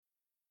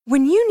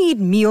When you need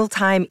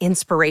mealtime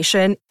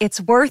inspiration,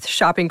 it's worth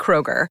shopping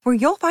Kroger, where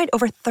you'll find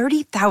over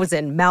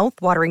 30,000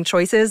 mouth-watering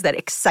choices that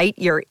excite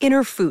your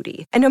inner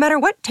foodie. And no matter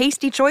what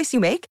tasty choice you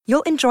make,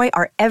 you'll enjoy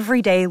our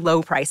everyday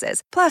low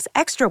prices, plus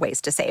extra ways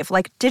to save,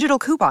 like digital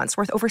coupons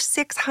worth over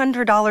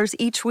 $600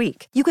 each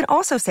week. You can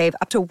also save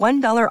up to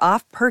 $1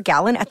 off per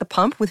gallon at the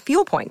pump with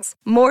fuel points.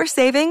 More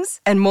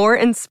savings and more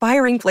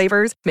inspiring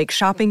flavors make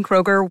shopping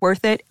Kroger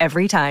worth it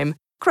every time.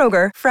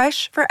 Kroger,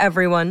 fresh for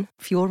everyone.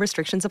 Fuel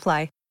restrictions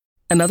apply.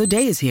 Another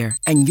day is here,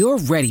 and you're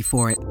ready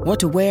for it. What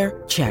to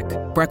wear? Check.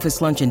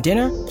 Breakfast, lunch, and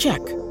dinner? Check.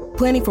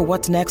 Planning for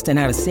what's next and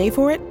how to save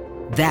for it?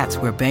 That's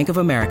where Bank of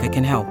America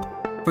can help.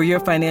 For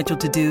your financial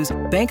to-dos,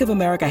 Bank of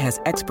America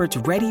has experts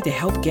ready to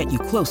help get you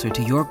closer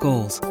to your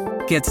goals.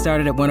 Get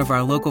started at one of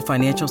our local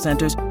financial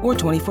centers or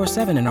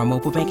 24/7 in our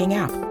mobile banking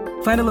app.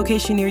 Find a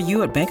location near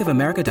you at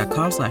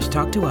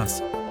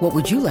bankofamerica.com/talktous. What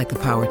would you like the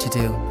power to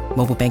do?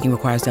 Mobile banking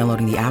requires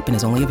downloading the app and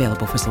is only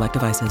available for select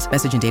devices.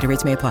 Message and data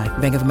rates may apply.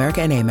 Bank of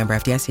America N.A., member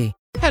FDIC.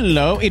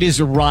 Hello, it is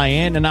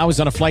Ryan, and I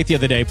was on a flight the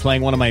other day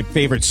playing one of my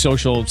favorite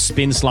social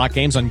spin slot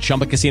games on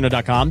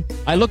ChumbaCasino.com.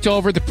 I looked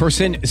over at the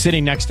person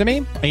sitting next to me,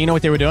 and you know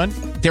what they were doing?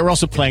 They were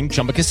also playing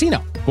Chumba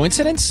Casino.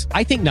 Coincidence?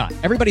 I think not.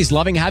 Everybody's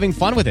loving having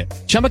fun with it.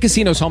 Chumba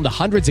Casino is home to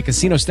hundreds of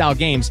casino-style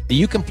games that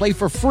you can play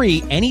for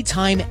free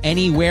anytime,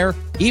 anywhere,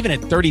 even at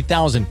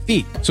 30,000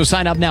 feet. So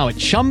sign up now at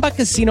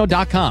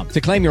ChumbaCasino.com to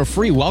claim your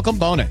free welcome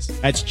bonus.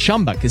 That's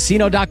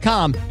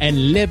ChumbaCasino.com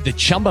and live the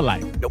Chumba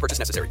life. No purchase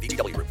necessary.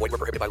 VGW. Void where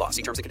prohibited by law.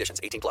 See terms and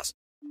conditions. 18+.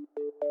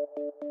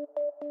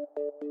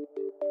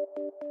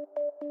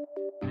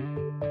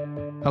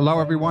 Hello,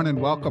 everyone, and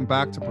welcome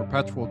back to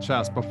Perpetual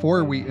Chess.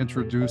 Before we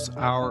introduce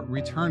our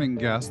returning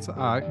guests,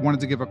 I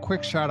wanted to give a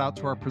quick shout out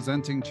to our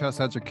presenting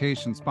chess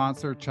education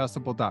sponsor,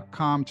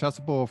 Chessable.com.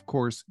 Chessable, of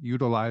course,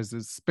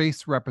 utilizes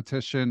spaced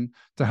repetition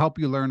to help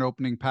you learn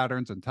opening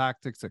patterns and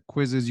tactics. It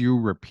quizzes you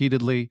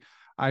repeatedly.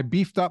 I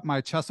beefed up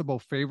my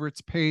Chessable favorites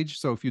page,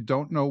 so if you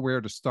don't know where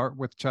to start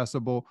with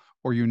Chessable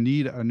or you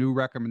need a new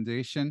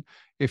recommendation,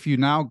 if you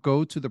now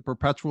go to the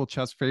Perpetual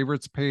Chess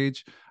favorites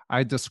page,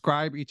 I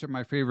describe each of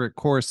my favorite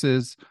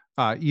courses,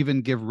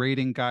 even give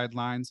rating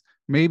guidelines.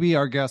 Maybe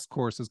our guest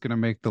course is going to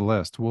make the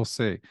list. We'll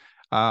see.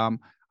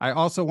 I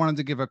also wanted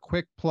to give a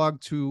quick plug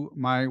to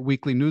my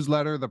weekly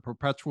newsletter, the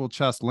Perpetual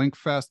Chess Link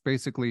Fest,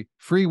 basically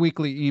free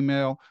weekly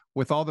email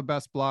with all the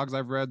best blogs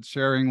I've read,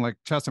 sharing like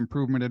chess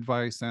improvement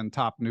advice and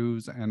top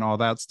news and all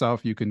that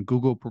stuff. You can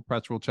Google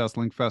Perpetual Chess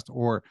Link Fest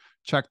or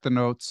check the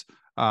notes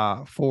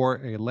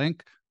for a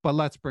link. But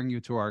let's bring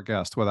you to our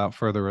guest without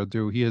further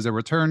ado. He is a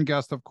return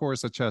guest, of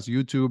course, a chess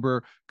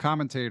YouTuber,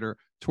 commentator,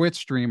 Twitch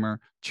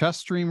streamer, Chess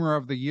Streamer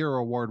of the Year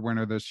award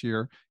winner this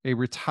year, a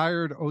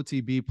retired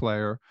OTB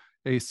player,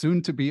 a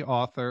soon-to-be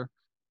author,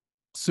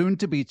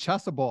 soon-to-be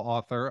chessable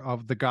author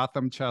of the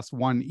Gotham Chess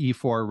 1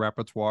 E4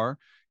 repertoire.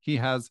 He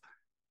has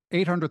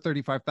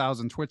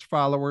 835,000 Twitch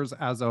followers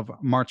as of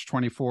March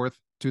 24th,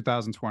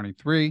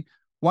 2023,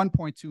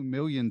 1.2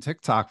 million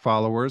TikTok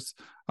followers,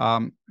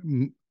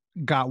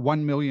 got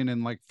 1 million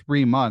in like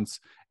 3 months,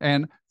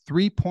 and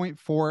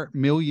 3.4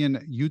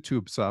 million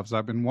YouTube subs.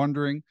 I've been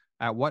wondering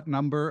at what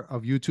number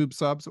of YouTube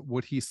subs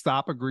would he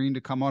stop agreeing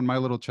to come on My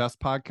Little Chess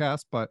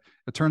podcast, but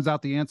it turns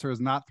out the answer is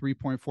not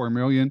 3.4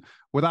 million.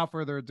 Without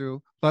further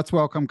ado, let's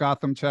welcome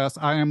Gotham Chess.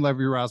 I am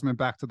Levy Rozman,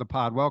 back to the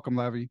pod. Welcome,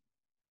 Levy.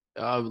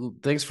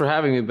 Thanks for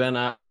having me,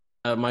 Ben.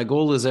 My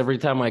goal is every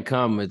time I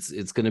come,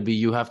 it's going to be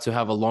you have to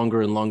have a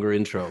longer and longer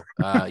intro.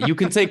 You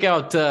can take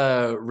out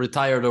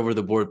retired over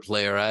the board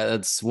player.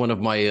 That's one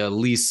of my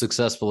least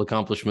successful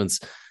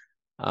accomplishments.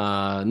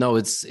 No,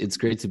 it's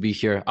great to be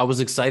here. I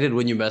was excited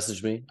when you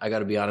messaged me. I got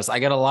to be honest. I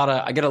get a lot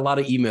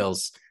of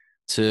emails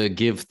to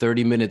give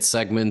 30-minute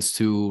segments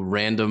to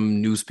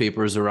random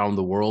newspapers around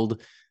the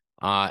world.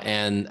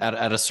 And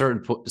at a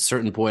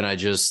certain point,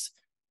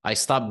 I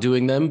stopped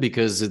doing them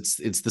because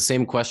it's the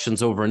same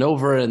questions over and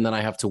over, and then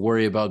I have to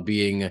worry about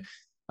being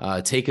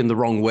taken the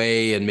wrong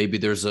way, and maybe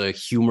there's a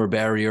humor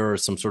barrier or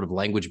some sort of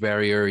language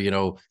barrier,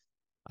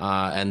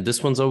 and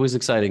this one's always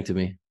exciting to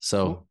me.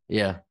 So,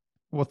 yeah.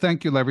 Well,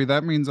 thank you, Levy.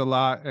 That means a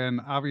lot,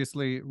 and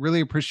obviously really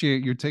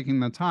appreciate you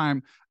taking the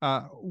time.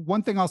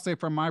 One thing I'll say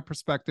from my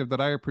perspective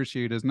that I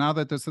appreciate is now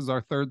that this is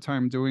our third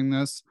time doing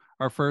this,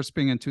 our first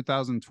being in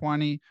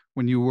 2020,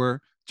 when you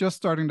were just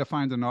starting to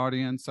find an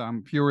audience,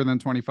 fewer than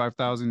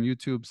 25,000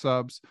 YouTube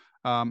subs.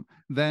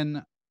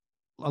 Then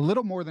a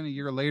little more than a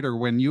year later,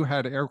 when you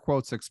had air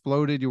quotes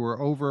exploded, you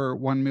were over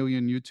 1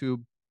 million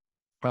YouTube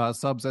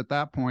subs at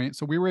that point.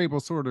 So we were able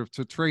sort of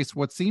to trace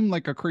what seemed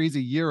like a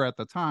crazy year at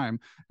the time.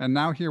 And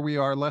now here we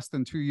are less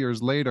than 2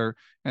 years later,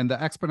 and the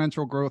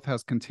exponential growth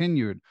has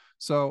continued.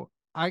 So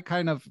I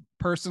kind of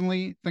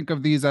personally think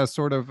of these as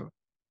sort of,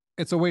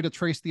 it's a way to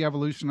trace the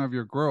evolution of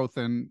your growth.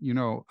 And,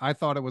 I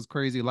thought it was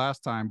crazy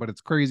last time, but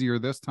it's crazier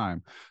this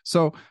time.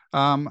 So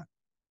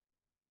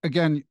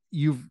again,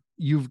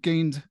 you've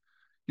gained,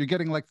 you're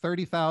getting like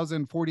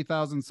 30,000,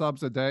 40,000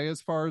 subs a day,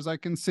 as far as I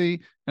can see.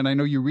 And I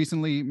know you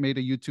recently made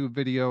a YouTube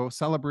video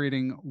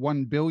celebrating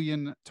 1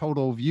 billion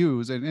total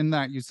views. And in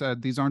that, you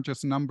said these aren't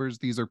just numbers,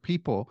 these are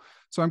people.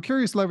 So I'm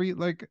curious, Levy,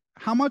 like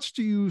how much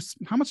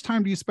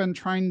time do you spend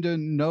trying to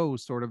know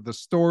sort of the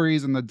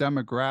stories and the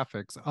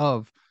demographics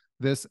of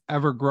this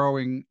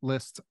ever-growing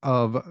list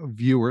of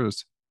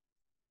viewers?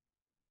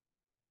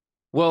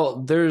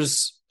 Well,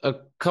 there's a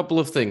couple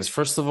of things.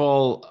 First of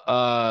all,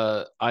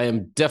 I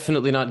am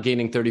definitely not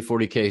gaining 30,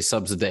 40K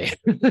subs a day.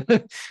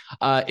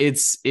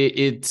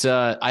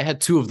 I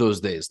had 2 of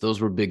those days. Those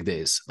were big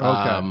days.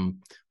 Okay.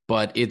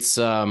 But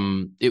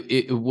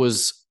it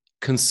was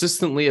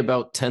consistently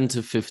about 10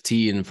 to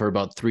 15 for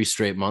about 3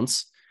 straight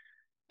months.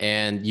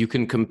 And you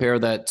can compare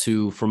that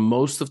to, for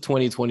most of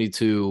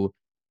 2022,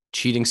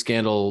 cheating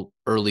scandal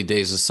early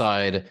days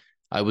aside,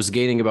 I was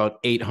gaining about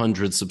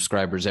 800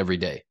 subscribers every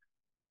day.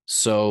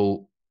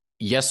 So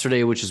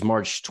yesterday, which is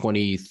March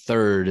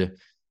 23rd,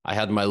 I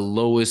had my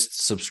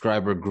lowest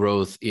subscriber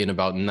growth in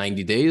about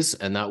 90 days,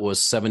 and that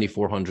was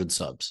 7,400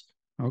 subs.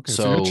 Okay,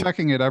 so you're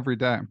checking it every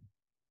day.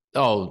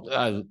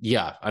 Oh,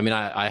 yeah. I mean,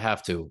 I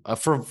have to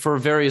for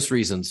various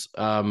reasons.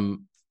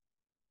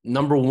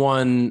 Number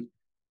one,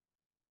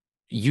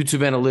 YouTube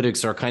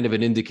analytics are kind of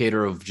an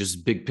indicator of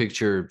just big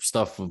picture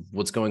stuff of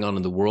what's going on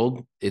in the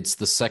world. It's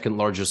the second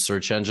largest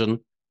search engine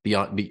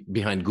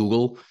behind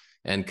Google,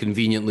 and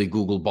conveniently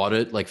Google bought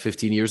it like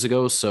 15 years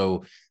ago.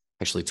 So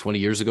actually 20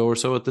 years ago or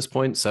so at this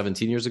point,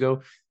 17 years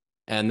ago.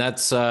 And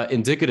that's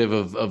indicative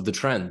of the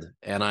trend.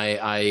 And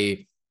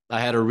I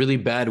had a really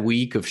bad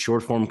week of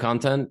short form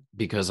content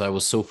because I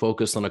was so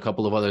focused on a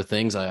couple of other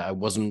things. I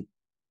wasn't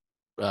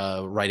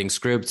writing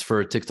scripts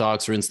for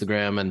TikToks or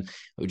Instagram, and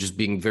just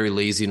being very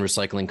lazy and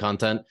recycling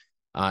content.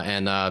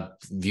 And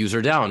views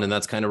are down, and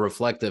that's kind of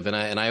reflective. And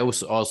I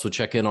also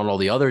check in on all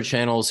the other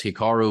channels: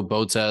 Hikaru,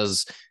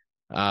 Botez,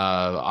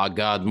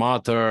 Agad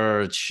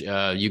Mater.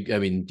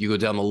 You go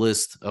down the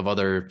list of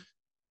other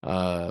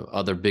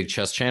big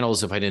chess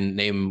channels. If I didn't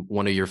name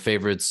one of your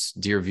favorites,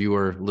 dear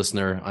viewer,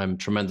 listener, I'm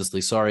tremendously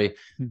sorry.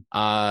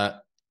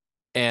 I'm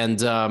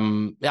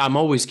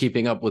always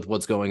keeping up with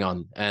what's going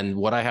on and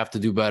what I have to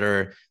do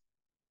better.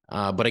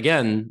 But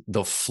again,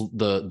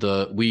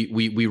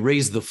 we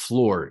raised the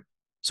floor,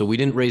 so we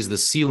didn't raise the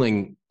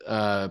ceiling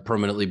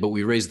permanently, but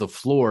we raised the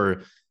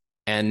floor.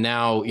 And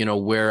now,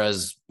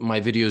 whereas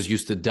my videos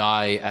used to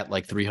die at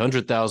like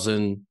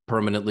 300,000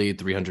 permanently,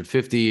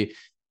 350,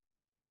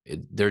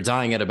 they're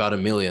dying at about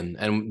 1 million.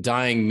 And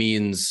dying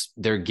means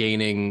they're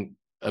gaining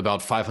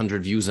about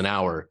 500 views an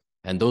hour.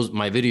 And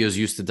my videos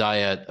used to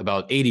die at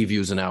about 80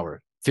 views an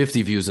hour,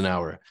 50 views an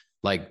hour,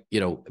 like,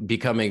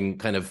 becoming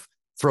kind of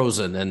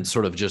frozen and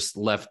sort of just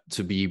left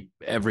to be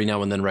every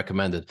now and then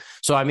recommended.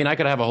 So, I mean, I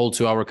could have a whole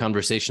 2-hour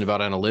conversation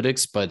about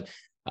analytics, but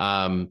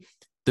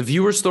the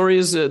viewer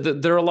stories,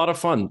 they're a lot of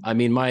fun. I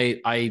mean,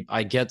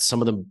 I get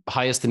some of the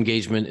highest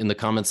engagement in the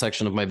comment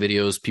section of my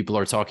videos. People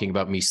are talking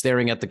about me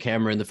staring at the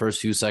camera in the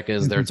first few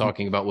seconds. They're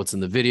talking about what's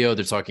in the video.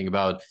 They're talking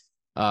about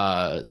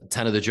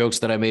 10 of the jokes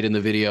that I made in the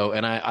video.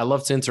 And I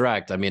love to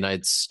interact. I mean,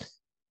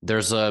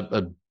 there's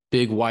a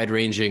big,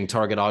 wide-ranging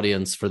target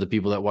audience for the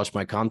people that watch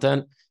my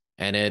content.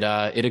 And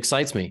it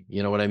excites me.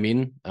 You know what I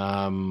mean?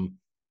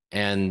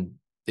 And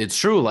it's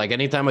true. Like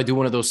anytime I do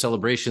one of those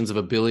celebrations of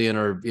 1 billion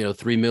or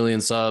 3 million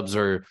subs,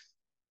 or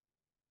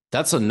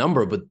that's a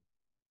number, but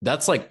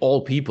that's like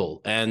all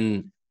people.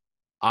 And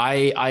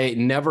I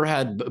never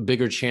had a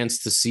bigger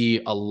chance to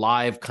see a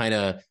live kind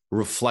of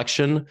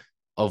reflection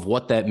of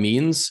what that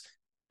means.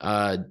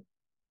 The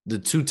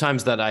 2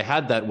 times that I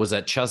had that was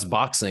at Chess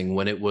Boxing,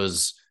 when it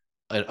was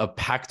a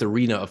packed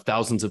arena of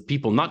thousands of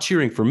people, not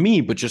cheering for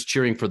me, but just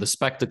cheering for the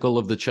spectacle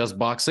of the chess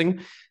boxing.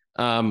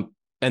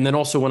 And then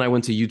also when I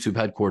went to YouTube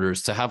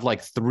headquarters, to have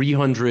like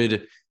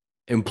 300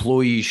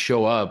 employees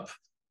show up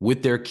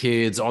with their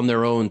kids on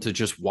their own to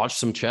just watch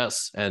some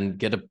chess and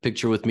get a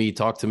picture with me,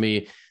 talk to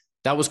me.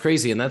 That was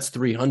crazy. And that's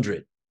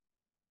 300.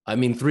 I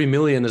mean, 3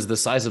 million is the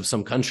size of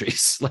some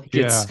countries. Like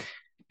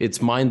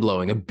it's mind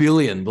blowing. 1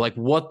 billion. Like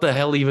what the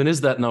hell even is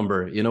that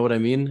number? You know what I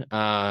mean?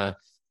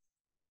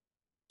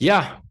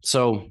 Yeah.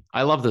 So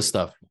I love this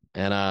stuff.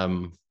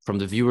 And from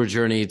the viewer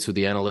journey to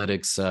the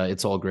analytics,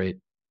 it's all great.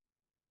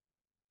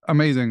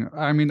 Amazing.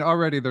 I mean,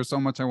 already there's so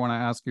much I want to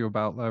ask you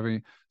about,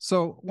 Levy.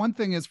 So one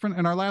thing is,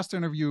 in our last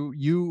interview,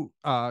 you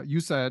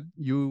said,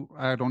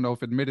 I don't know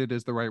if admitted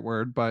is the right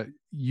word, but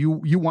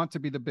you want to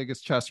be the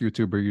biggest chess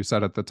YouTuber, you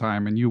said at the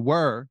time. And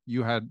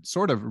you had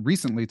sort of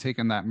recently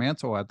taken that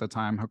mantle at the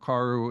time.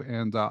 Hikaru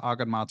and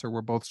Agadmater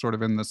were both sort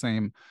of in the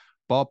same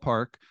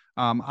ballpark.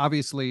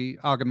 Obviously,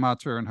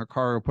 Agadmater and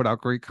Hikaru put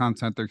out great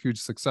content. They're huge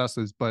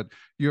successes, but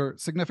you're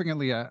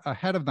significantly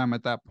ahead of them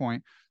at that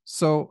point.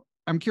 So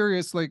I'm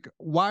curious, like,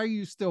 why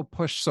you still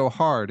push so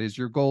hard? Is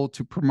your goal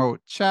to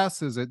promote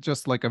chess? Is it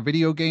just like a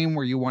video game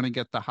where you want to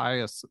get the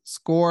highest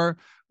score?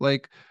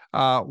 Like,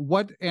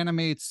 what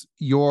animates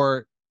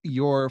your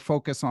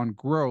focus on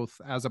growth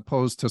as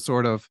opposed to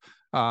sort of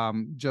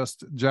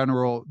just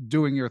general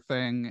doing your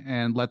thing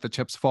and let the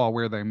chips fall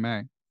where they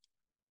may?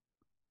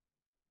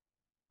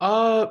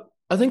 I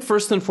think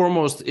first and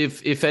foremost,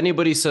 if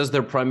anybody says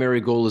their primary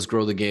goal is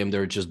grow the game,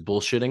 they're just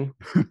bullshitting.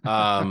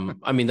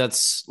 I mean,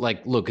 that's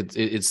like, look,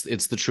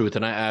 it's the truth,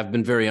 and I've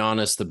been very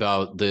honest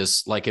about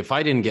this. Like, if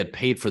I didn't get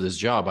paid for this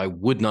job, I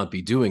would not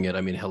be doing it.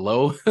 I mean,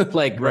 hello,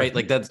 like, right,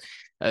 like that's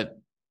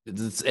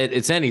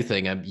it's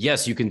anything.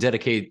 Yes, you can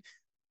dedicate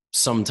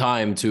some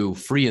time to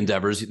free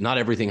endeavors. Not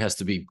everything has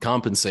to be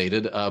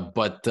compensated,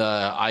 but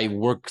I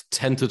work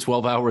 10 to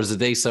 12 hours a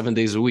day, 7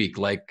 days a week.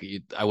 Like,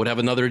 I would have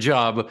another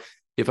job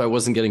if I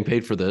wasn't getting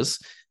paid for this.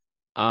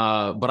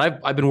 But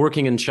I've been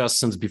working in chess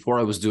since before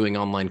I was doing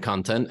online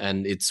content,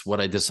 and it's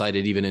what I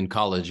decided even in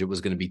college. It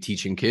was going to be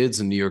teaching kids,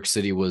 and New York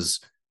City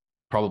was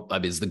probably, I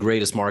mean, it's the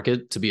greatest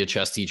market to be a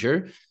chess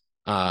teacher.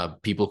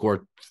 People who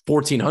are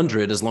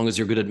 1,400, as long as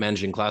you're good at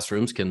managing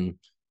classrooms, can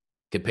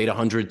get paid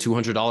 $100,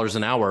 $200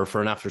 an hour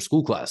for an after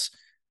school class.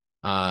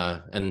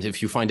 And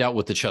if you find out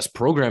what the chess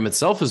program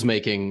itself is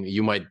making,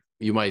 you might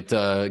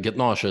get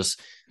nauseous.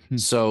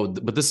 So,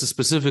 but this is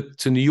specific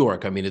to New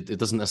York. I mean, it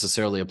doesn't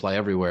necessarily apply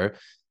everywhere.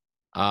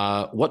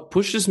 What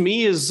pushes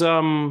me is,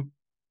 I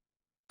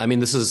mean,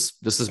 this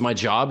is my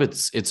job.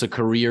 It's a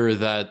career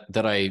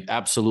that I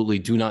absolutely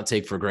do not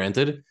take for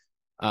granted.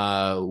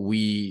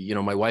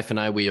 My wife and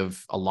I, we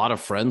have a lot of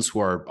friends who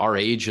are our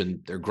age and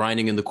they're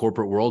grinding in the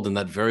corporate world, and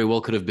that very well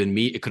could have been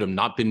me. It could have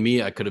not been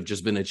me. I could have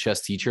just been a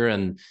chess teacher.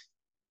 And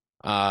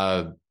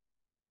I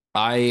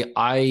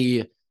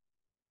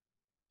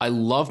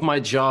love my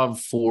job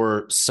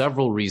for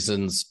several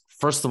reasons.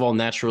 First of all,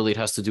 naturally, it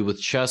has to do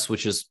with chess,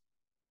 which is,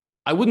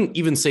 I wouldn't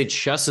even say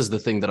chess is the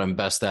thing that I'm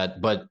best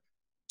at, but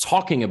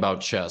talking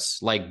about chess,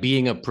 like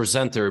being a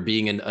presenter,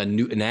 being an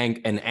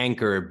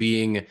anchor,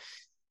 being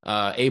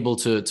able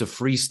to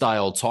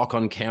freestyle, talk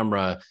on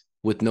camera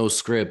with no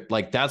script.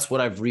 Like, that's what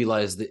I've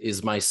realized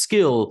is my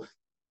skill.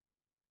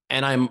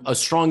 And I'm a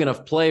strong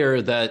enough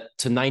player that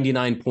to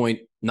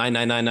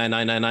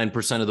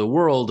 99.9999999% of the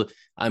world,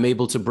 I'm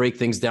able to break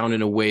things down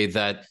in a way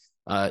that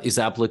is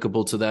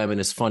applicable to them and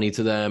is funny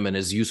to them and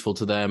is useful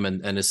to them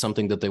and is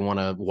something that they want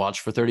to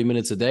watch for 30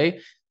 minutes a day.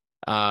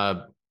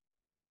 And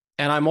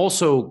I'm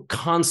also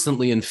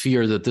constantly in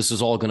fear that this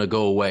is all going to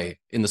go away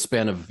in the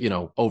span of,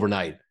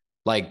 overnight.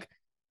 Like,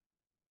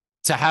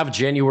 to have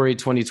January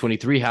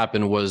 2023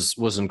 happen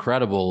was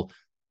incredible,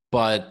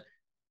 but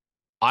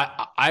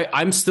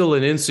I'm still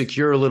an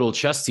insecure little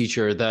chess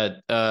teacher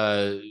that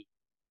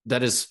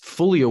is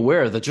fully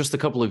aware that just a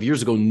couple of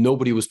years ago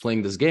nobody was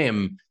playing this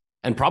game,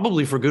 and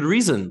probably for good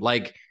reason.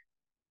 Like,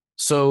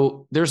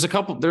 so there's a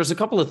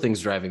couple of things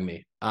driving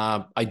me.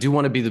 I do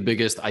want to be the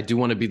biggest. I do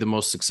want to be the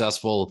most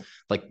successful.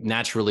 Like,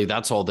 naturally,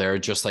 that's all there.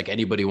 Just like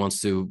anybody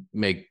wants to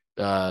make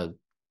the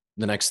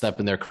next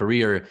step in their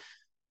career.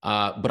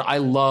 But I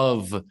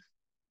love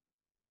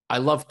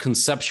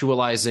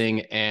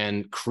conceptualizing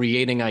and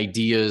creating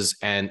ideas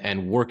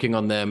and working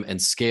on them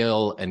and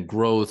scale and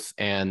growth,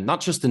 and not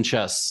just in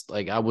chess.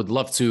 Like, I would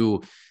love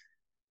to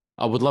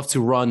run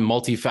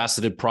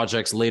multifaceted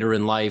projects later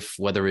in life,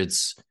 whether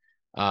it's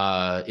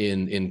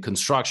in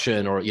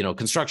construction or,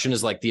 construction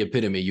is like the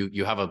epitome.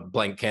 You have a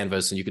blank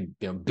canvas and you can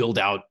build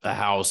out a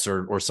house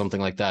or something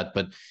like that.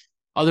 But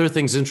other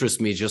things interest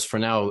me. Just for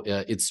now,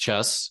 it's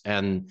chess.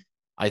 And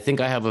I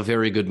think I have a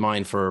very good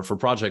mind for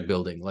project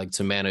building, like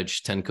to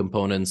manage 10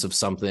 components of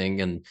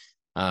something. And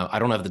I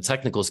don't have the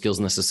technical skills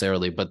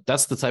necessarily, but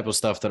that's the type of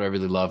stuff that I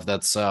really love.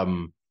 That's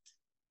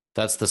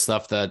the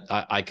stuff that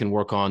I can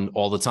work on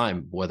all the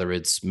time, whether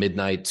it's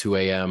midnight, 2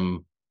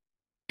 a.m.,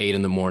 8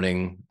 in the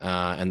morning.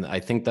 And I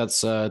think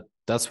that's what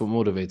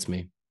motivates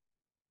me.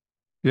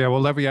 Yeah,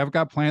 well, Levy, I've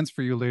got plans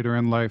for you later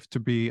in life to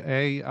be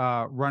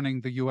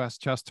running the U.S.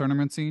 chess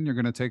tournament scene. You're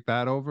going to take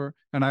that over,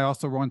 and I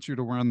also want you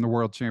to run the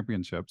World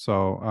Championship.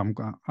 So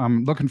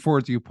I'm looking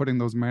forward to you putting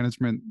those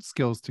management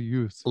skills to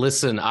use.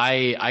 Listen,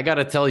 I got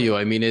to tell you,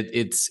 I mean,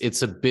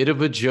 it's a bit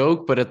of a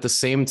joke, but at the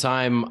same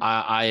time,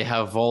 I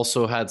have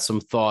also had some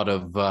thought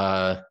of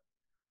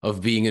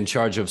being in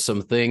charge of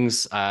some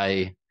things.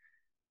 I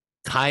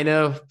kind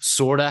of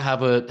sort of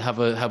have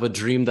a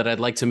dream that I'd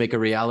like to make a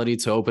reality,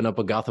 to open up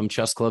a Gotham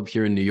chess club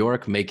here in New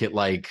York, make it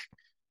like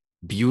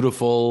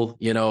beautiful,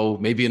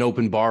 maybe an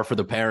open bar for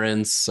the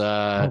parents,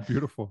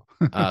 beautiful.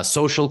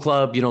 social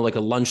club, like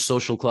a lunch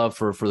social club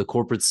for the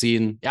corporate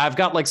scene. Yeah, I've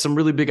got like some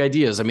really big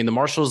ideas. I mean, the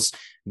Marshall's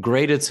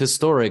great, it's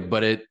historic,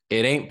 but it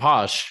ain't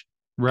posh.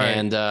 Right.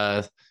 And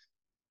I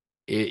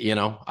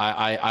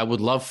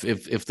would love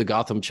if the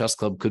Gotham chess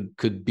club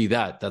could be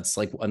that. That's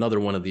like another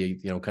one of the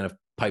kind of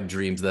pipe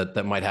dreams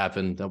that might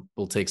happen. That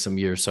will take some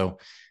years. So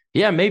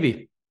yeah,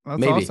 maybe.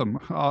 That's awesome.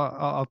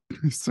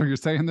 So you're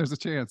saying there's a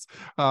chance.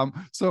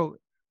 So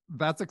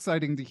that's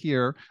exciting to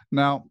hear.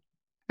 Now,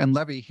 and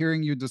Levy,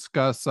 hearing you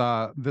discuss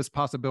this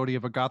possibility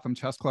of a Gotham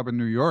chess club in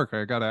New York,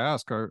 I got to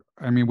ask,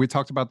 we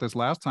talked about this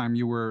last time.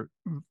 You were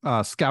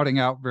scouting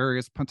out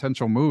various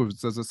potential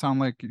moves. Does it sound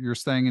like you're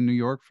staying in New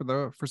York for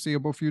the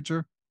foreseeable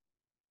future?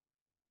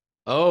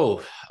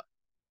 Oh,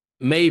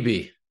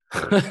 maybe.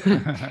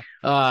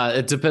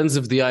 It depends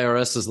if the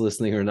IRS is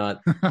listening or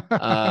not.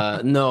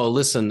 No,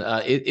 listen,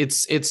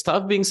 it's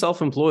tough being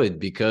self-employed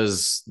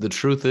because the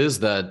truth is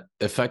that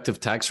effective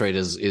tax rate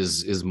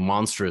is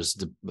monstrous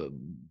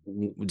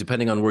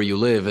depending on where you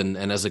live. And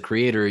as a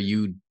creator,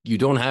 you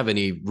don't have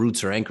any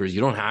roots or anchors.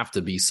 You don't have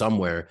to be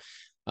somewhere.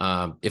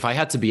 If I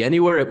had to be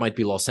anywhere, it might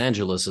be Los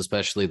Angeles,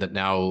 especially that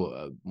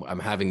now I'm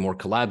having more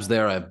collabs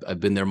there. I've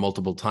been there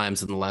multiple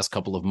times in the last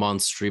couple of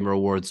months, streamer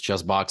awards,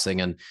 chess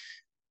boxing, and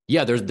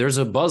yeah, there's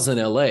a buzz in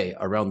LA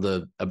around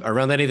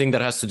anything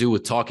that has to do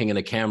with talking in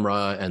a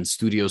camera and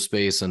studio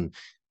space. And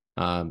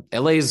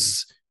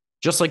LA's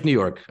just like New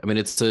York. I mean,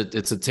 it's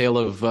a tale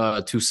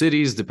of two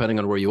cities, depending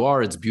on where you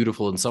are. It's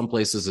beautiful in some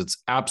places. It's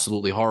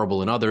absolutely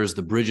horrible in others.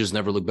 The bridges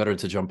never look better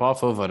to jump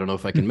off of. I don't know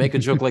if I can make a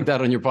joke like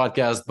that on your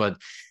podcast, but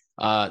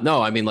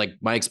no, I mean, like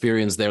my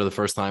experience there the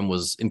first time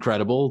was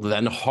incredible,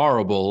 then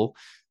horrible.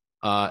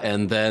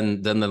 And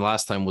then the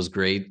last time was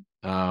great.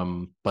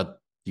 But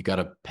you got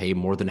to pay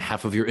more than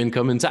half of your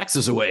income in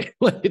taxes away.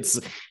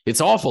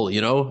 It's awful,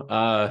 you know?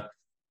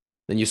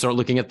 Then you start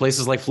looking at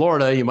places like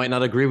Florida. You might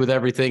not agree with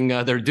everything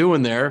they're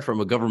doing there from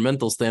a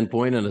governmental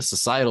standpoint and a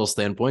societal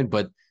standpoint,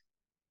 but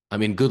I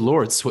mean, good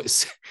Lord,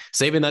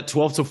 saving that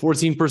 12 to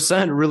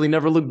 14% really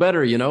never looked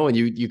better, you know? And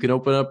you can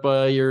open up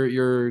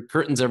your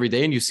curtains every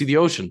day and you see the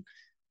ocean.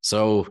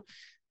 So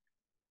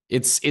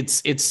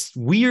it's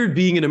weird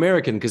being an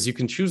American because you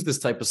can choose this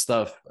type of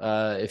stuff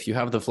if you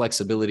have the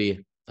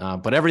flexibility.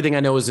 But everything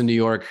I know is in New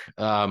York.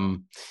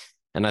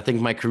 And I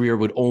think my career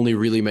would only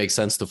really make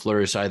sense to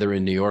flourish either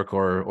in New York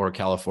or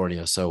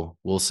California. So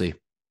we'll see.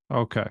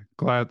 Okay.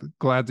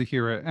 Glad to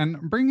hear it. And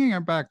bringing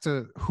it back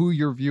to who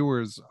your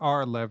viewers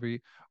are,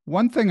 Levy,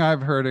 one thing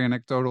I've heard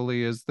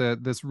anecdotally is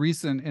that this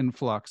recent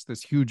influx,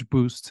 this huge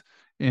boost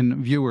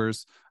in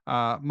viewers,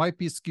 might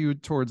be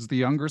skewed towards the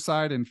younger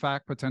side. In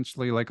fact,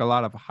 potentially like a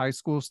lot of high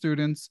school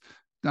students.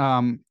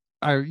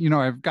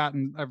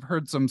 I've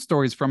heard some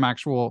stories from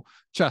actual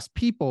chess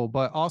people,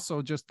 but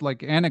also just like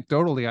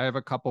anecdotally, I have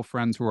a couple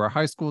friends who are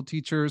high school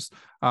teachers.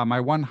 My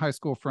one high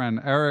school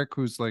friend, Eric,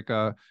 who's like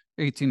a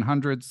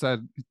 1800,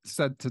 said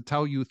to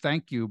tell you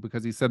thank you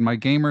because he said my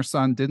gamer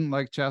son didn't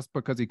like chess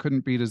because he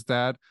couldn't beat his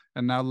dad,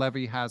 and now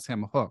Levy has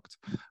him hooked.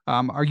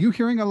 Are you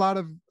hearing a lot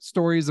of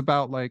stories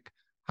about like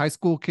high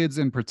school kids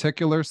in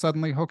particular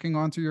suddenly hooking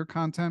onto your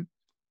content?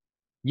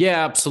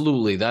 Yeah,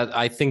 absolutely. That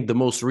I think the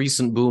most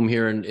recent boom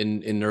here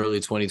in early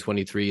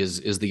 2023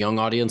 is the young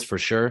audience for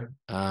sure.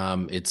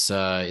 It's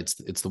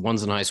the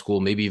ones in high school,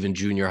 maybe even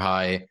junior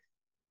high,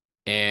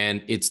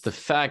 and it's the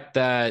fact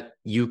that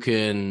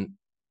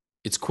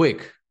it's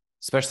quick,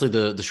 especially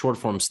the short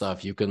form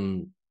stuff. You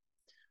can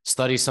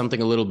study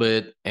something a little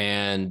bit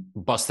and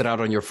bust it out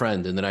on your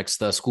friend in the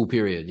next school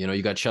period. You know,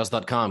 you got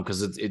chess.com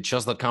because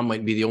chess.com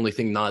might be the only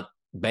thing not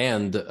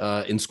banned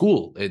in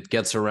school. It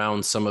gets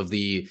around some of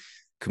the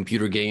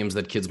computer games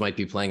that kids might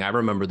be playing. I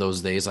remember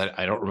those days.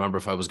 I don't remember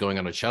if I was going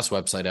on a chess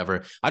website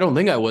ever. I don't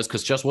think I was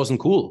because chess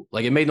wasn't cool.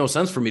 Like it made no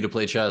sense for me to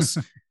play chess.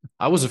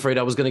 I was afraid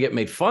I was going to get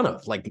made fun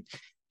of. Like,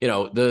 you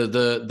know,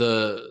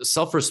 the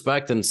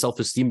self-respect and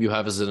self-esteem you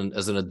have as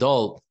an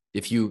adult,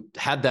 if you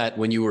had that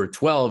when you were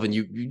 12 and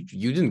you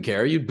didn't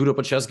care, you'd boot up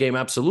a chess game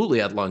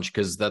absolutely at lunch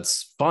because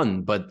that's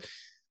fun. But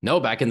no,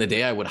 back in the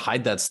day, I would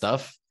hide that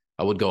stuff.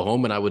 I would go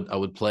home and I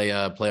would play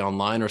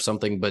online or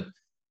something. But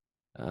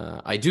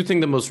I do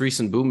think the most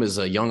recent boom is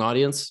a young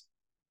audience,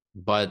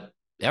 but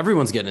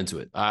everyone's getting into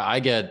it. I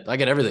get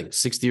everything: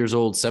 60 years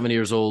old, 70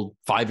 years old,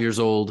 5 years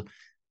old,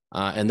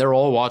 and they're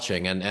all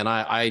watching. And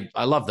I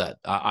love that.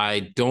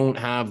 I don't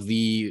have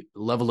the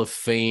level of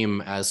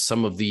fame as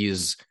some of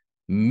these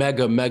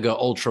mega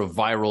ultra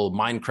viral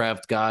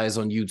Minecraft guys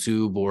on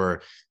YouTube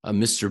or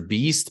Mr.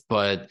 Beast,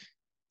 but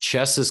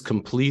chess is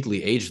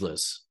completely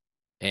ageless.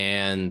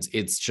 And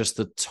it's just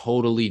a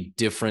totally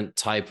different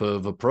type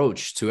of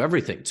approach to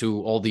everything,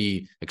 to all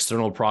the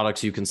external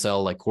products you can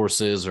sell, like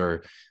courses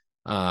or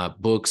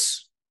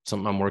books,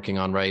 something I'm working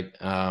on, right?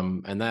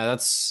 And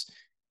it's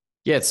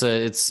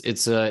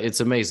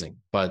amazing,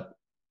 but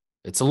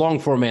it's a long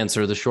form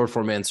answer. The short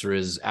form answer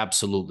is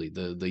absolutely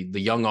the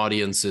young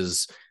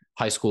audiences,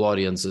 high school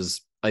audiences,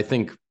 I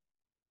think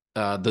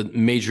the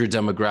major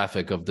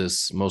demographic of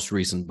this most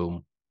recent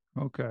boom.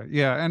 Okay.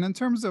 Yeah. And in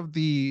terms of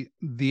the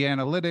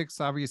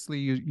analytics, obviously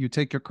you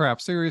take your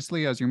craft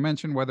seriously, as you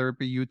mentioned, whether it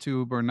be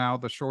YouTube or now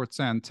the shorts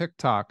and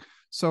TikTok.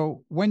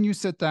 So when you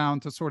sit down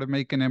to sort of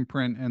make an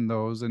imprint in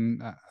those,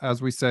 and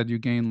as we said, you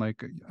gain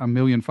like 1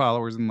 million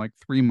followers in like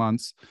 3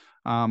 months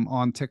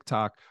on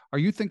TikTok, are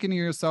you thinking to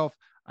yourself,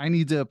 I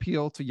need to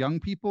appeal to young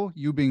people,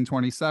 you being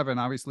 27,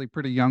 obviously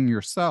pretty young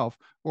yourself,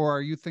 or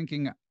are you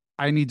thinking,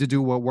 I need to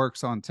do what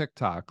works on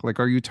TikTok? Like,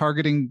 are you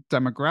targeting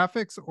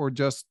demographics or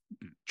just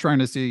trying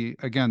to see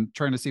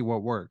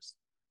what works?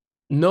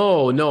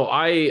 No,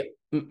 I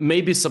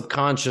maybe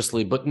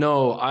subconsciously, but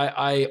no,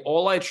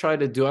 all I try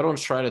to do, I don't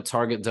try to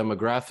target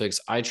demographics.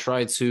 I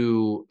try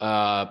to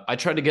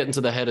get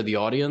into the head of the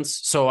audience.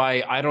 So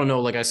I don't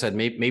know, like I said,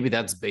 maybe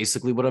that's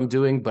basically what I'm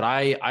doing, but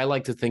I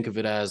like to think of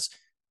it as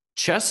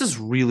chess is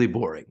really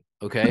boring.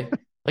 Okay.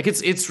 Like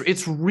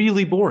it's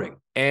really boring.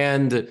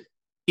 And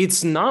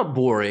it's not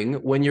boring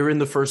when you're in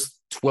the first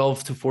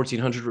 12 to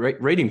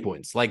 1400 rating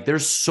points. Like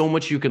there's so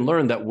much you can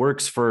learn that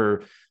works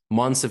for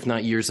months, if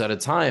not years at a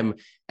time.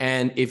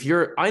 And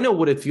I know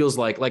what it feels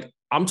like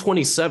I'm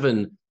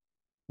 27,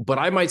 but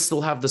I might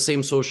still have the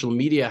same social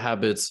media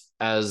habits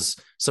as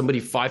somebody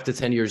 5 to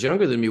 10 years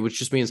younger than me, which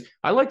just means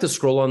I like to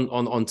scroll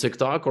on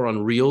TikTok or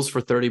on Reels for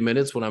 30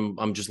 minutes when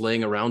I'm just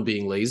laying around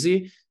being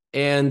lazy.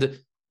 And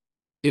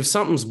if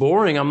something's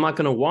boring, I'm not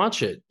going to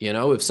watch it.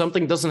 If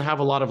something doesn't have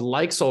a lot of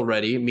likes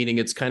already, meaning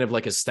it's kind of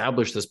like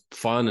established as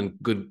fun and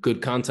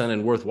good content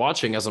and worth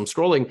watching as I'm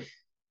scrolling,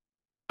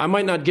 I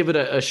might not give it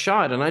a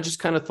shot. And I just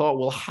kind of thought,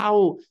 well,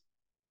 how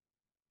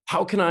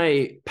can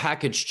I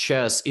package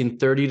chess in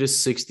 30 to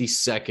 60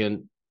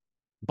 second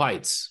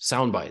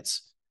sound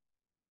bites?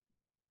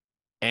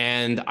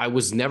 And I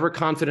was never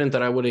confident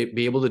that I would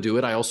be able to do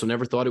it. I also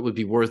never thought it would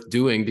be worth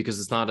doing because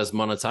it's not as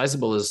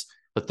monetizable as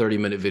a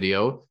 30-minute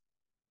video.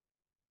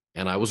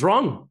 And I was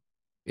wrong.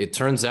 It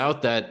turns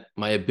out that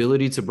my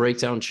ability to break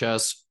down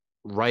chess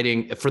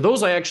writing, for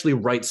those I actually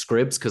write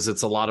scripts because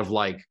it's a lot of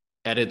like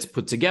edits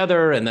put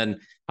together, and then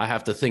I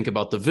have to think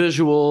about the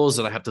visuals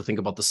and I have to think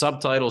about the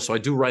subtitles. So I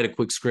do write a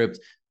quick script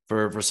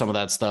for some of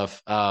that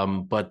stuff.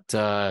 But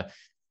I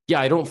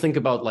don't think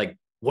about like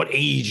what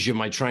age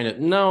am I trying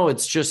to. No,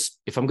 it's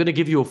just if I'm going to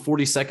give you a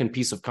 40-second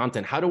piece of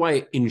content, how do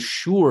I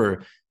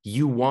ensure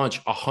you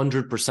watch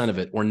 100% of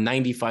it or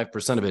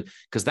 95% of it?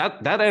 Because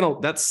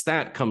that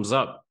stat comes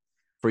up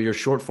for your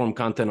short form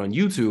content on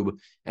YouTube,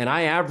 and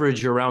I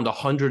average around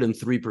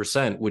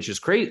 103%, which is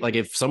great. Like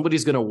if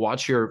somebody's going to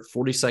watch your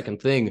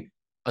 40-second thing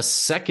a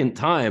second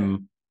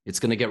time, it's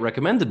going to get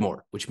recommended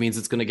more, which means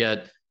it's going to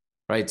get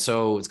right.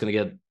 So it's going to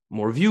get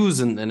more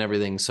views and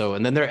everything. So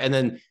and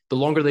then the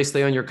longer they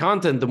stay on your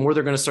content, the more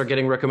they're going to start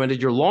getting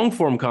recommended your long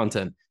form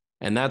content,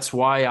 and that's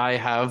why I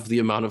have the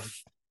amount of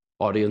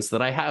audience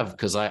that I have,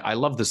 because I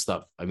love this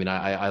stuff. I mean,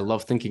 I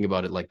love thinking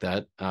about it like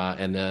that,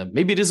 and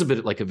maybe it is a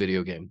bit like a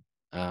video game.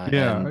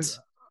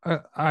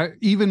 I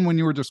even when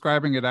you were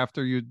describing it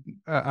after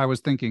I was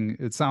thinking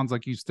it sounds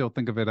like you still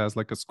think of it as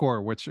like a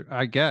score, which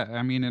I get.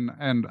 I mean,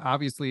 and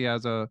obviously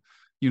as a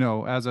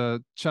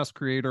chess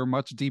creator,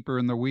 much deeper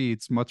in the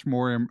weeds, much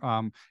more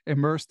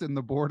immersed in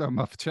the boredom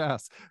of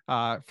chess.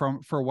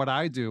 For what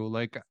I do,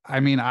 like, I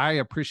mean, I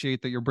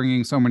appreciate that you're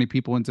bringing so many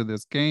people into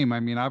this game. I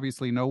mean,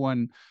 obviously, no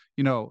one,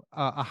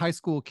 a high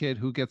school kid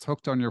who gets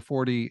hooked on your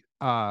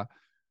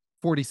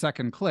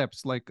 40-second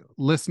clips, like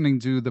listening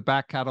to the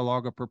back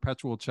catalog of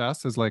Perpetual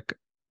Chess is like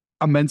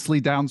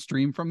immensely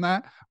downstream from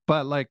that,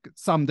 but like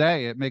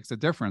someday it makes a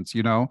difference,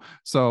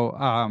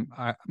 so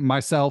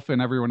myself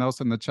and everyone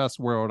else in the chess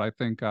world, I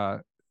think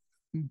for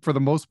the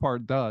most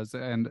part does,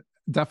 and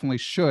definitely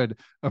should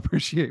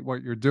appreciate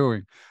what you're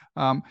doing.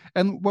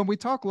 And when we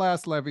talked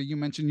last, Levy, you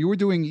mentioned you were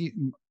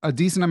doing a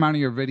decent amount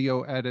of your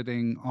video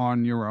editing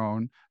on your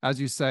own. As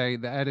you say,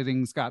 the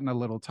editing's gotten a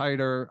little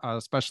tighter,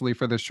 especially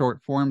for the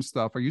short form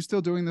stuff. Are you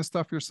still doing this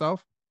stuff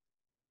yourself?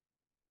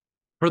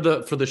 For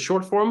the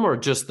short form or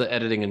just the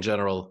editing in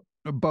general?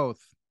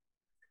 Both.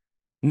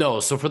 No.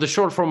 So for the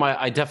short form,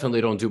 I definitely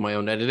don't do my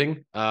own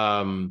editing.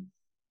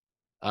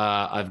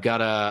 I've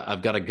got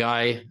a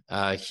guy.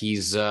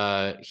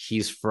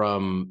 He's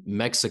from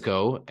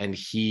Mexico, and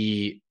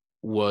he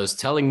was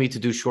telling me to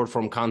do short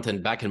form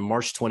content back in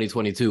March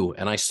 2022,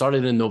 and I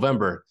started in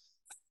November.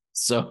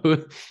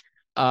 So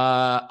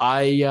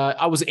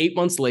I was 8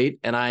 months late,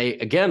 and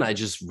I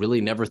just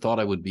really never thought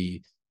I would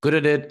be good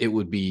at it. It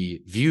would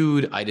be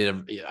viewed. I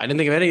didn't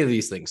think of any of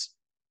these things.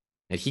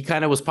 And he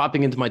kind of was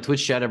popping into my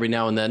Twitch chat every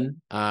now and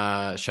then.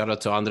 Shout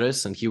out to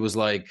Andres, and he was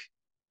like,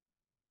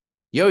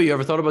 yo, you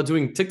ever thought about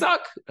doing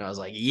TikTok? And I was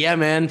like, yeah,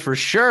 man, for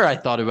sure. I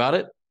thought about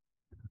it.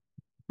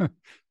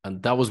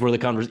 And that was where the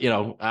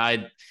conversation,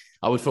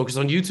 I would focus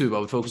on YouTube. I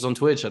would focus on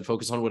Twitch. I'd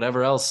focus on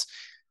whatever else.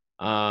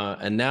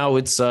 And now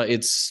it's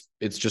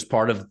just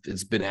part of,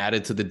 it's been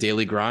added to the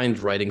daily grind,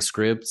 writing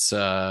scripts,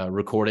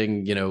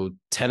 recording,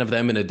 10 of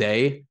them in a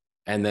day.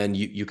 And then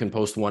you can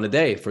post one a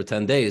day for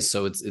 10 days.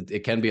 So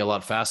it can be a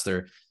lot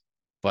faster,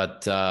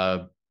 but,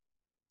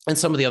 and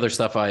some of the other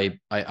stuff, I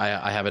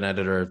have an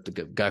editor, the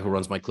guy who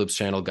runs my clips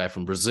channel, guy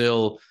from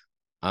Brazil.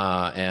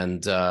 But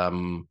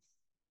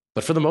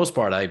for the most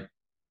part,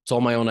 it's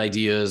all my own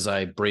ideas.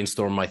 I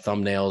brainstorm my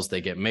thumbnails.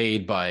 They get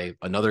made by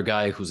another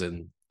guy who's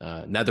in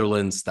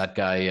Netherlands. That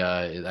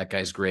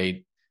guy's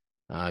great.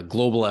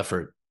 Global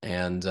effort.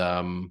 And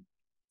then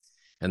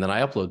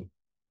I upload.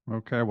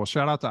 Okay. Well,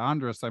 shout out to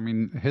Andres. I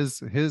mean,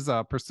 his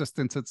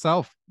persistence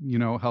itself,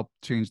 helped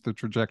change the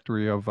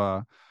trajectory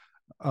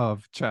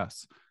of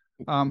chess.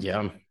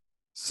 Yeah.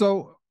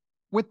 So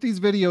with these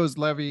videos,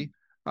 Levy,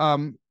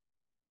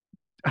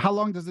 how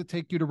long does it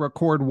take you to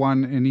record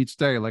one in each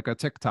day, like a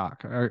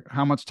TikTok? Or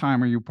how much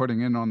time are you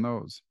putting in on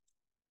those?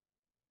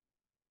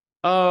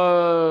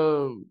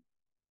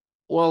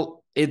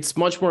 Well, it's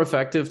much more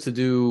effective to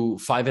do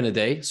 5 in a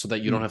day so that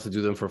you don't have to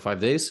do them for 5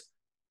 days.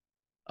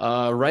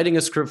 Writing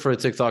a script for a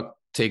TikTok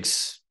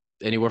takes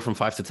anywhere from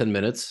 5 to 10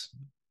 minutes.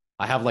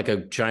 I have like a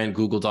giant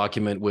Google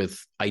document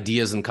with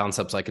ideas and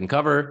concepts I can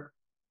cover.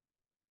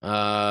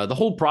 The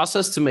whole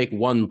process to make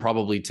one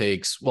probably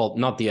takes, well,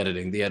 not the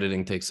editing. The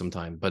editing takes some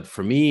time. But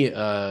for me,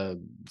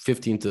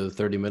 15 to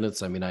 30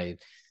 minutes. I mean, I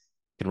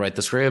can write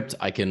the script.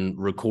 I can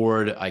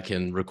record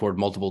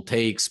multiple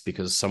takes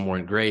because some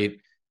weren't great.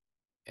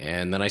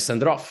 And then I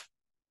send it off.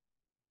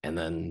 And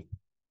then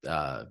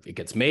it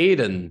gets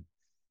made, and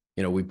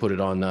we put it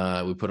on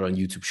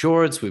YouTube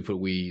Shorts.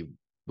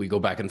 We go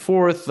back and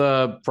forth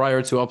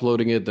prior to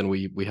uploading it. Then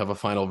we have a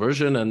final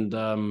version,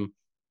 and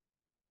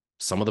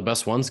some of the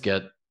best ones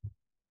get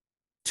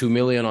 2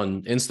 million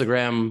on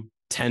Instagram,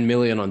 10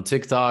 million on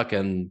TikTok,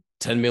 and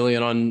 10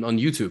 million on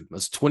YouTube.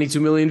 That's 22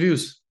 million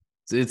views.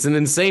 It's an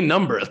insane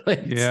number.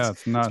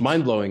 It's nuts. It's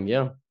mind blowing.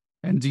 Yeah.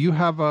 And do you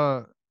have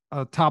a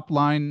top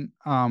line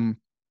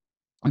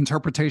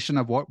interpretation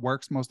of what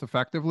works most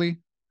effectively?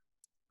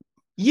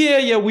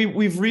 Yeah.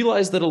 We've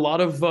realized that a lot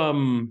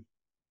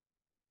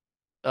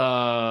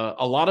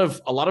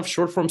of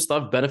short form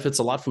stuff benefits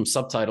a lot from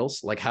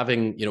subtitles, like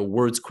having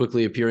words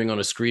quickly appearing on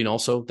a screen.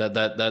 Also,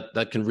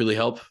 that can really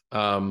help.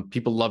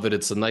 People love it.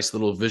 It's a nice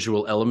little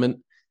visual element.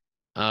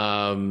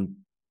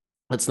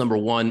 That's number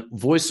one.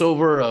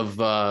 Voiceover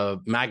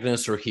of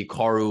Magnus or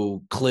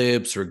Hikaru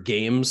clips or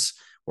games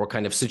or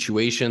kind of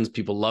situations.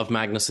 People love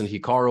Magnus and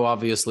Hikaru,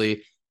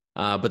 obviously.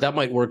 But that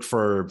might work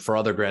for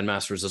other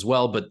grandmasters as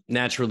well. But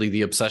naturally,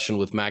 the obsession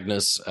with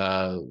Magnus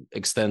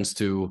extends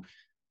to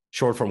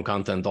short form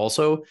content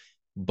also.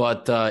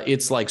 But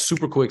it's like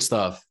super quick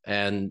stuff.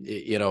 And,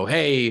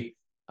 hey,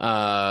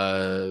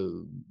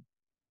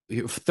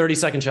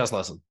 30-second chess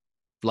lesson.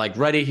 Like,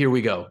 ready, here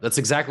we go. That's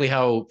exactly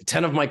how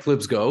 10 of my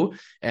clips go.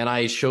 And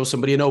I show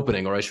somebody an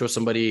opening, or I show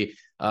somebody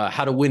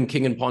how to win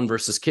king and pawn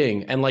versus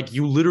king. And like,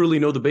 you literally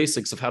know the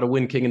basics of how to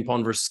win king and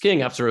pawn versus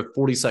king after a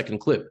 40-second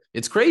clip.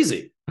 It's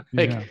crazy.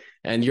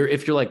 And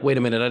if you're like, wait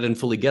a minute, I didn't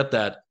fully get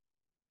that,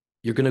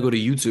 you're going to go to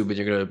YouTube and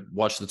you're going to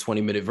watch the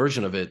 20-minute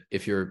version of it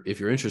if you're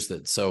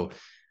interested. So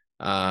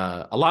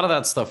a lot of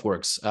that stuff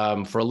works.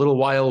 For a little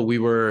while, we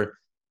were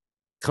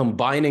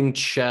combining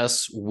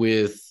chess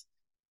with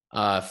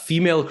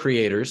female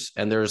creators,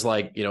 and there's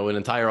like an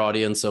entire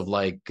audience of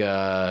like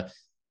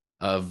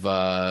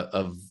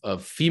of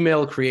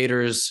female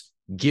creators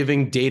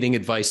giving dating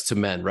advice to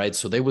men, right?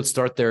 So they would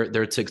start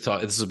their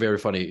TikTok. This is very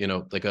funny,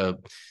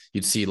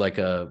 you'd see like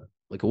a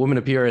woman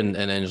appear, and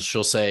then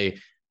she'll say,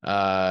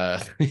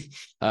 here's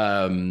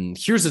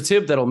a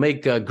tip that'll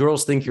make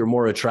girls think you're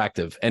more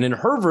attractive. And in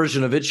her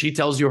version of it, she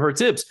tells you her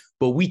tips,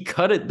 but we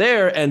cut it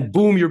there, and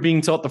boom, you're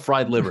being taught the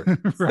fried liver.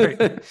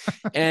 Right.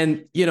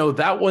 And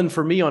that one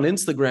for me on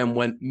Instagram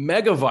went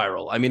mega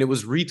viral. I mean, it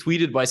was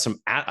retweeted by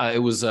it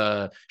was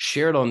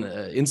shared on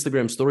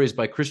Instagram stories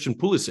by Christian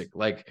Pulisic,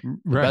 like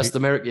right. Best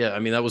American. Yeah, I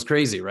mean, that was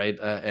crazy, right?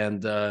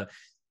 And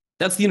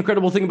that's the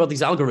incredible thing about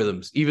these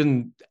algorithms.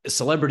 Even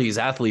celebrities,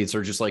 athletes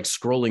are just like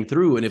scrolling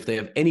through, and if they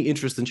have any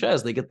interest in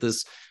chess, they get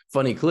this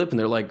funny clip and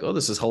they're like, oh,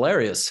 this is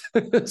hilarious.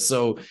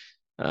 So,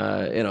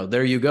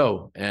 there you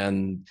go.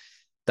 And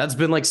that's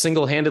been like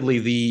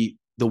single-handedly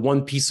the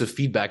one piece of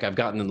feedback I've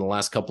gotten in the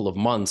last couple of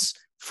months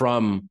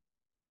from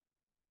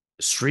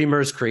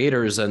streamers,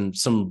 creators, and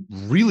some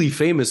really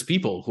famous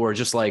people who are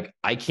just like,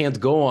 I can't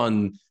go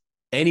on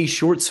any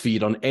shorts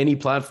feed on any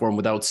platform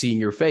without seeing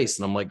your face.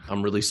 And I'm like,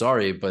 I'm really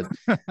sorry, but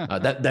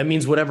that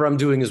means whatever I'm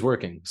doing is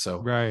working. So,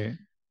 right.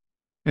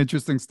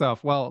 Interesting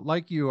stuff. Well,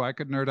 like you, I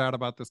could nerd out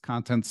about this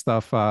content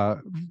stuff,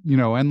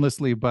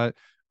 endlessly, but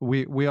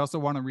we also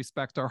want to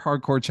respect our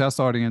hardcore chess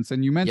audience.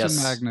 And you mentioned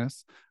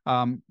Magnus.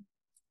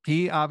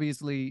 He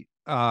obviously,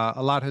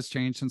 a lot has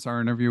changed since our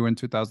interview in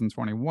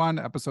 2021,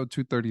 episode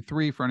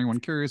 233, for anyone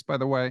curious, by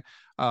the way.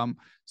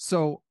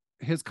 So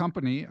his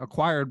company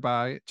acquired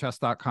by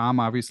chess.com,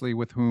 obviously,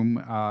 with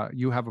whom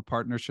you have a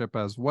partnership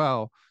as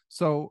well.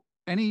 So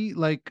any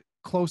like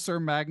closer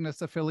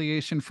Magnus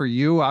affiliation for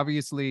you?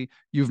 Obviously,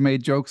 you've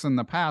made jokes in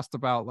the past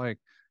about like,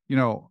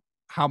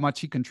 how much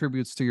he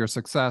contributes to your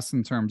success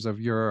in terms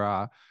of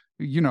your,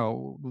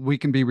 we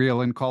can be real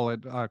and call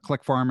it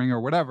click farming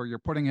or whatever. You're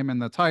putting him in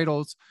the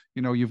titles,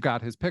 you've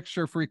got his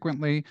picture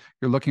frequently,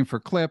 you're looking for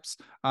clips.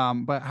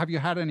 But have you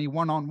had any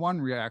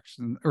one-on-one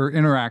reaction or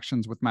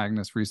interactions with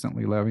Magnus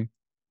recently, Levy?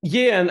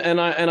 Yeah, and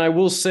I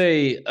will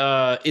say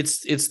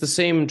it's the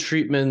same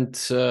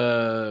treatment.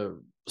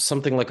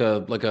 Something like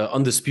a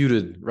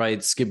Undisputed,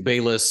 right? Skip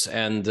Bayless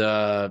and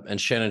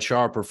Shannon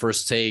Sharp or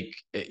First Take.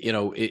 They're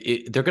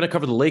going to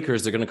cover the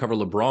Lakers. They're going to cover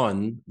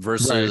LeBron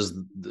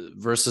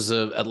versus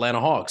Atlanta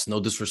Hawks. No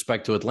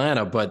disrespect to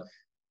Atlanta, but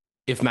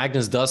if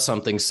Magnus does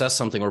something, says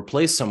something, or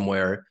plays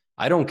somewhere,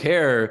 I don't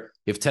care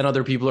if 10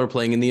 other people are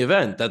playing in the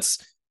event. That's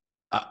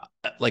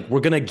we're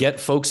going to get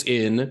folks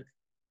in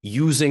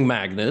using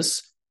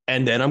Magnus,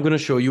 and then I'm going to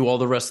show you all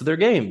the rest of their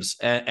games.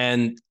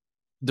 And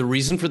the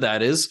reason for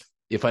that is,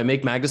 if I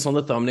make Magnus on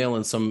the thumbnail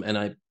and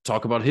I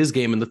talk about his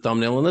game in the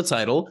thumbnail and the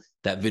title,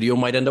 that video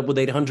might end up with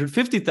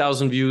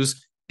 850,000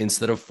 views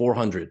instead of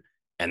 400.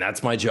 And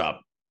that's my job.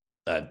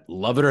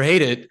 Love it or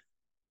hate it,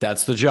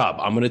 That's the job.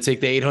 I'm going to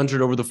take the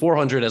 800 over the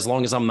 400 as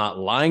long as I'm not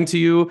lying to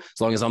you, as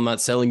long as I'm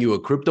not selling you a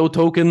crypto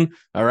token,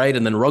 all right,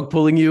 and then rug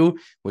pulling you,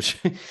 which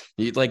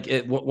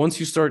once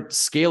you start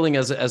scaling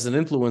as an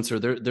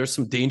influencer, there's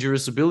some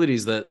dangerous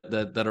abilities that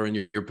are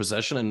in your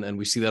possession, and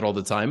we see that all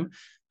the time.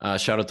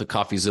 Shout out to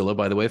CoffeeZilla,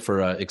 by the way,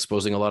 for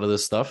exposing a lot of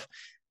this stuff.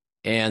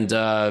 And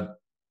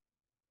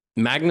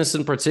Magnus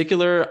in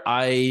particular,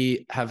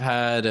 I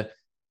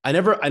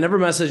never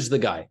messaged the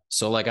guy.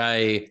 So like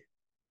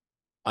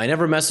I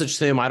never messaged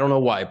him. I don't know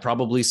why.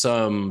 Probably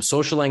some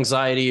social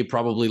anxiety.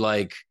 Probably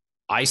like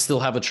I still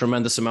have a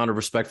tremendous amount of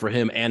respect for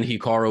him and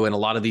Hikaru and a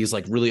lot of these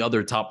like really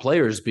other top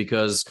players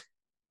because,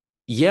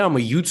 yeah, I'm a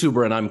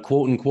YouTuber and I'm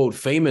quote unquote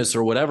famous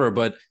or whatever,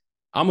 but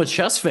I'm a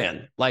chess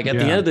fan. Like at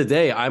the end of the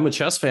day, I'm a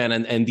chess fan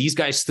and these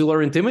guys still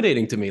are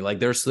intimidating to me. Like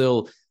they're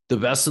still the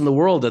best in the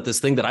world at this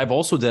thing that I've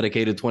also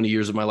dedicated 20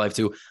 years of my life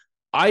to.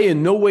 I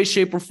in no way,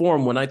 shape or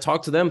form, when I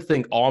talk to them,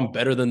 think, oh, I'm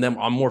better than them.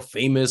 I'm more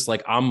famous.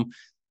 Like I've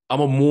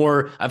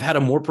had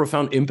a more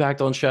profound impact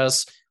on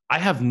chess. I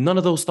have none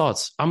of those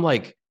thoughts. I'm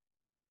like,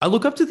 I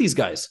look up to these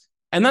guys.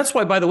 And that's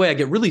why, by the way, I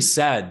get really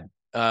sad,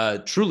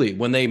 truly,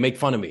 when they make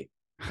fun of me.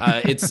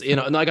 It's,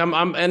 like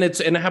and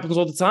it happens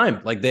all the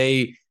time. Like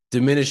they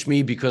diminish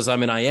me because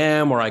I'm an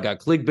IM or I got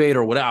clickbait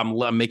or whatever.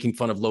 I'm making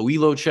fun of low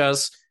elo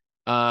chess,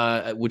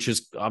 which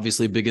is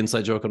obviously a big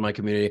inside joke in my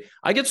community.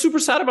 I get super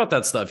sad about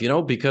that stuff,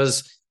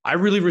 because I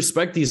really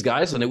respect these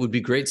guys and it would be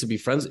great to be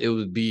friends. It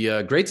would be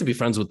great to be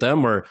friends with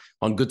them or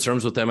on good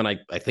terms with them. And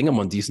I think I'm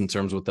on decent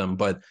terms with them,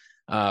 but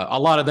a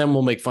lot of them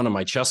will make fun of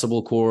my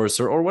Chessable course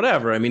or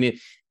whatever. I mean,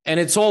 and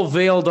it's all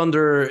veiled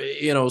under,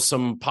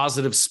 some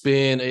positive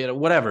spin,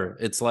 whatever.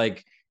 It's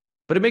like,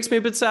 but it makes me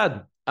a bit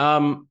sad.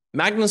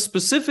 Magnus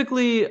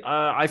specifically,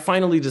 I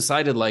finally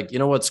decided like, you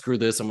know what, screw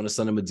this. I'm going to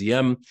send him a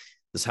DM.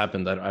 This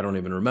happened. I don't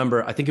even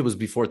remember. I think it was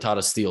before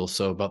Tata Steel.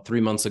 So about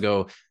 3 months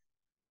ago.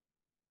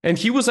 And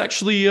he was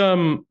actually,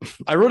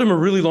 I wrote him a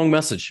really long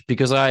message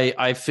because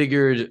I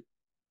figured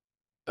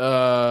this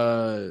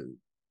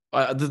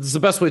is the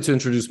best way to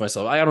introduce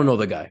myself. I don't know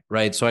the guy,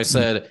 right? So I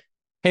said,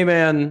 hey,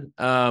 man,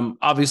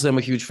 obviously I'm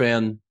a huge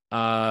fan.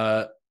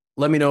 Let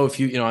me know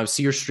if I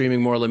see you're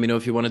streaming more. Let me know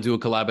if you want to do a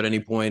collab at any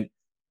point.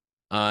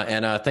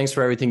 And thanks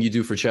for everything you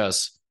do for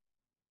chess.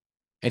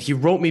 And he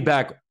wrote me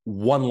back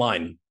one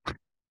line.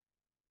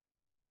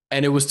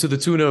 And it was to the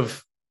tune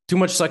of, too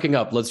much sucking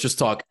up. Let's just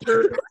talk.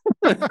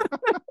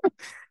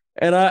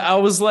 And I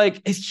was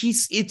like,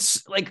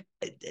 it's like,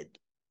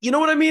 you know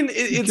what I mean?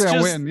 It's you can't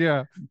just win,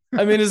 yeah.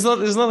 I mean, there's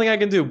nothing I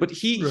can do. But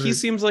he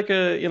seems like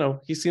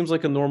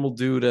a normal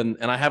dude, and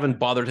I haven't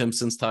bothered him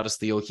since Tata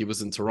Steel. He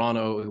was in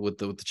Toronto with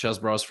the Chess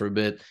Bros for a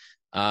bit.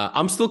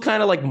 I'm still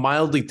kind of like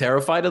mildly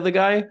terrified of the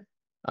guy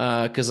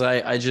because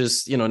I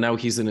just now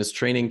he's in his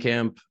training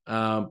camp.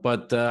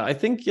 But I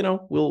think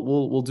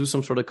we'll do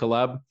some sort of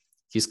collab.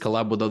 He's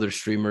collab with other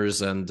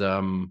streamers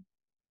and.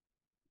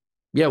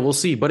 Yeah, we'll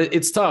see. But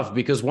it's tough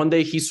because one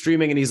day he's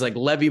streaming and he's like,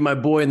 Levy, my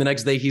boy. And the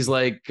next day he's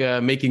like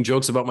making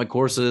jokes about my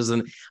courses.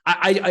 And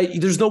I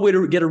there's no way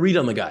to get a read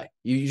on the guy.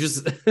 You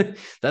just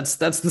that's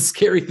the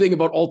scary thing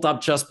about all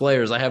top chess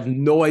players. I have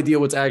no idea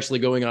what's actually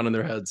going on in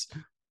their heads.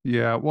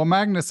 Yeah. Well,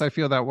 Magnus, I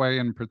feel that way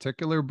in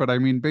particular. But I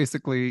mean,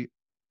 basically,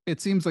 it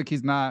seems like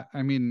he's not.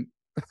 I mean,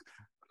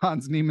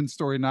 Hans Niemann's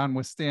story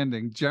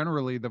notwithstanding,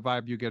 generally the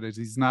vibe you get is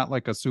he's not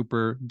like a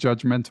super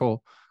judgmental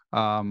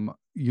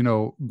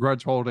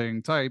grudge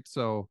holding type.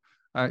 So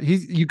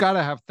you got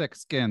to have thick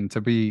skin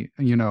to be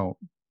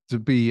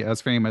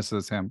as famous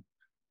as him.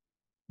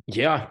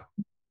 Yeah,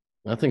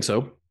 I think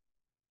so.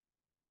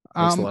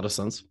 Makes a lot of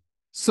sense.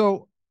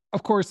 So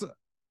of course,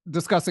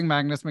 discussing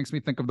Magnus makes me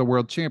think of the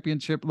World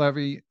Championship,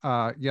 Levy.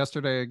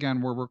 Yesterday,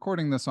 again, we're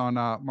recording this on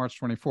March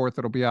 24th.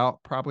 It'll be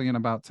out probably in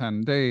about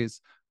 10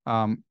 days.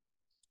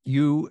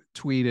 You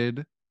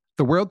tweeted,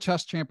 the World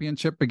Chess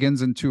Championship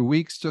begins in 2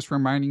 weeks, just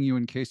reminding you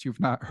in case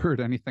you've not heard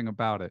anything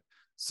about it.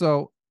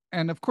 So,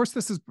 and of course,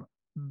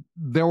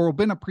 there will have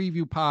been a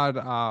preview pod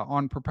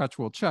on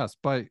Perpetual Chess,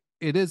 but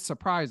it is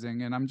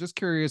surprising. And I'm just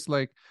curious,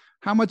 like,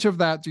 how much of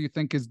that do you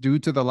think is due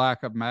to the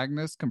lack of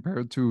Magnus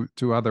compared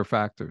to other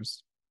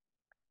factors?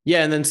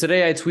 Yeah, and then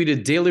today I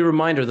tweeted, daily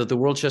reminder that the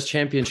World Chess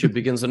Championship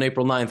begins on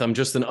April 9th. I'm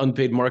just an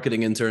unpaid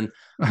marketing intern.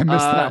 I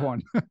missed that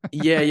one.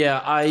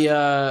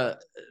 Yeah.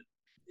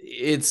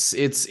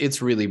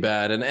 It's really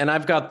bad. And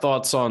I've got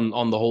thoughts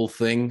on the whole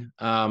thing.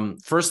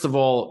 First of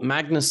all,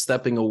 Magnus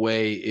stepping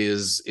away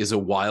is a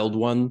wild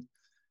one.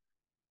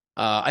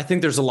 I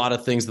think there's a lot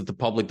of things that the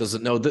public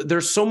doesn't know.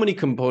 There's so many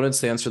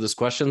components to answer this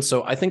question.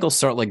 So I think I'll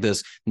start like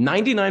this.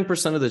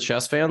 99% of the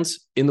chess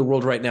fans in the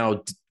world right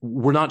now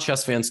were not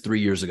chess fans 3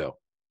 years ago.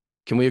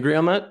 Can we agree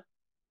on that?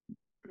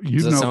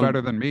 You know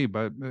better than me,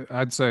 but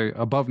I'd say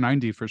above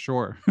 90 for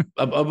sure.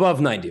 Above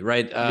 90,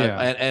 right?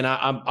 Yeah. And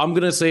I'm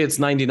going to say it's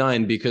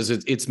 99 because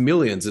it's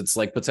millions. It's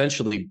like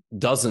potentially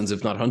dozens,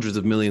 if not hundreds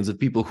of millions of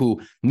people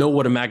who know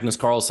what a Magnus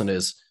Carlsen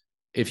is.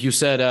 If you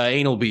said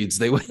anal beads,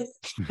 they would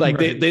like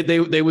right.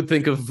 they would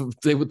think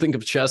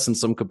of chess in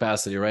some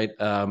capacity, right?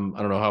 I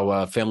don't know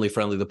how family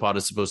friendly the pod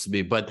is supposed to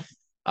be, but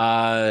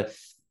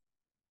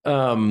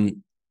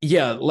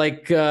Yeah,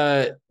 like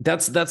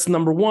that's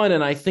number one,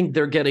 and I think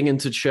they're getting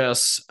into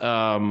chess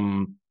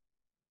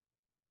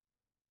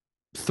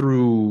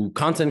through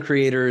content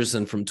creators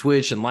and from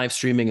Twitch and live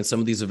streaming and some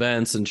of these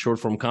events and short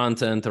form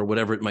content or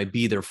whatever it might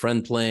be. Their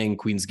friend playing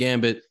Queen's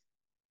Gambit.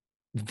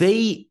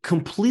 They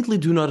completely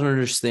do not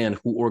understand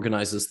who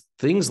organizes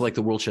things like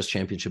the World Chess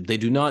Championship. They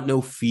do not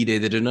know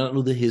FIDE. They do not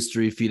know the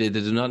history of FIDE.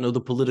 They do not know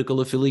the political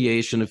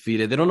affiliation of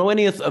FIDE. They don't know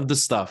any of the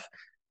stuff.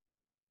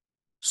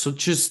 So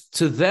just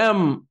to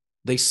them,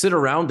 they sit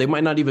around. They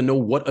might not even know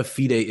what a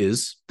FIDE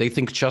is. They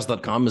think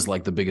chess.com is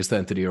like the biggest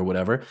entity or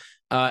whatever.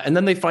 And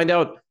then they find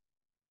out,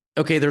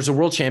 okay, there's a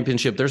world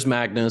championship. There's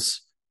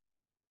Magnus.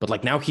 But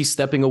like now he's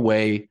stepping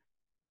away.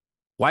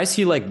 Why is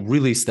he like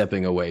really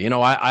stepping away? You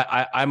know,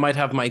 I might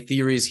have my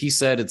theories. He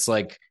said it's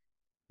like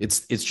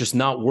it's just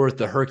not worth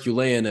the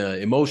Herculean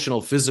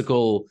emotional,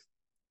 physical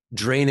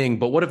draining.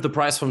 But what if the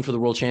prize fund for the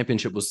world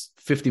championship was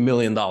 $50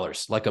 million,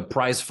 like a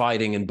prize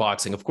fighting in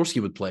boxing? Of course he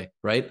would play,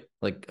 right?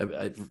 Like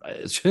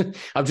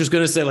I'm just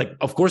gonna say, like,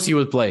 of course he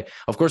would play.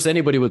 Of course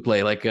anybody would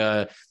play. Like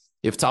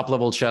if top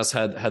level chess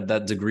had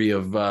that degree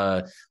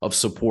of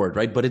support,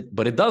 right? But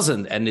it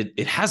doesn't, and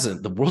it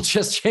hasn't. The World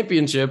Chess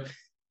Championship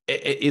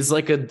is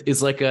like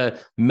a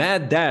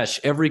mad dash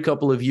every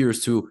couple of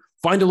years to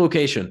find a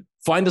location,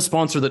 find a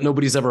sponsor that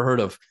nobody's ever heard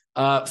of,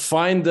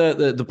 find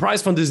the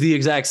prize fund is the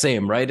exact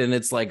same, right? And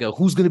it's like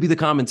who's going to be the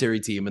commentary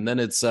team, and then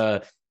it's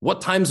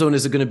what time zone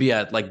is it going to be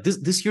at? Like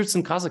this year it's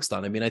in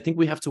Kazakhstan. I mean, I think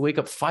we have to wake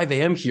up 5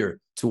 a.m. here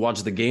to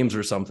watch the games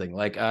or something.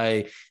 Like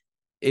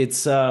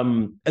it's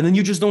and then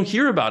you just don't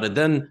hear about it.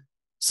 Then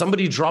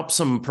somebody drops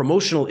some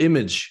promotional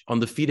image on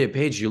the FIDE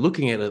page. You're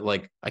looking at it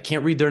like, I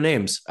can't read their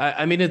names.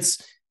 I mean, there's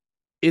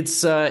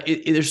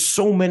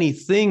so many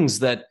things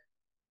that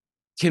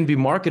can be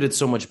marketed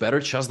so much better.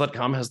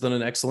 Chess.com has done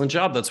an excellent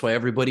job. That's why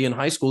everybody in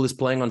high school is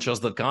playing on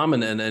chess.com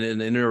and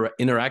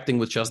interacting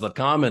with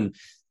chess.com and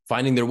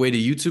finding their way to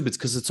YouTube. It's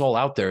because it's all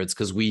out there. It's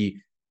because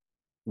we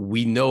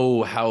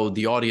know how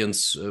the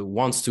audience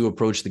wants to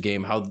approach the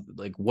game, how,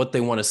 like, what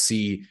they want to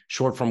see,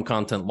 short form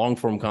content, long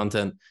form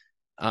content.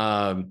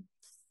 Yeah,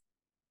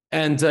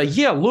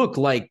 look,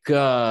 like,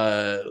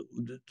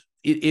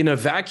 in a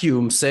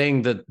vacuum,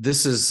 saying that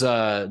this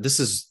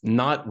is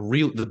not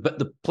real.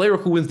 The player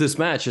who wins this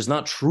match is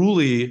not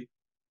truly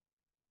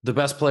the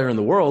best player in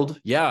the world.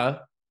 Yeah,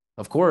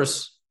 of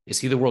course. Is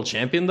he the world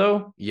champion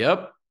though?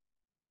 Yep.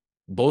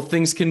 Both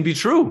things can be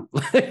true.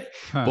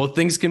 Both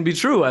things can be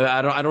true.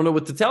 I don't know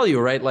what to tell you,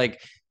 right? Like,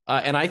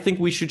 and I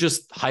think we should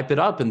just hype it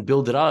up and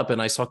build it up.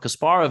 And I saw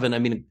Kasparov, and I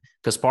mean,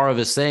 Kasparov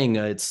is saying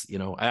it's, you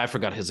know, I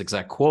forgot his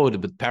exact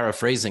quote, but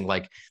paraphrasing,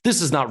 like,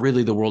 this is not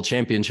really the world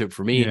championship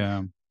for me.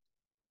 Yeah.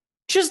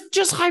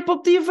 Just hype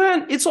up the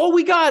event. It's all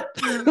we got.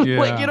 Yeah.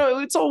 Like, you know,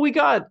 it's all we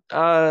got.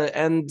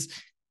 And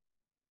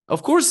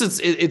of course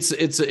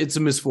it's a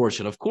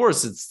misfortune. Of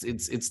course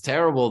it's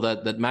terrible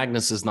that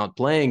Magnus is not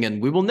playing,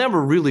 and we will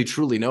never really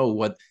truly know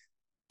what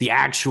the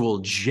actual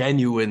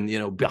genuine, you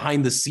know,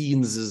 behind the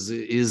scenes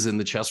is in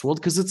the chess world,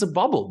 because it's a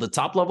bubble. The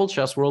top level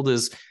chess world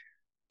is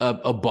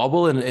a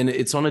bubble, and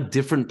it's on a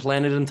different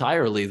planet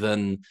entirely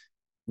than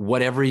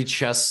what every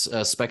chess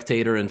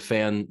spectator and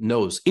fan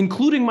knows,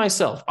 including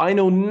myself. I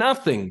know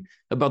nothing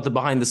about the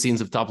behind the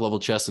scenes of top level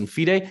chess and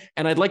FIDE,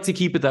 and I'd like to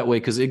keep it that way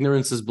because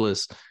ignorance is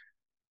bliss.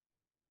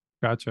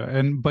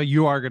 Gotcha. But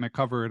you are going to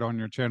cover it on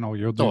your channel.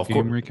 You'll do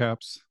game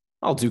recaps.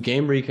 I'll do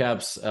game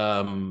recaps.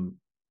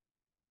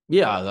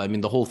 Yeah, I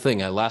mean, the whole thing.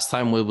 Last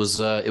time it was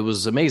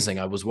amazing.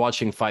 I was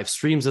watching 5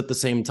 streams at the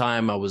same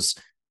time. I was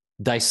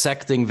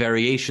dissecting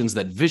variations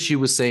that Vichy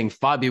was saying,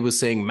 Fabi was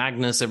saying,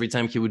 Magnus every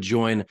time he would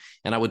join,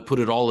 and I would put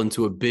it all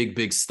into a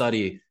big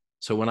study.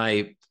 So when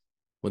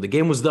the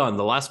game was done,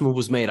 the last move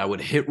was made, I would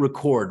hit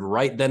record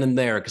right then and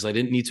there because I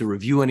didn't need to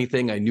review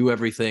anything. I knew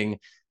everything,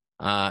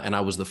 and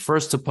I was the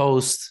first to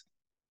post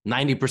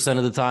 90%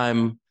 of the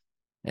time.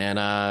 And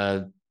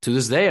to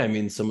this day, I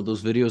mean, some of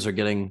those videos are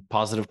getting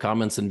positive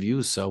comments and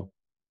views. So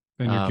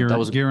and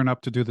you're gearing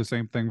up to do the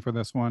same thing for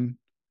this one.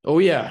 Oh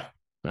yeah,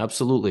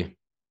 absolutely.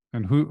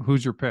 And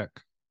who's your pick?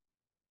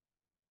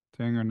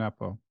 Ting or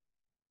Nepo?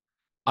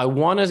 I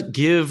want to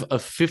give a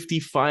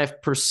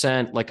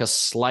 55%, like a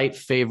slight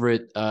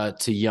favorite to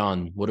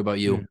Jan. What about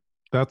you?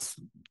 That's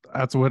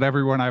what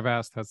everyone I've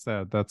asked has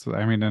said.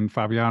 And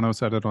Fabiano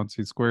said it on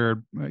C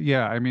Squared.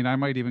 Yeah, I mean, I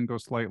might even go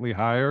slightly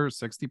higher,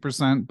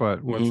 60%,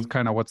 but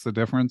what's the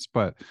difference?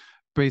 But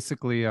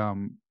basically,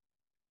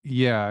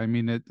 yeah, I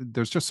mean,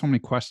 there's just so many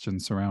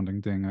questions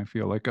surrounding Ding. I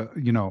feel like,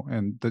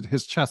 and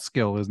his chess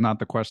skill is not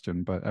the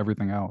question, but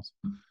everything else.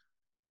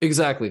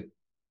 Exactly.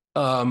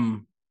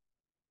 And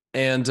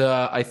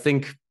I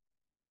think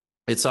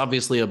it's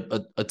obviously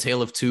a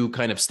tale of two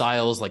kind of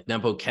styles. Like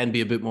Nepo can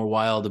be a bit more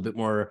wild, a bit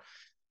more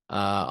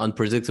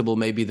unpredictable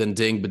maybe than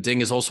Ding, but Ding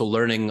is also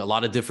learning a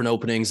lot of different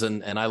openings.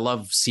 And I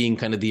love seeing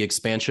kind of the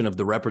expansion of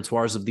the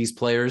repertoires of these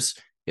players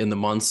in the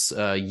months,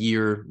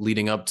 year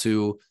leading up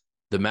to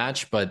the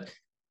match. But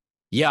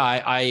Yeah,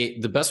 I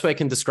the best way I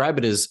can describe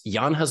it is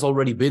Jan has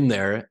already been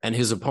there and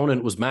his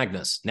opponent was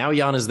Magnus. Now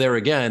Jan is there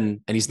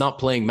again and he's not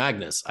playing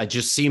Magnus. It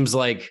just seems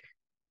like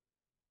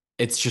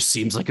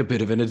a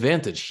bit of an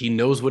advantage. He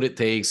knows what it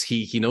takes.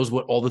 He knows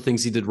what all the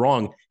things he did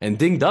wrong, and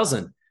Ding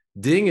doesn't.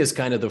 Ding is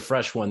kind of the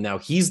fresh one now.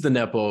 He's the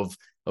nepo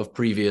of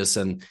previous,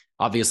 and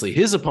obviously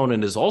his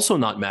opponent is also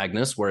not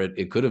Magnus, where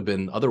it could have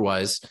been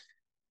otherwise.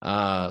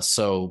 But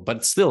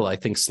still, I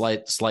think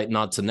slight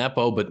nod to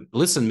nepo. But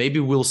listen, maybe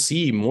we'll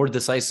see more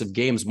decisive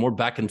games, more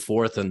back and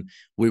forth, and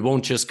we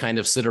won't just kind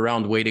of sit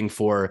around waiting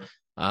for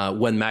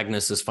when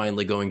Magnus is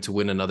finally going to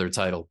win another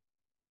title.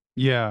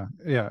 Yeah,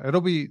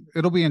 it'll be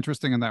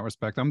interesting in that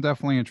respect. I'm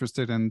definitely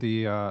interested in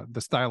the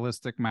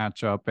stylistic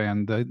matchup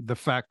and the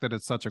fact that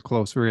it's such a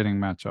close rating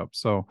matchup.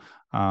 So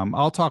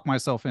I'll talk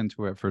myself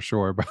into it for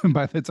sure. But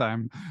by the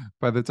time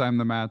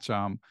the match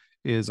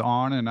is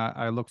on, and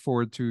I look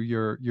forward to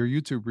your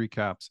YouTube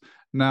recaps.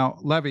 Now,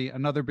 Levy,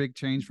 another big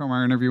change from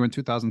our interview in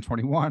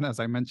 2021. As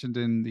I mentioned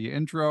in the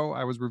intro,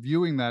 I was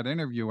reviewing that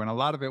interview, and a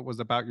lot of it was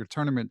about your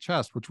tournament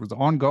chest, which was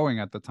ongoing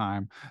at the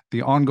time,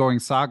 the ongoing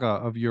saga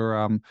of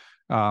your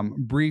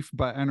brief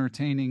but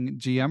entertaining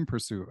GM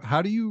pursuit.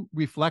 How do you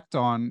reflect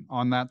on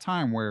that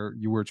time where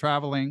you were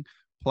traveling,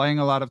 playing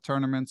a lot of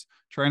tournaments,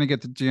 trying to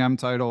get the GM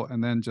title,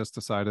 and then just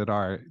decided,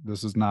 all right,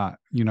 this is not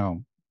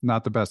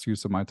the best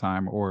use of my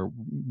time, or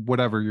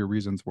whatever your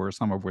reasons were,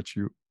 some of which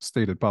you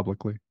stated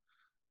publicly?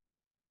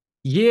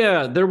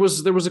 Yeah, there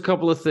was a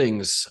couple of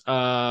things.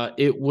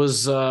 It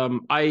was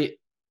I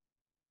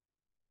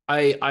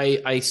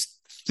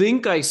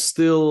think I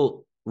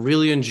still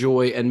really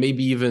enjoy and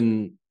maybe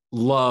even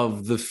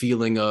love the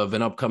feeling of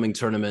an upcoming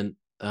tournament,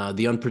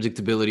 the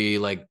unpredictability,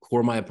 like who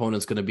are my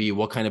opponents going to be,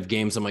 what kind of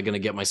games am I going to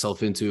get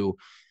myself into,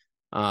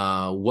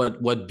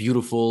 what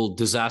beautiful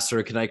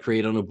disaster can I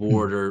create on a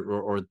board,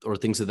 or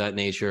things of that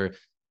nature.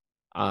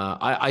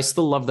 I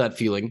still love that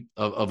feeling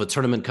of a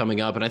tournament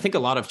coming up, and I think a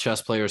lot of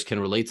chess players can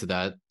relate to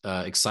that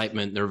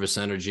excitement, nervous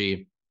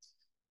energy,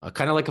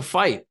 kind of like a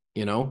fight,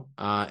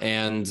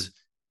 and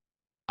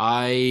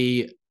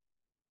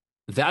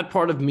that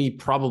part of me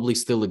probably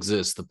still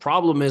exists. The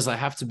problem is I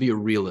have to be a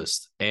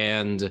realist,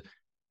 and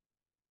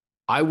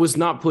I was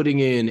not putting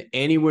in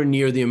anywhere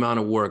near the amount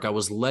of work. I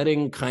was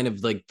letting kind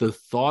of like the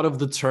thought of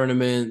the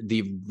tournament,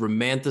 the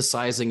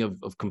romanticizing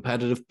of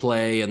competitive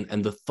play,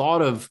 and the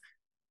thought of,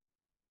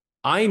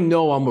 I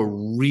know I'm a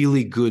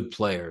really good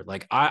player.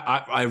 Like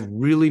I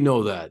really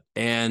know that.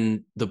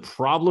 And the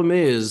problem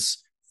is,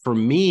 for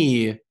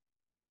me,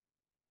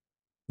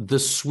 the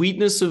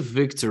sweetness of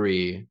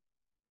victory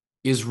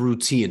is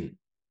routine.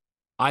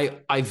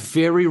 I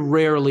very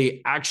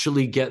rarely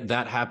actually get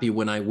that happy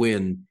when I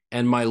win,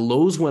 and my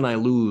lows when I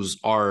lose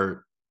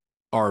are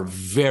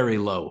very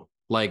low,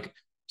 like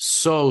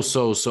so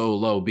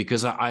low,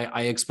 because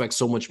I expect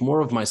so much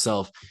more of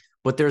myself.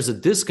 But there's a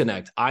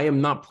disconnect. I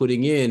am not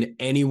putting in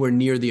anywhere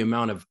near the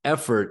amount of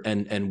effort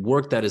and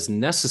work that is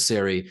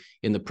necessary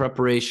in the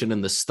preparation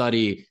and the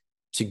study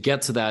to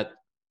get to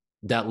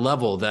that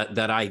level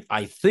that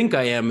I think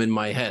I am in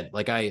my head.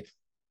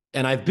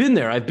 And I've been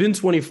there. I've been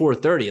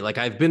 24-30. Like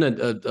I've been a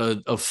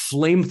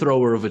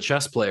flamethrower of a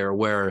chess player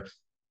where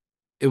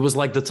it was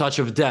like the touch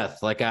of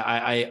death. Like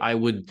I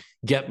would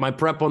get my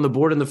prep on the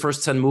board in the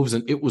first 10 moves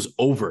and it was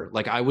over.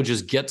 Like I would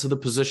just get to the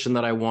position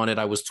that I wanted.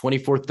 I was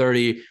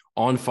 24-30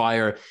 on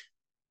fire.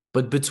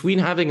 But between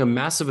having a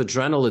massive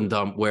adrenaline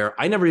dump where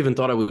I never even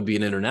thought I would be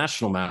an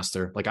international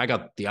master, like I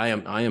got the I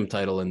am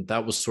title, and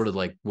that was sort of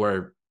like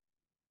where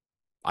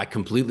I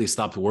completely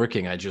stopped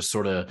working. I just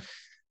sort of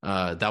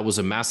that was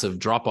a massive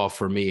drop off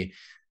for me.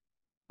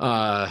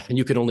 And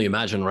you can only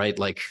imagine, right?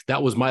 Like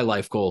that was my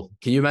life goal.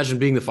 Can you imagine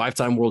being the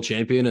 5-time world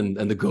champion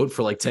and the GOAT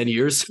for like 10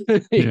 years?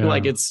 Yeah.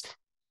 Like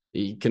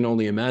you can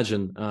only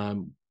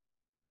imagine.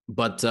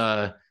 But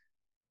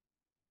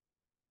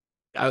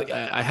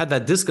I had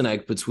that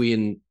disconnect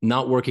between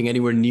not working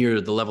anywhere near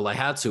the level I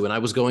had to. And I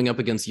was going up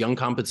against young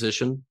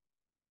competition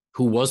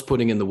who was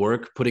putting in the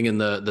work, putting in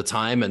the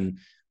time, and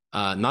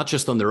not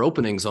just on their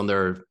openings, on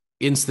their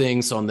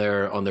instincts, on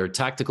their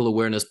tactical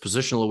awareness,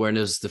 positional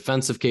awareness,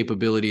 defensive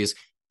capabilities,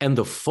 and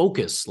the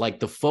focus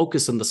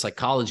and the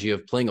psychology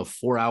of playing a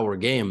 4-hour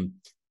game.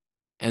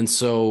 And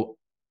so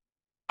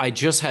I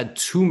just had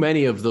too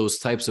many of those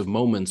types of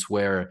moments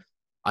where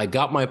I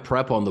got my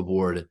prep on the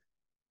board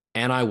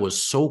and I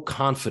was so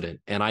confident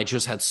and I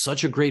just had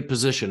such a great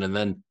position. And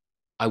then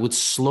I would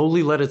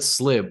slowly let it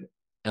slip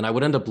and I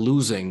would end up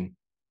losing.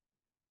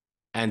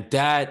 And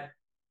that,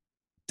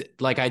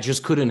 like, I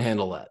just couldn't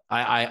handle that.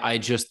 I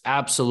just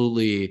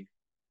absolutely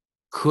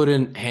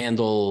couldn't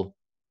handle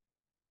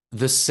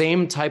the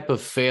same type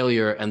of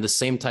failure and the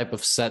same type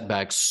of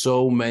setback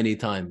so many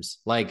times.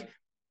 Like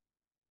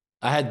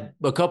I had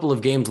a couple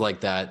of games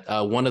like that.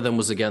 One of them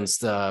was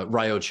against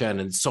Ryo Chen,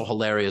 and it's so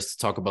hilarious to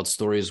talk about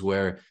stories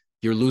where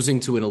you're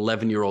losing to an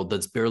 11-year-old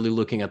that's barely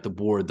looking at the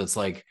board, that's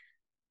like,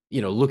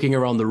 looking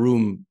around the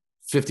room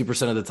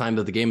 50% of the time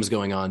that the game is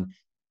going on.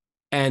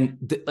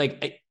 And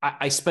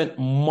I spent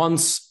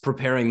months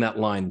preparing that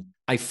line.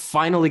 I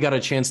finally got a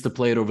chance to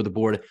play it over the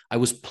board. I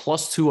was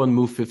 +2 on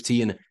move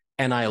 15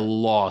 and I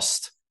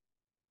lost.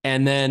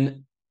 And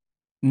then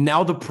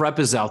now the prep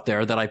is out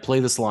there that I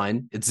play this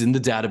line. It's in the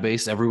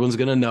database. Everyone's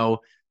going to know.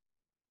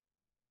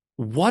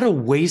 What a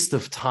waste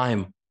of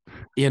time.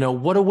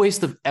 What a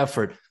waste of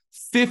effort.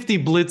 50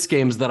 blitz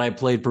games that I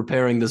played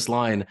preparing this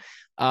line.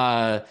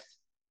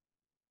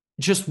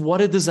 Just what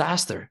a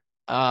disaster.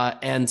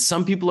 And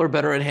some people are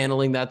better at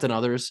handling that than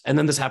others. And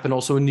then this happened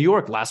also in New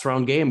York. Last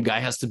round game, guy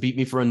has to beat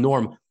me for a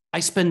norm. I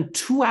spend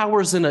 2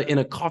 hours in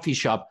a coffee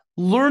shop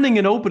learning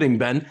an opening,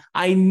 Ben.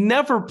 I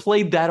never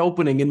played that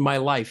opening in my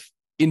life,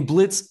 in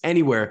blitz,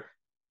 anywhere.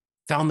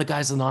 Found the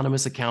guy's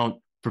anonymous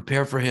account,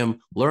 prepare for him,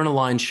 learn a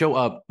line, show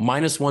up,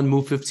 -1,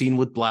 move 15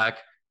 with black,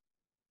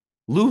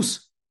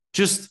 lose.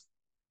 Just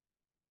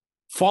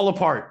fall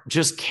apart.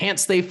 Just can't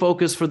stay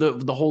focused for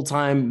the whole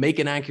time, make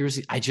an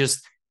accuracy.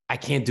 I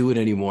can't do it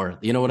anymore.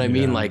 You know what I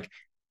mean? Like,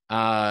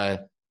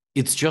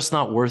 it's just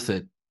not worth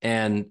it.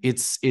 And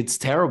it's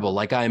terrible.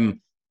 Like,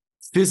 I'm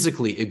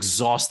physically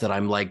exhausted.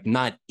 I'm like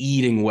not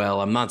eating well.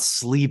 I'm not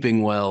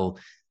sleeping well.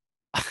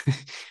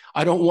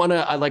 I don't want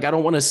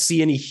to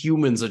see any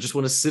humans. I just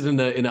want to sit in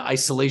an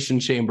isolation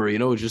chamber,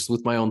 just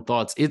with my own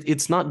thoughts.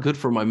 It's not good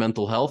for my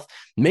mental health.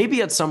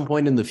 Maybe at some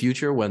point in the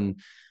future when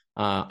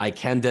I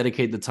can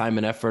dedicate the time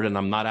and effort and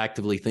I'm not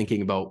actively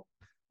thinking about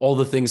all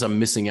the things I'm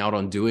missing out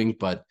on doing,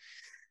 but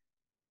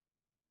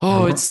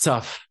it's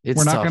tough.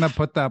 We're not going to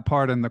put that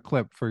part in the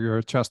clip for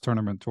your chess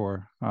tournament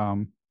tour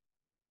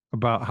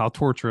about how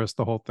torturous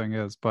the whole thing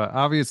is. But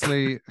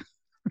obviously,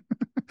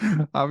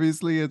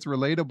 it's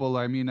relatable.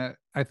 I mean,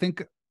 I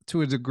think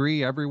to a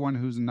degree, everyone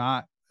who's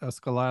not a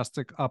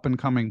scholastic up and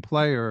coming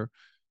player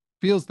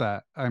feels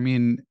that. I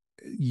mean,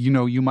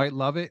 you might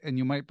love it and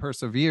you might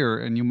persevere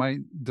and you might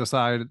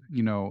decide,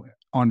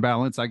 on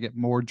balance, I get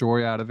more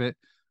joy out of it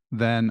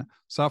than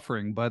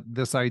suffering. But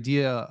this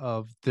idea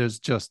of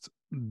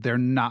there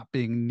not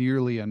being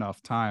nearly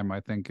enough time, I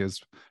think, is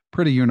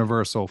pretty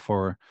universal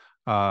for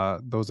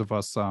those of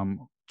us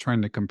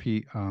trying to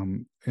compete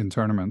in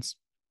tournaments.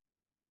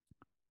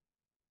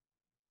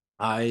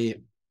 I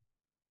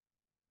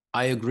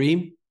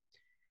agree.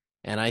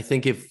 And I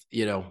think if,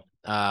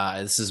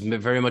 this is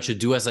very much a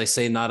do as I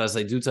say, not as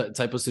I do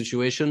type of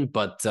situation,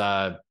 but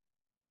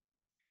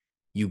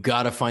you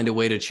got to find a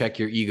way to check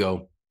your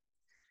ego.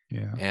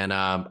 Yeah. And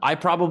I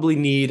probably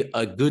need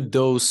a good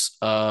dose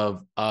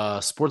of a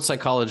sports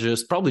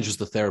psychologist, probably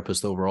just a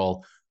therapist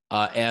overall.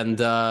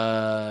 And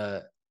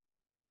I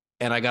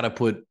got to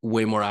put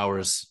way more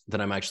hours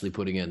than I'm actually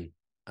putting in.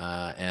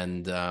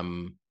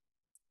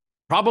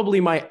 Probably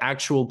my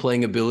actual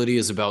playing ability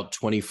is about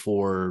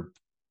 24-20,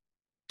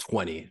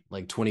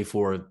 like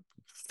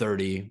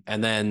 24-30.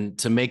 And then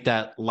to make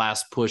that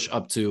last push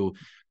up to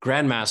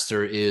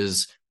Grandmaster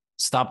is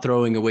stop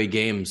throwing away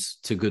games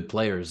to good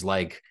players.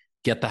 Like,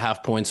 get the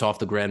half points off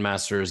the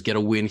Grandmasters, get a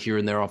win here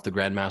and there off the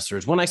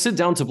Grandmasters. When I sit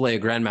down to play a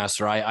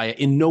Grandmaster, I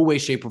in no way,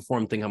 shape, or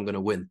form think I'm going to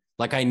win.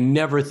 Like, I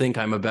never think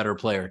I'm a better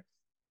player.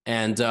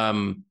 And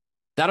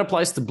that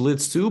applies to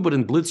Blitz too, but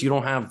in Blitz, you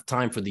don't have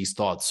time for these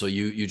thoughts. So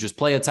you just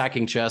play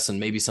attacking chess and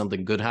maybe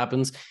something good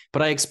happens.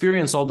 But I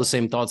experience all the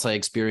same thoughts I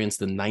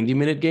experienced in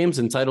 90-minute games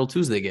and Title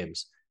Tuesday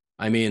games.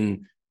 I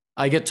mean,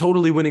 I get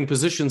totally winning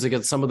positions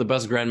against some of the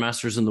best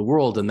Grandmasters in the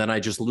world, and then I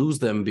just lose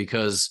them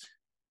because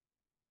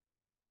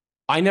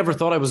I never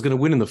thought I was going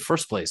to win in the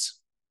first place.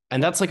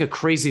 And that's like a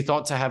crazy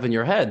thought to have in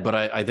your head. But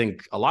I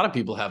think a lot of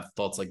people have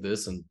thoughts like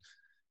this in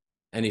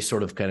any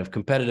sort of kind of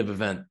competitive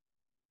event.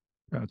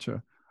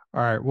 Gotcha.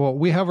 All right. Well,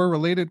 we have a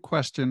related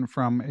question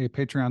from a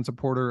Patreon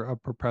supporter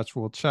of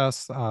Perpetual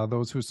Chess.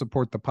 Those who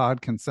support the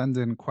pod can send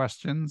in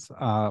questions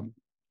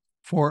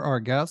for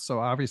our guests. So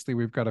obviously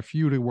we've got a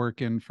few to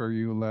work in for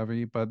you,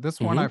 Levy. But this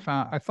one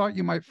I thought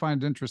you might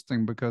find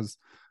interesting because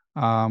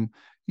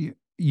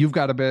you've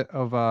got a bit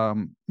of,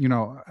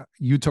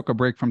 you took a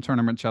break from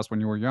tournament chess when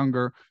you were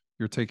younger.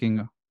 You're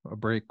taking a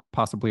break,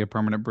 possibly a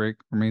permanent break,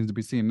 remains to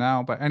be seen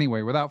now. But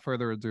anyway, without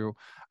further ado,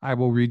 I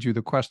will read you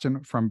the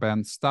question from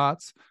Ben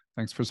Stotts.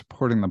 Thanks for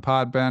supporting the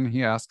pod, Ben.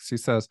 He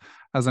says,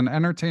 as an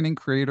entertaining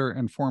creator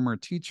and former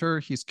teacher,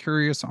 he's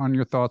curious on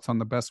your thoughts on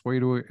the best way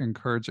to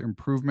encourage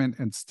improvement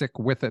and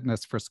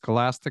stick-with-itness for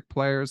scholastic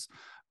players.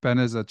 Ben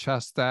is a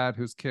chess dad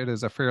whose kid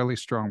is a fairly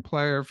strong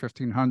player,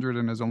 1,500,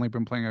 and has only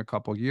been playing a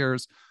couple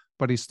years,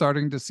 but he's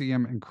starting to see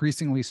him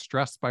increasingly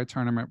stressed by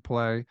tournament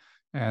play,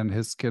 and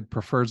his kid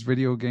prefers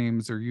video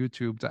games or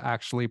YouTube to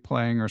actually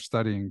playing or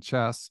studying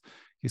chess.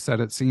 He said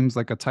it seems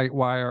like a tight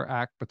wire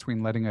act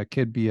between letting a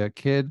kid be a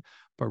kid,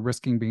 but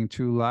risking being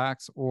too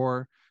lax,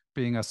 or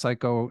being a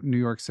psycho New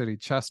York City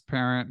chess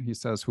parent, he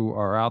says, who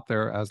are out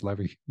there, as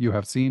Levy, you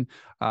have seen.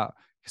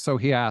 So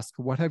he asked,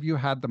 what have you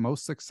had the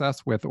most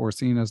success with or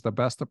seen as the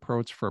best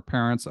approach for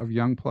parents of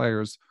young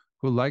players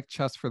who like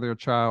chess for their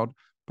child,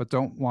 but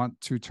don't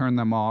want to turn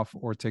them off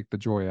or take the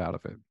joy out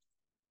of it?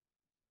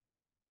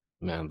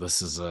 Man,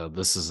 this is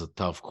a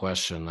tough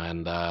question.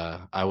 And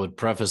I would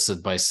preface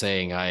it by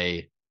saying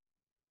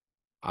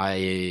I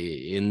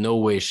in no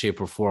way, shape,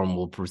 or form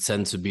will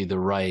pretend to be the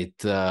right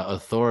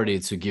authority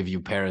to give you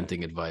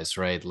parenting advice,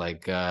 right?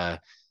 Like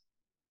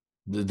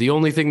the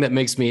only thing that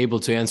makes me able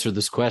to answer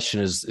this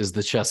question is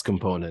the chess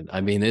component.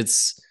 I mean,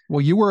 it's Well,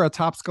 you were a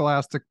top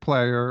scholastic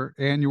player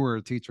and you were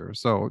a teacher,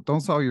 so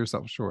don't sell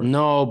yourself short.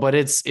 no, but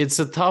it's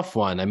a tough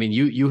one. I mean,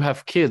 you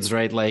have kids,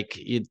 right? Like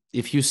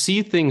if you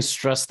see things,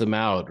 stress them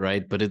out,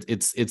 right? But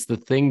it's the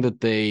thing that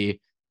they're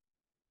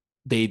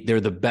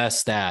the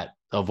best at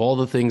of all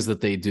the things that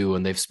they do,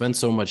 and they've spent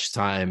so much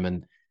time.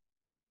 And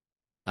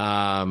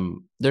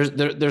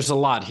there's a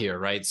lot here,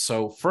 right?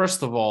 So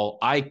first of all,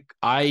 I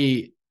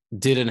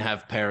didn't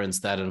have parents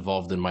that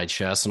involved in my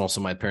chess, and also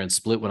my parents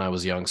split when I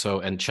was young. So,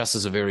 and chess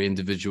is a very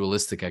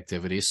individualistic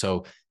activity.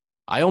 So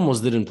I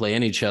almost didn't play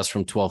any chess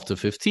from 12 to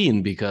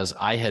 15 because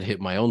I had hit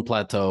my own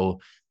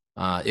plateau.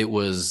 It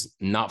was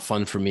not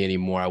fun for me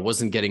anymore. I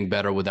wasn't getting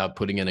better without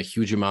putting in a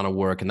huge amount of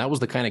work. And that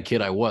was the kind of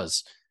kid I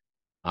was.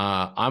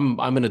 I'm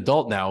an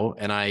adult now,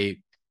 and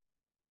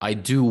I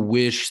do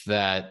wish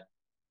that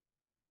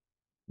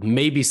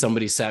maybe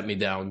somebody sat me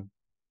down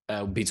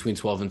between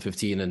 12 and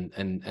 15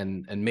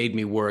 and made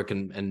me work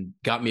and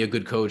got me a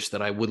good coach that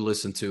I would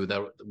listen to,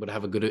 that would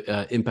have a good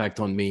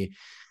impact on me.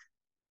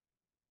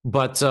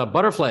 But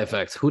butterfly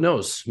effect, who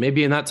knows?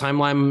 Maybe in that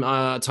timeline,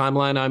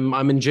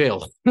 I'm in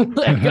jail.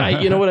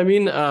 You know what I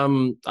mean?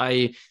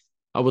 I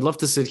would love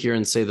to sit here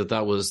and say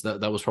that was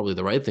probably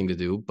the right thing to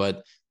do,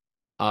 but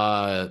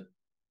I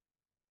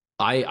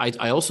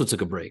also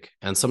took a break,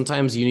 and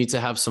sometimes you need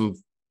to have some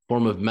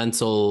form of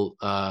mental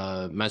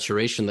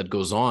maturation that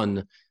goes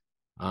on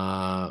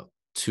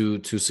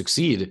to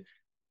succeed.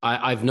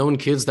 I've known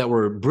kids that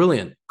were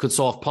brilliant, could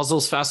solve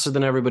puzzles faster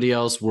than everybody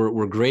else,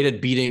 were great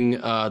at beating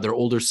their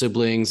older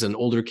siblings and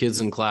older kids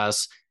in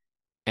class,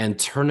 and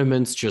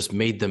tournaments just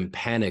made them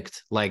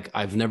panicked like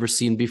I've never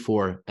seen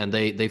before, and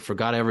they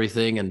forgot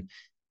everything. And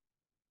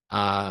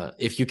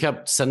if you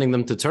kept sending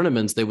them to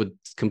tournaments, they would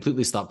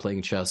completely stop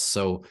playing chess.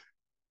 So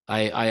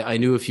I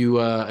knew a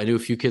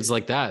few kids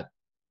like that.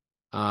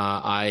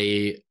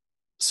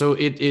 So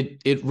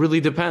it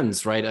really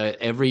depends, right?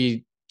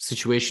 Every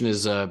situation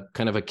is a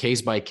kind of a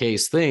case by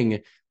case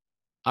thing.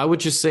 I would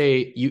just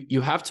say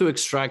you have to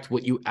extract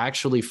what you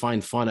actually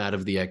find fun out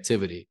of the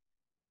activity.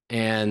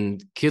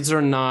 And kids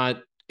are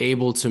not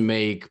able to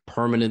make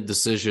permanent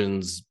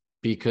decisions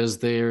because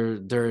they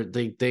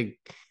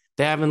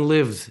haven't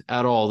lived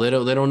at all. They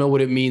don't know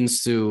what it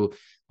means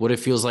what it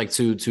feels like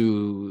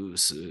to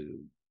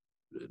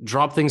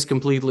drop things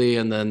completely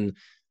and then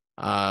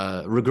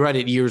regret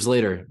it years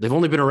later. They've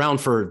only been around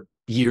for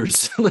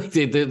years. Like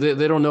they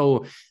don't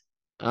know.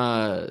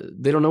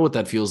 They don't know what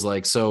that feels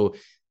like. So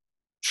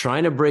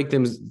trying to break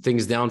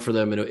things down for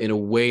them in a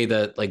way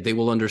that like they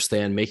will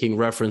understand, making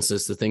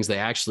references to things they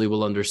actually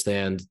will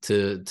understand,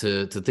 to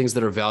things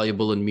that are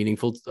valuable and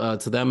meaningful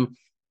to them.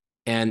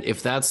 And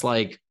if that's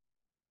like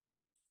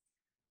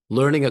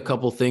learning a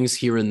couple things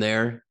here and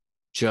there,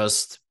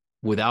 just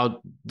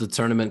without the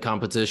tournament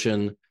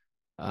competition,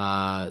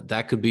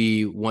 that could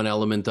be one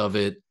element of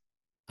it.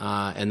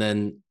 And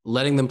then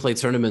letting them play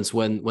tournaments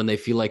when they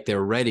feel like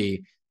they're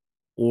ready,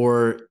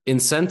 or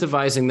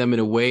incentivizing them in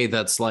a way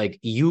that's like,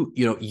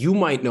 you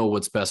might know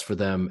what's best for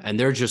them, and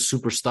they're just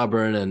super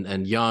stubborn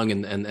and young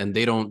and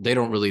they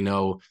don't really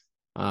know.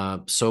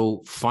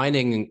 So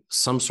finding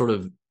some sort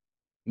of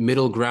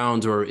middle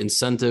ground or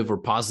incentive or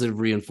positive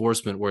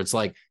reinforcement where it's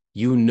like,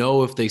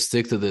 if they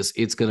stick to this,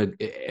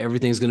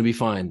 everything's going to be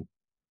fine.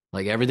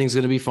 Like everything's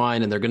going to be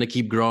fine, and they're going to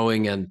keep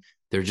growing, and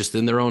they're just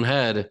in their own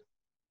head.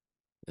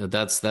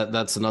 That's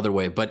another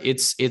way, but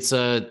it's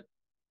a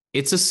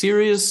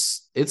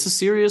serious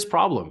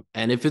problem.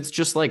 And if it's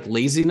just like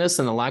laziness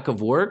and a lack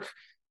of work,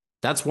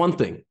 that's one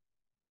thing.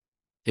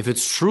 If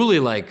it's truly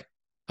like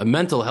a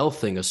mental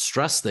health thing, a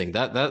stress thing,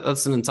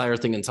 that's an entire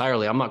thing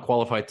entirely. I'm not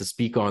qualified to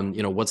speak on,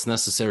 what's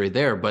necessary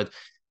there, but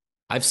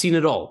I've seen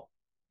it all.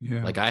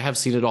 Yeah. Like I have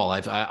seen it all.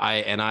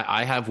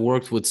 I have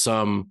worked with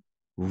some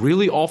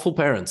really awful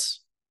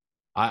parents.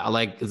 I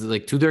like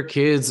to their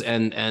kids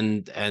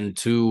and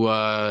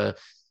to,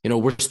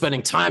 we're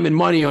spending time and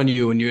money on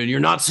you, and you're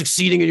not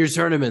succeeding in your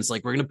tournaments.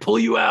 Like, we're going to pull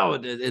you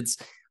out.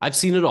 I've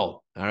seen it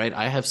all. All right.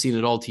 I have seen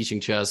it all teaching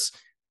chess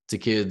to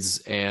kids,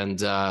 and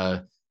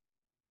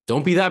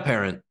don't be that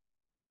parent.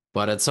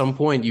 But at some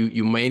point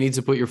you may need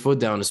to put your foot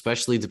down,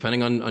 especially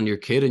depending on your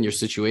kid and your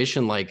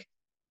situation. Like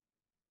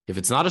if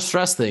it's not a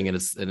stress thing and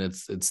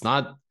it's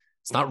not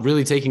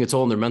really taking a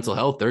toll on their mental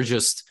health, they're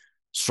just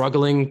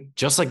struggling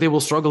just like they will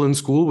struggle in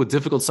school with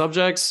difficult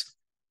subjects.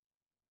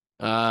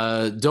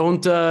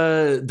 Don't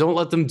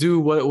let them do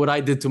what I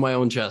did to my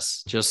own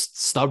chess.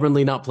 Just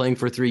stubbornly not playing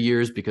for 3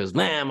 years because,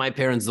 man, my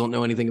parents don't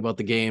know anything about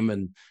the game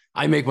and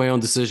I make my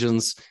own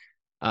decisions.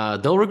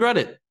 They'll regret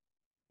it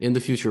in the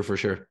future for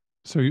sure.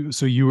 So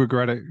you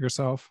regret it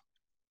yourself?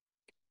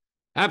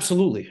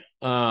 Absolutely.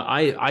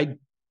 I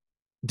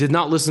did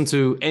not listen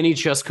to any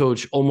chess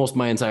coach almost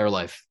my entire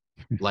life.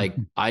 Like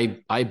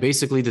I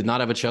basically did not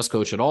have a chess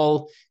coach at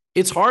all.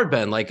 It's hard,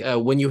 Ben. Like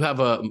when you have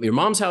your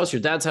mom's house,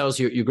 your dad's house,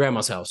 your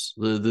grandma's house,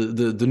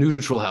 the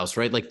neutral house,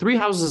 right? Like 3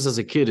 houses as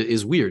a kid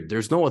is weird.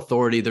 There's no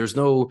authority. There's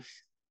no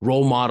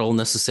role model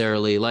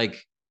necessarily.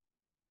 Like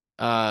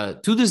to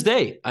this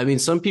day, I mean,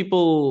 some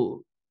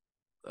people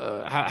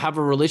have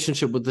a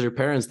relationship with their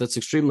parents that's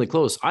extremely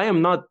close. I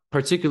am not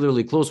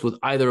particularly close with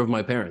either of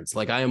my parents.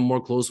 Like I am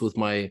more close with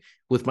my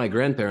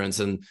grandparents,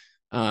 and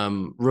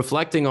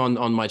reflecting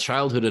on my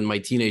childhood and my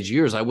teenage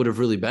years, I would have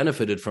really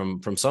benefited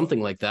from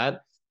something like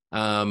that.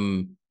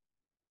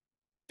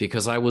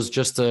 Because I was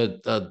just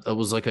I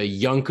was like a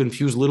young,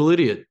 confused little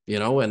idiot, you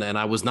know, and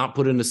I was not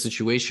put in a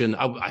situation.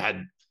 I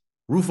had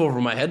roof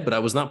over my head, but I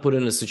was not put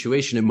in a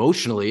situation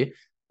emotionally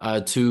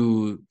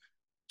to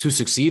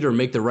succeed or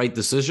make the right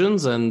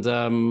decisions. And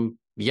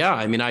yeah,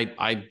 I mean,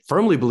 I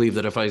firmly believe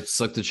that if I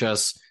sucked at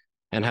chess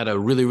and had a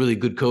really, really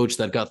good coach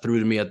that got through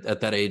to me at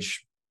that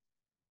age,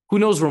 who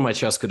knows where my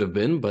chess could have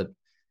been. But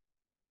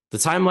the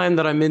timeline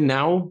that I'm in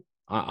now,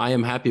 I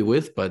am happy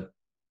with, but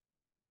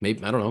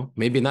maybe, I don't know,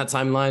 maybe in that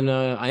timeline,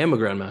 I am a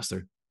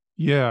grandmaster.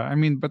 Yeah, I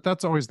mean, but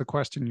that's always the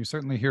question. You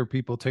certainly hear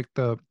people take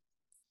the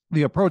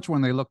approach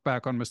when they look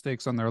back on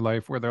mistakes on their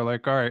life, where they're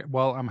like, all right,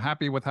 well, I'm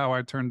happy with how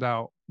I turned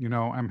out. You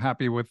know, I'm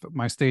happy with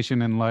my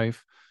station in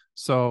life,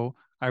 so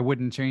I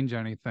wouldn't change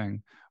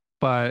anything.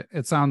 But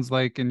it sounds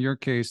like in your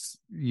case,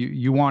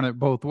 you want it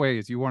both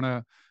ways. You want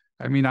to,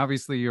 I mean,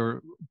 obviously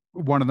you're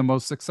one of the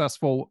most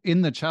successful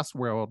in the chess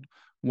world,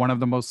 one of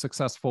the most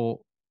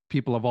successful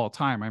people of all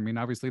time. I mean,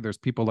 obviously there's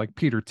people like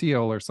Peter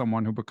Thiel or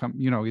someone who become,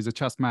 you know, he's a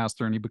chess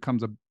master and he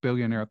becomes a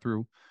billionaire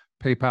through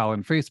PayPal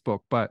and Facebook.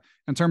 But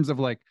in terms of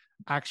like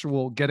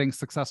actual getting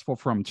successful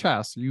from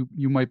chess, you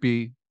might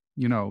be,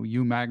 you know,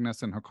 you,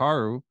 Magnus, and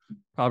Hikaru,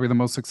 probably the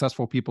most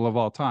successful people of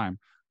all time.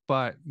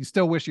 But you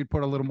still wish you'd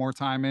put a little more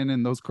time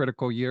in those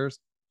critical years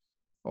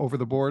over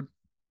the board.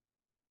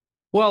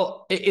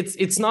 Well,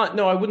 it's not,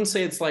 no, I wouldn't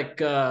say it's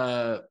like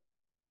I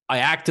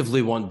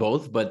actively want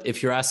both, but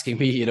if you're asking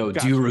me, you know,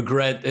 Gotcha. do you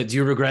regret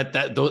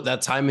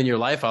that time in your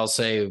life? I'll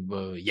say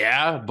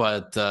yeah,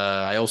 but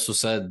I also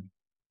said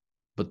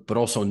but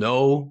also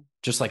no,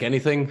 just like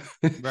anything.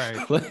 Right.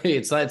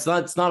 it's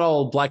not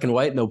all black and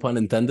white, no pun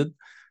intended.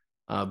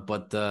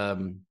 But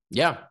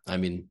yeah, I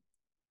mean,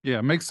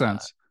 yeah, makes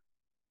sense.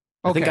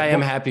 I think I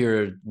am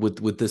happier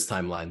with this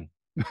timeline.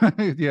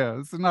 Yeah,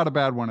 this is not a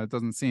bad one. It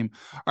doesn't seem.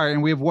 All right,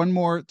 and we have one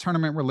more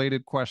tournament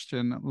related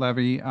question,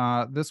 Levy.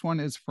 This one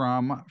is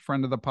from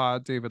friend of the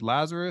pod, David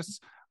Lazarus.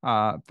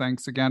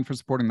 Thanks again for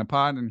supporting the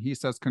pod. And he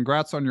says,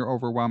 congrats on your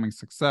overwhelming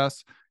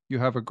success. You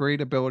have a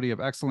great ability of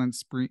excellent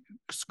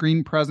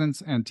screen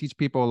presence and teach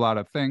people a lot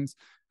of things.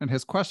 And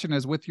his question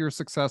is, with your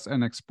success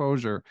and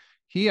exposure,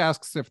 he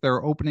asks if there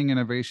are opening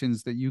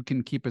innovations that you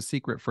can keep a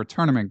secret for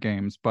tournament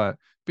games. But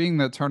being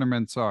that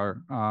tournaments are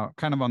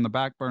kind of on the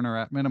back burner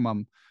at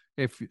minimum,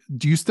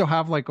 do you still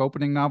have like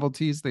opening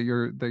novelties that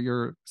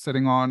you're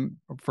sitting on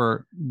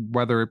for,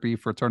 whether it be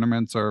for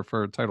tournaments or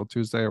for Title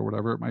Tuesday or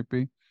whatever it might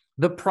be?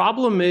 The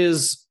problem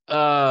is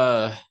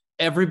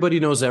everybody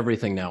knows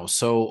everything now.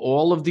 So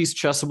all of these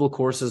chessable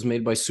courses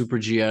made by super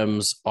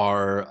GMs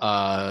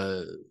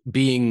are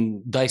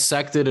being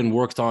dissected and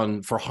worked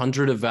on for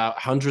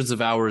hundreds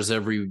of hours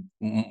every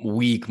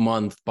week,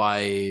 month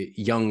by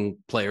young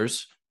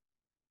players.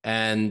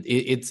 And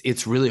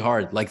it's really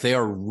hard. Like they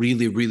are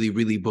really, really,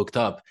 really booked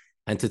up.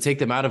 And to take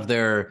them out of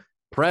their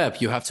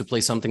prep, you have to play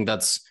something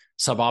that's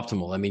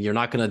suboptimal. I mean, you're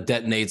not going to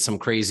detonate some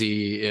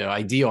crazy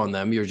idea on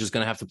them. You're just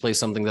going to have to play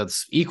something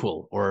that's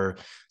equal or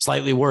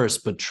slightly worse,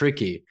 but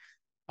tricky.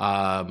 No,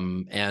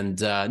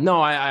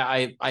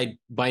 I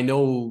by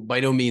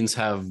no means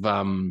have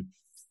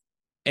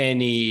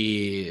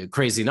any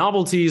crazy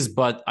novelties,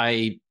 but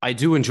I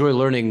do enjoy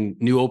learning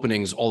new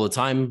openings all the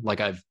time.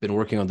 Like I've been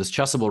working on this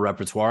chessable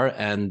repertoire,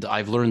 and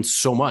I've learned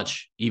so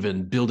much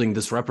even building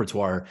this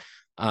repertoire.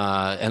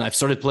 And I've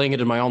started playing it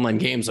in my online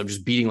games. I'm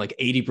just beating like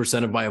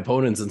 80% of my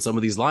opponents in some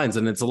of these lines,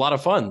 and it's a lot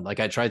of fun. Like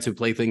I try to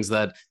play things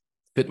that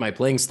fit my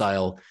playing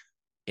style,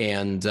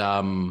 and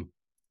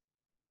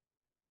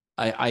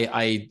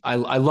I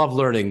love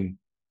learning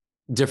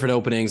different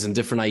openings and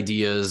different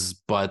ideas,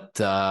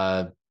 but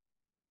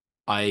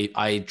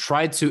I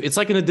try to, it's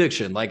like an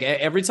addiction. Like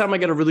every time I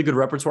get a really good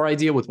repertoire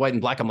idea with white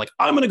and black, I'm like,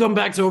 I'm going to come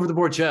back to over the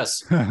board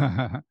chess.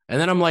 And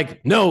then I'm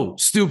like, no,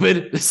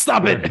 stupid,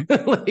 stop it.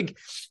 Like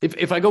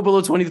if I go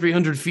below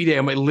 2,300 FIDE,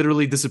 I might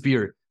literally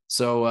disappear.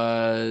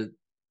 So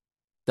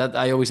that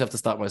I always have to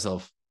stop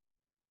myself.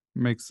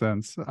 Makes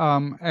sense.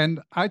 And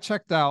I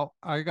checked out,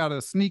 I got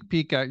a sneak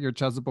peek at your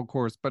chessable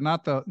course, but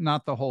not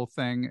the whole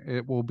thing.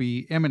 It will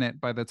be imminent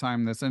by the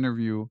time this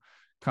interview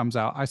comes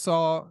out. I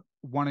saw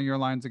one of your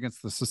lines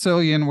against the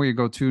Sicilian where you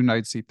go to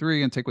knight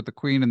c3 and take with the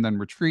queen and then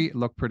retreat. It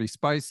looked pretty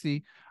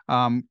spicy.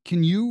 Can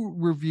you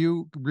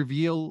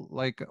reveal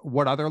like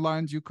what other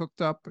lines you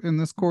cooked up in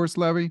this course,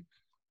 Levy?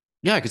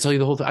 Yeah, I could tell you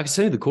the whole thing. I can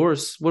tell you the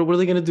course. What are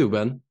they going to do,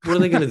 Ben? What are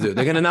they going to do?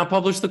 They're going to now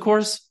publish the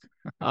course?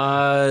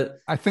 I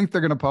think they're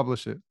going to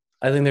publish it.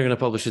 I think they're going to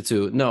publish it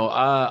too. No,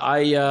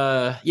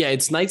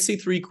 it's knight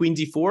c3, queen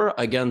d4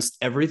 against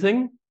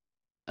everything.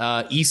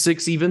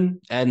 E6 even,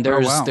 and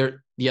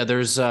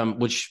there's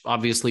which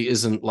obviously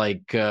isn't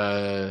like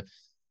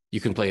you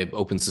can play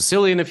open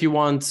Sicilian if you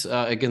want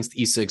against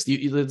E6.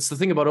 It's the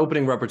thing about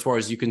opening repertoire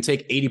is you can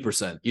take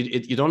 80%.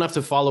 You don't have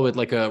to follow it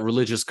like a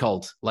religious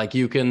cult. Like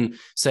you can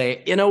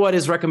say, you know what,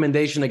 his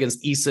recommendation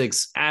against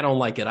E6, I don't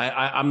like it.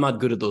 I'm not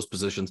good at those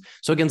positions.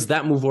 So against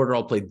that move order,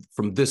 I'll play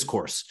from this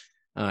course.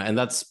 And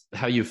that's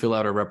how you fill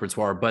out a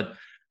repertoire. But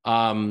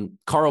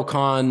Karl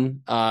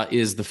Khan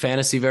is the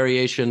fantasy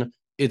variation.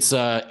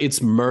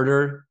 It's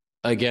murder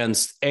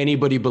against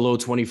anybody below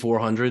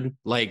 2,400.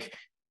 Like,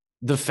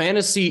 the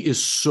fantasy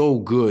is so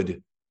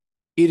good.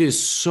 It is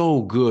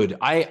so good.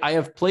 I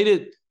have played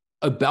it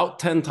about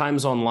 10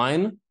 times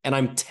online, and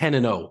I'm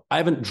 10-0. I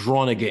haven't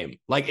drawn a game.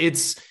 Like,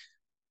 it's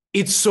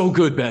so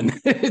good,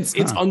 Ben.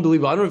 It's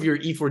unbelievable. I don't know if you're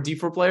an E4,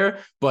 D4 player,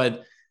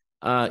 but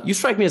you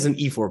strike me as an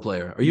E4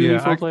 player. Are you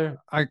an E4 player?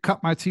 I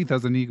cut my teeth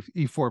as an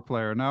E4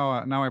 player.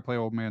 Now I play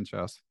old man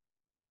chess.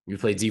 You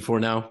play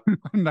D4 now?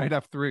 Knight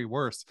F3,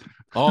 worse.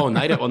 Oh,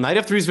 Knight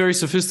F3 is very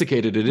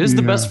sophisticated. It is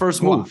the best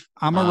first move.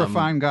 I'm a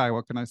refined guy.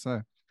 What can I say?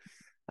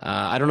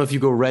 I don't know if you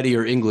go ready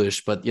or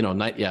English, but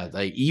like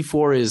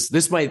E4 is,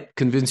 this might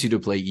convince you to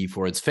play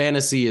E4. It's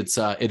fantasy. It's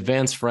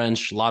advanced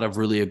French, a lot of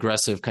really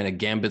aggressive kind of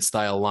gambit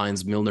style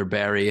lines, Milner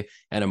Barry,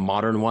 and a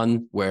modern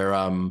one where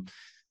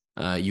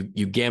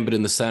you gambit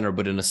in the center,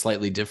 but in a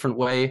slightly different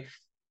way.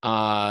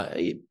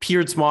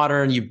 Peer's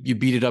modern, you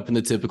beat it up in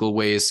the typical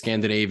ways,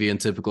 Scandinavian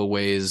typical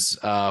ways,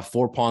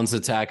 4 pawns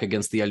attack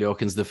against the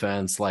Aljochen's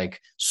defense, like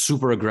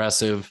super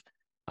aggressive,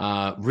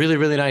 really,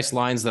 really nice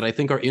lines that I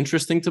think are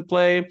interesting to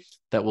play,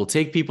 that will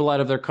take people out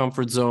of their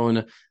comfort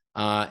zone,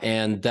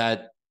 and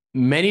that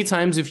many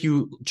times if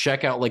you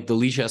check out like the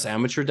Lichess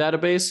amateur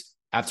database,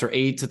 after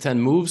 8 to 10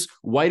 moves,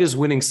 white is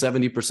winning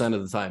 70%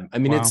 of the time. I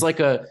mean, wow.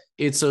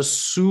 It's a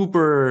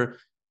super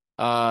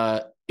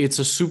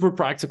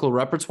practical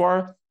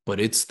repertoire, but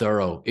it's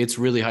thorough. It's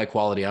really high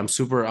quality. I'm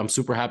super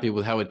happy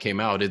with how it came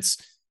out. It's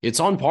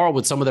on par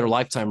with some of their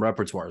lifetime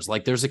repertoires.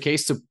 Like, there's a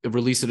case to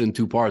release it in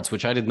 2 parts,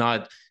 which I did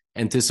not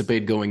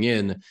anticipate going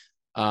in.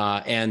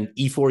 And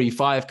E4,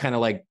 E5, kind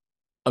of like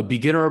a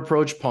beginner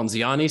approach,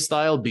 Ponziani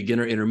style,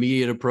 beginner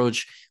intermediate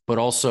approach, but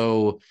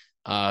also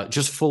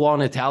just full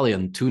on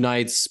Italian, 2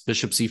 knights,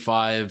 bishop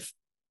C5,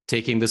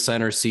 taking the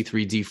center,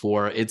 C3,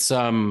 D4.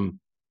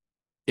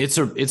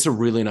 It's a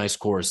really nice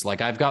course. Like,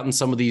 I've gotten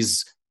some of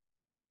these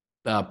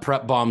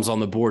prep bombs on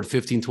the board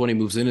 15, 20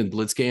 moves in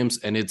blitz games,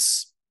 and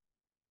it's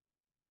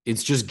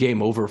just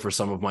game over for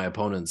some of my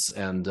opponents.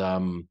 And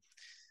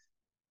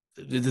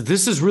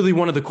this is really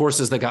one of the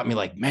courses that got me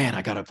like, man,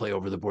 I got to play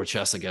over the board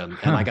chess again,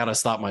 and I got to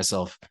stop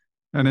myself.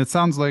 And it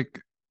sounds like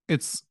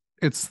it's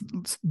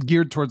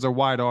geared towards a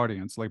wide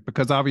audience, like,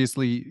 because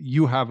obviously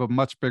you have a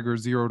much bigger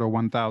 0 to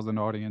 1,000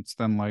 audience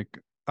than like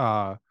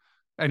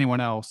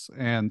anyone else,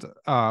 and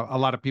a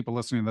lot of people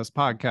listening to this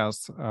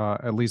podcast,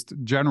 at least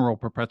general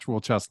perpetual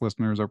chess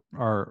listeners,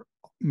 are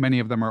many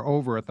of them are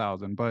over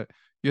 1,000, but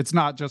it's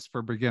not just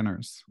for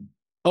beginners.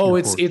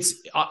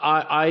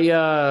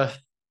 I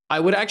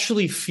would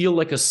actually feel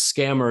like a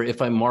scammer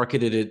if I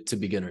marketed it to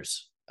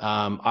beginners.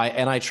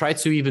 I try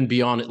to even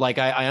be on it. Like,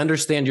 I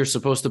understand you're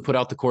supposed to put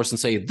out the course and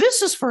say,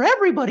 this is for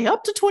everybody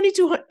up to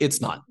 2,200.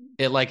 It's not.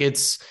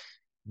 It's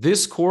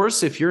this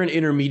course. If you're an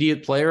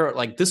intermediate player,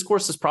 like, this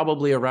course is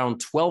probably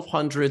around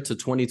 1,200 to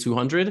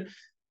 2,200.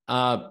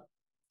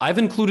 I've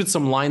included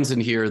some lines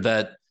in here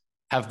that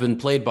have been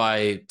played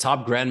by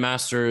top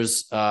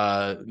grandmasters,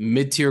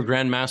 mid-tier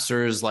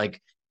grandmasters,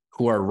 like,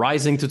 who are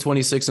rising to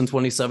 26 and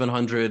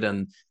 2,700.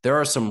 And there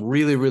are some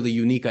really, really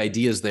unique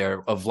ideas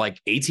there of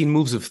like 18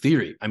 moves of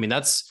theory. I mean,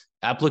 that's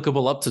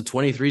applicable up to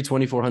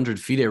 2,400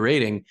 FIDE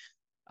rating.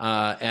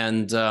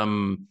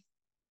 The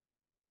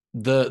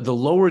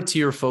lower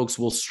tier folks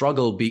will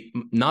struggle,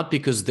 not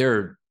because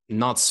they're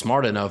not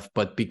smart enough,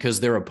 but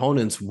because their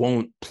opponents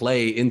won't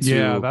play into.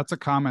 Yeah, that's a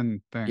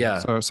common thing. Yeah.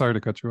 So sorry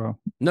to cut you off.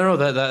 No,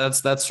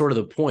 that's sort of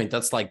the point.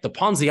 That's like the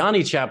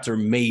Ponziani chapter,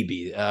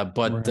 maybe,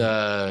 but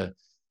right.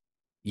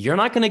 You're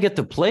not going to get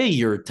to play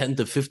your 10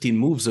 to 15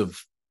 moves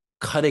of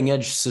cutting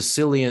edge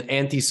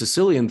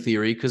anti-Sicilian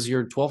theory, because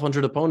your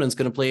 1,200 opponent's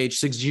going to play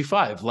H6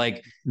 G5,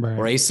 like, right.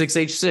 Or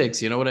A6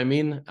 H6. You know what I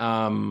mean?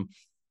 And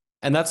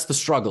that's the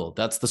struggle.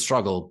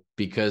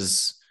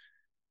 Because,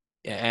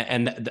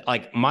 and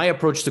like, my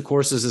approach to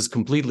courses is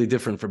completely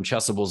different from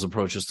Chessable's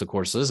approaches to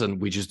courses,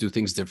 and we just do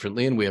things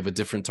differently, and we have a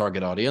different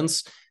target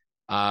audience.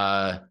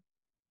 I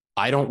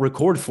don't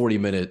record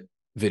 40-minute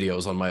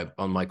videos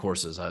on my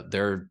courses.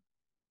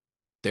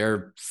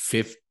 They're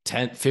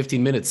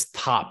 15 minutes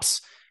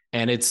tops.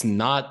 And it's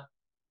not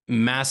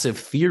massive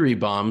theory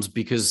bombs,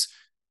 because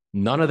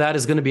none of that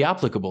is going to be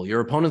applicable. Your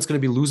opponent's going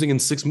to be losing in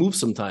 6 moves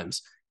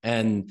sometimes.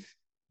 And,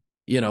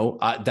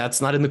 that's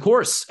not in the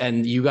course.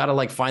 And you got to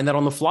like find that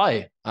on the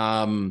fly.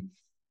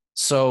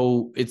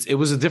 So it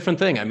was a different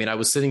thing. I mean, I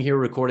was sitting here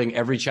recording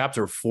every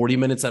chapter 40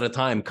 minutes at a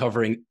time,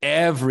 covering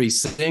every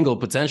single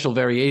potential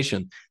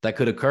variation that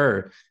could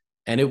occur.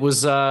 And it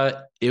was a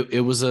lot.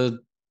 It was a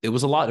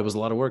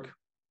lot of work.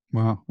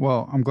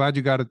 Well, I'm glad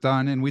you got it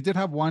done. And we did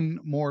have one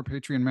more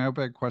Patreon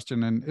mailbag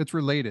question, and it's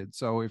related.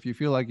 So if you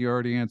feel like you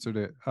already answered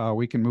it,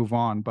 we can move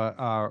on. But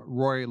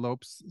Roy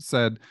Lopes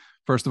said,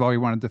 first of all, he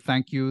wanted to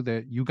thank you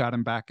that you got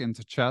him back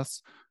into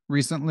chess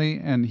recently.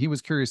 And he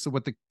was curious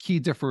what the key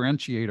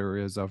differentiator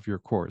is of your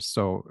course.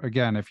 So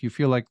again, if you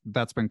feel like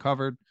that's been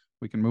covered,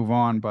 we can move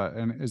on. But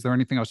and is there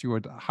anything else you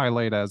would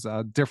highlight as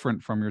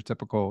different from your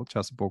typical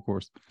Chessable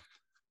course?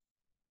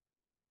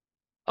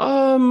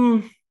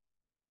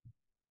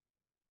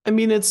 I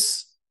mean,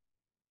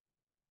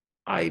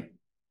 I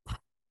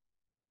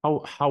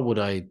how would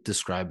I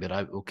describe it?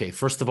 Okay,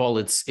 first of all,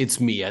 it's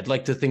me. I'd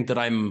like to think that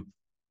I'm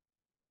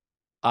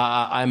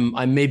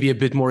maybe a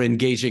bit more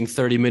engaging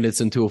 30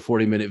 minutes into a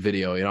 40-minute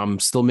video. You know, I'm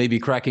still maybe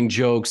cracking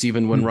jokes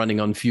even when running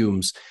on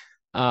fumes.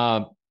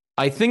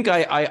 I think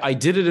I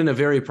did it in a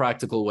very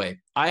practical way.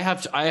 I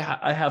have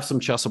some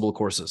Chessable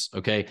courses,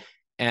 okay?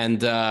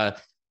 And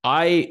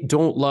I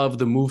don't love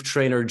the move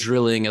trainer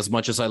drilling as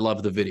much as I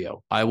love the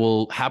video. I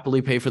will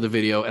happily pay for the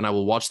video and I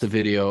will watch the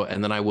video,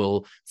 and then I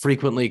will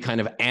frequently kind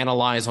of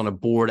analyze on a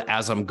board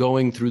as I'm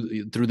going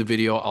through the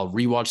video. I'll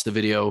rewatch the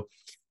video.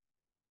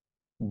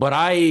 But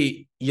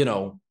I'm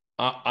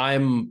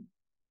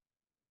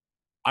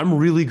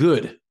really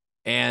good,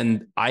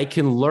 and I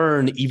can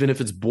learn even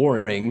if it's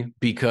boring,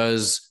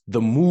 because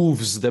the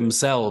moves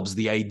themselves,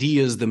 the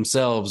ideas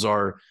themselves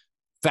are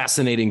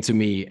fascinating to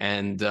me,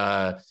 and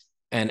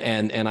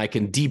I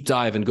can deep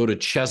dive and go to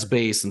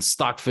ChessBase and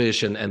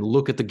Stockfish and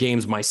look at the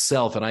games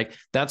myself. And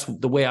that's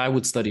the way I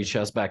would study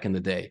chess back in the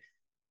day.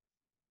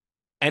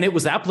 And it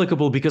was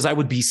applicable because I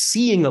would be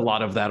seeing a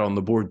lot of that on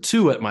the board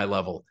too at my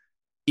level.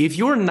 If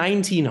you're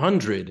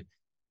 1900,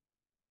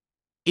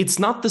 it's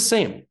not the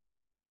same.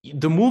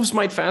 The moves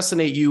might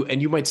fascinate you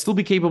and you might still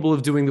be capable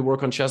of doing the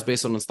work on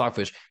ChessBase and on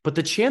Stockfish, but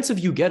the chance of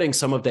you getting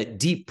some of that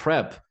deep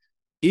prep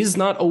is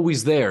not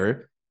always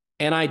there.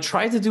 And I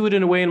tried to do it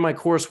in a way in my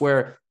course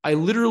where I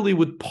literally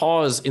would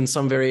pause in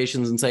some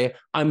variations and say,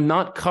 I'm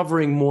not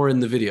covering more in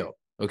the video,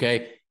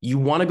 okay? You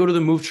want to go to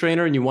the move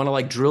trainer and you want to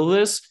like drill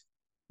this,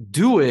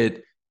 do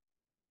it,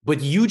 but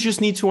you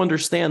just need to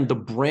understand the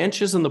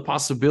branches and the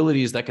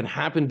possibilities that can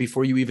happen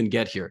before you even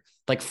get here.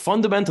 Like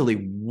fundamentally,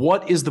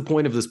 what is the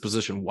point of this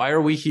position? Why are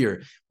we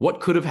here?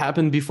 What could have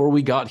happened before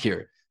we got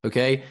here?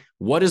 Okay,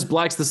 what is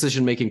Black's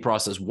decision-making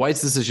process,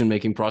 White's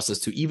decision-making process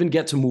to even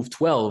get to move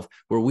 12,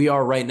 where we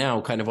are right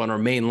now, kind of on our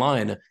main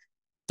line?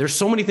 There's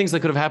so many things that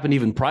could have happened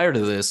even prior to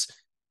this.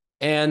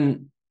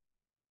 And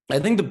I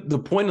think the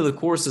point of the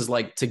course is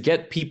like to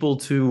get people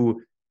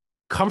to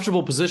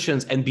comfortable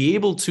positions and be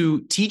able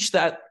to teach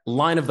that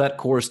line of that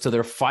course to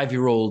their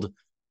 5-year-old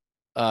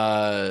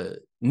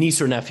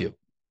niece or nephew.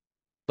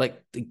 Like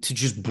to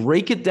just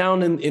break it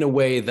down in a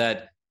way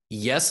that,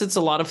 yes, it's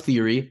a lot of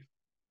theory,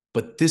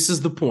 but this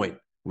is the point.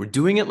 We're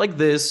doing it like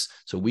this,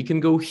 so we can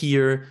go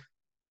here.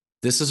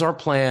 This is our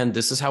plan.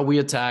 This is how we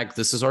attack.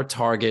 This is our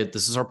target.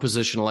 This is our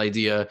positional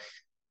idea.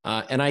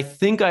 And I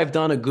think I've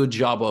done a good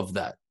job of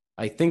that.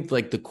 I think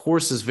like the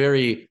course is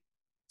very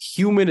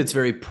human. It's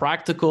very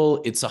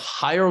practical. It's a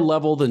higher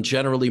level than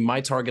generally my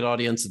target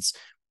audience. It's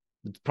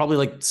probably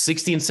like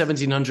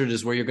 1700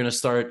 is where you're going to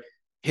start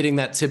hitting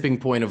that tipping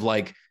point of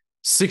like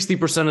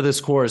 60% of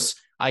this course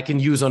I can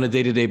use on a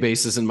day-to-day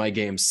basis in my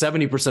game.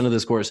 70% of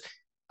this course.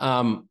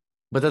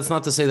 But that's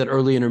not to say that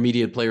early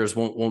intermediate players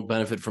won't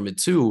benefit from it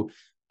too.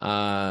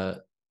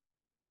 But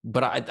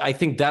I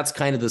think that's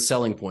kind of the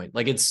selling point.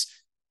 Like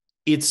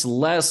it's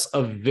less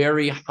a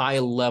very high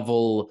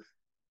level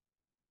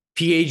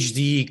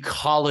PhD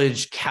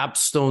college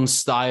capstone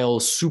style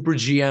super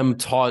GM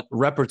taught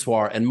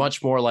repertoire, and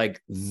much more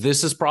like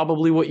this is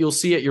probably what you'll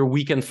see at your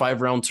weekend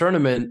 5-round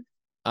tournament.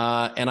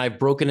 And I've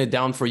broken it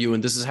down for you,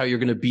 and this is how you're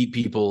going to beat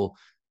people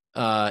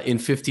in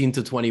 15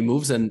 to 20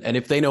 moves. And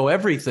if they know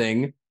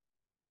everything,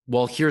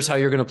 well, here's how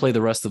you're going to play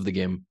the rest of the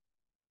game.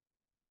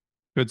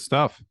 Good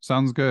stuff.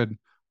 Sounds good.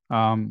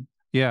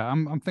 Yeah,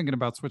 I'm thinking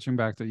about switching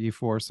back to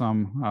E4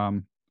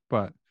 some,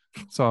 but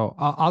so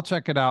I'll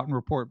check it out and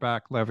report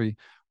back, Levy.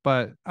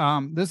 But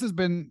this has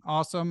been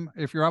awesome.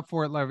 If you're up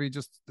for it, Levy,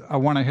 I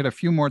want to hit a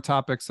few more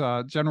topics,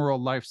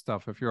 general life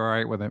stuff, if you're all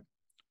right with it.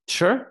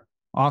 Sure.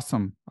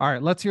 Awesome. All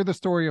right, let's hear the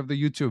story of the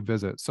YouTube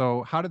visit.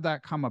 So how did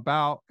that come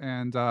about?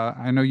 And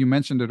I know you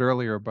mentioned it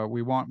earlier, but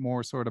we want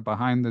more sort of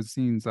behind the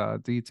scenes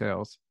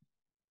details.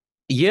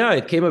 Yeah,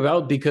 it came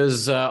about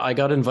because I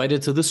got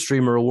invited to the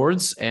Streamer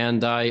Awards,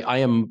 and I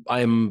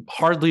am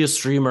hardly a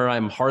streamer.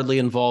 I'm hardly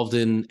involved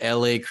in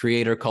LA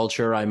creator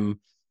culture. I'm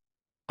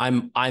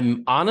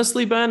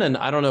honestly, Ben, and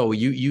I don't know,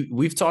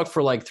 we've talked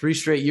for like 3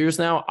 straight years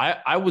now.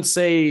 I would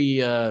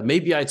say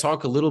maybe I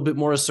talk a little bit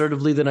more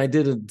assertively than I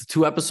did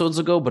 2 episodes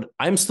ago, but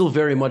I'm still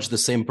very much the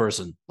same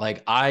person.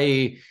 Like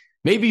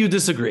maybe you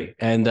disagree,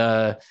 and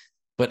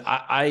but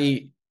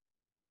I'm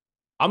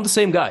the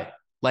same guy.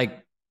 Like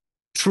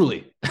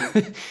truly.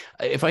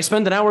 If I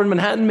spend an hour in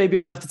Manhattan, maybe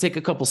I have to take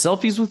a couple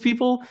selfies with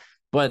people,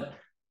 but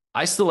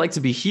I still like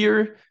to be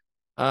here.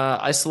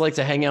 I still like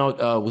to hang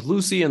out with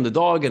Lucy and the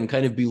dog and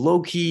kind of be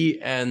low key.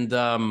 And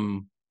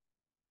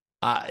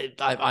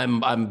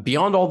I'm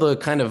beyond all the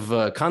kind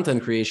of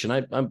content creation.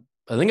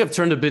 I think I've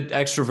turned a bit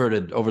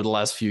extroverted over the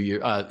last few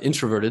years,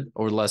 introverted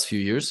over the last few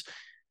years,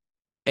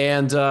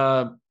 and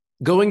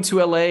going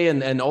to LA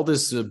and all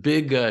this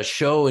big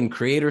show and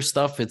creator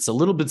stuff. It's a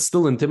little bit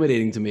still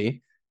intimidating to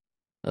me.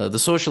 The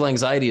social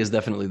anxiety is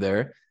definitely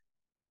there,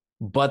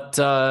 but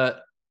I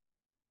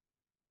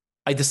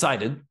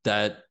decided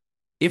that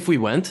if we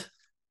went,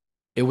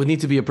 it would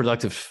need to be a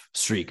productive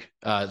trip.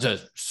 I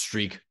said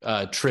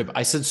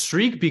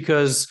streak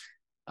because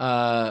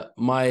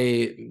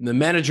the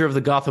manager of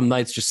the Gotham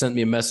Knights just sent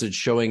me a message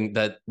showing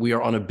that we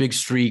are on a big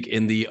streak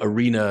in the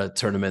arena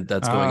tournament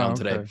that's going on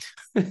today.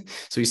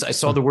 So I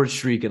saw the word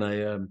streak and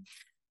I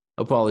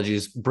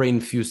apologies,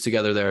 brain fused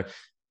together there.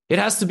 It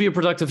has to be a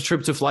productive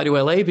trip to fly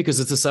to LA because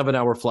it's a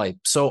 7-hour flight.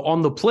 So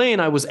on the plane,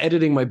 I was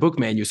editing my book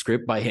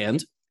manuscript by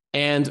hand.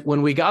 And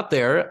when we got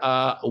there,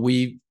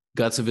 we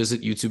got to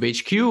visit YouTube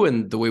HQ.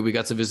 And the way we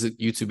got to visit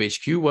YouTube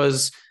HQ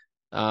was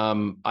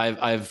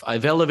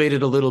I've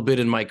elevated a little bit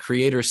in my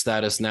creator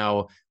status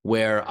now,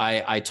 where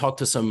I talk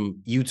to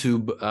some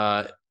YouTube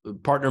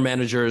partner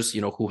managers,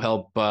 who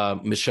help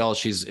Michelle.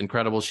 She's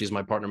incredible. She's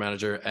my partner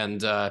manager.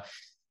 And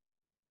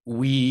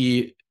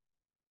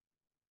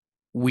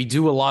we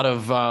do a lot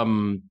of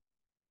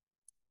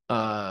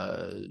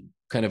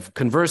kind of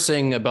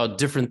conversing about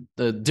different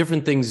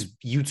things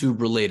YouTube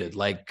related,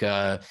 like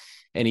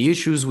any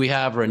issues we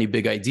have or any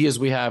big ideas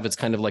we have. It's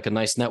kind of like a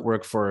nice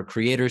network for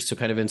creators to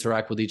kind of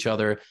interact with each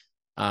other,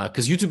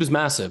 because YouTube is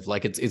massive.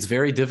 Like it's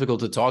very difficult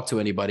to talk to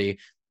anybody.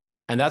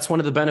 And that's one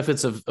of the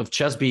benefits of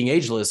chess being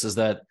ageless, is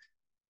that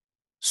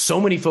so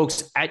many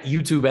folks at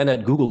YouTube and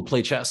at Google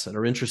play chess and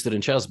are interested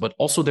in chess, but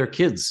also their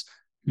kids.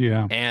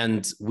 Yeah.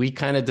 And we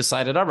kind of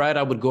decided, all right,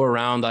 I would go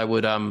around, I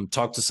would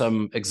talk to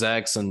some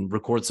execs and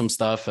record some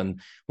stuff.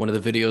 And one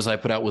of the videos I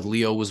put out with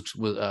Leo was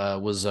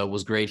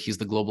great. He's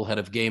the global head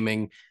of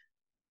gaming.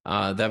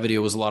 That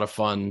video was a lot of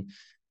fun,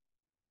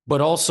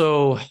 but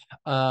also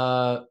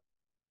a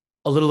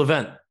little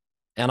event.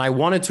 And I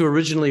wanted to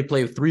originally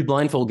play 3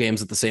 blindfold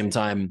games at the same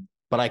time,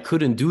 but I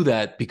couldn't do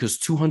that because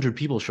 200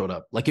 people showed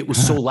up. Like, it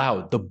was so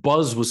loud. The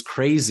buzz was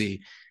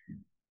crazy.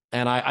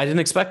 And I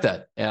didn't expect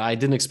that.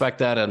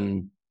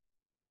 And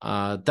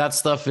that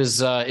stuff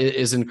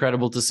is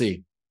incredible to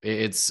see.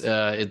 It's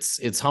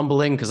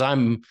humbling, because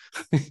I'm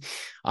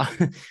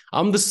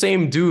I'm the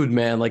same dude,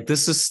 man. Like,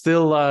 this is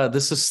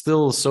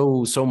still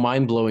so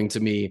mind-blowing to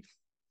me,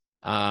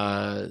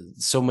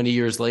 so many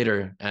years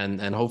later,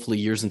 and hopefully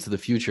years into the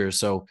future.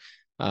 So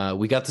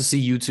we got to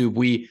see YouTube.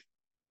 We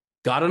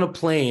got on a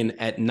plane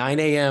at 9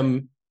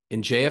 a.m.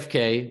 in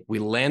JFK. We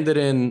landed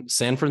in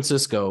San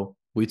Francisco.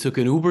 We took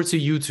an Uber to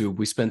YouTube.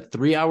 We spent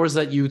 3 hours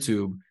at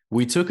YouTube.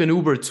 We took an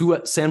Uber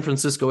to San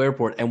Francisco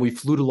airport, and we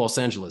flew to Los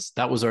Angeles.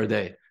 That was our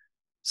day.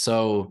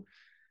 So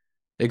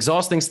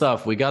exhausting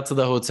stuff. We got to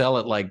the hotel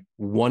at like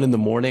 1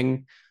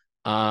 a.m.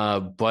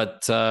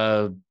 But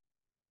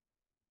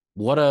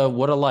what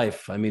a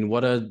life. I mean,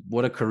 what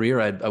a career.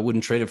 I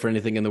wouldn't trade it for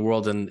anything in the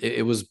world. And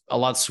it was a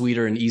lot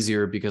sweeter and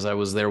easier because I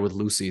was there with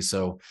Lucy.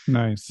 So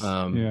nice.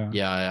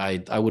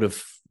 I would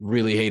have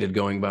really hated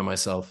going by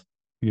myself.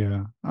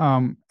 Yeah.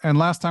 And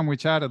last time we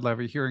chatted,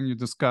 Levy, hearing you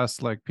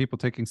discuss like people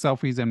taking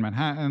selfies in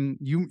Manhattan,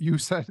 you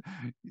said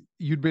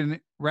you'd been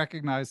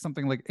recognized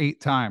something like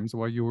 8 times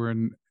while you were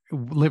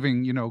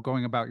living,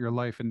 going about your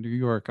life in New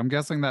York. I'm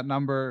guessing that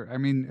number, I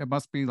mean, it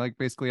must be like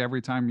basically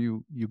every time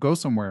you go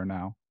somewhere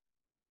now.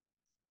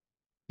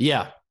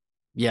 Yeah.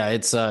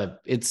 It's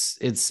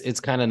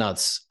kind of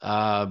nuts.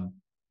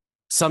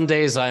 Some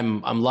days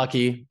I'm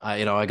lucky.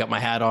 I got my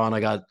hat on.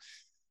 I got,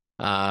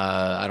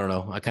 I don't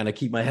know. I kind of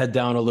keep my head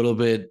down a little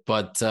bit,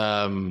 but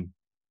I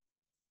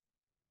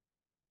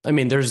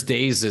mean, there's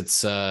days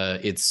it's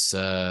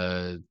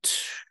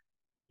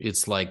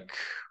like,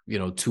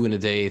 2 in a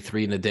day,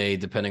 3 in a day,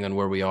 depending on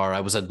where we are.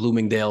 I was at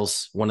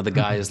Bloomingdale's. One of the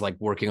guys like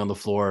working on the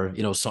floor,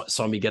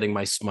 saw me getting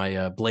my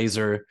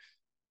blazer.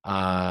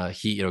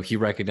 He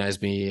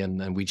recognized me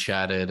and we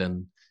chatted,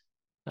 and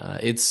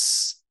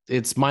it's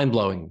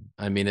mind-blowing.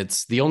 I mean,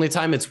 it's the only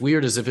time it's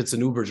weird is if it's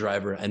an Uber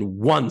driver. And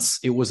once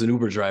it was an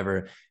Uber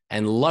driver.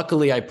 And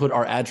luckily I put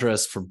our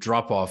address for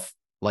drop-off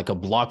like a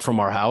block from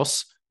our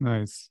house.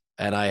 Nice.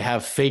 And I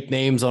have fake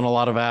names on a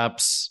lot of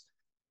apps.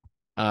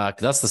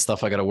 That's the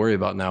stuff I got to worry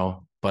about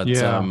now. But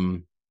yeah.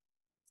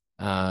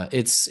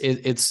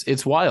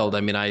 It's wild.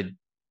 I mean, I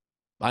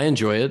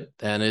enjoy it,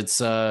 and it's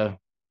I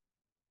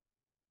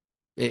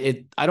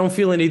don't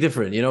feel any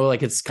different,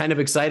 like it's kind of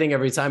exciting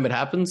every time it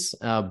happens.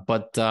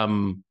 But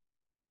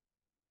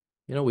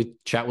we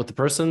chat with the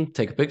person,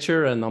 take a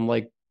picture, and I'm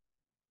like,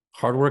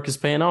 hard work is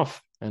paying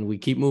off, and we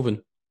keep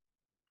moving.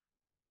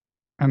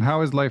 And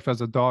how is life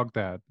as a dog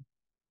dad?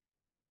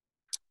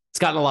 It's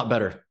gotten a lot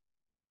better.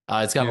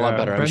 A lot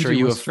better. I'm Benji sure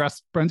you was have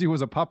stressed. Benji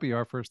was a puppy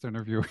our first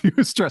interview. He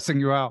was stressing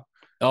you out.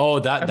 Oh,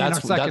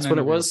 that's what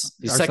it was.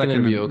 The second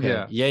interview.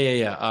 Okay.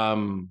 Yeah.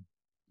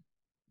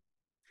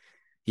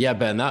 Yeah,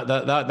 Ben,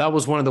 that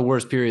was one of the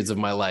worst periods of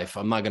my life.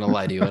 I'm not gonna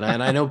lie to you, and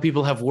I know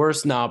people have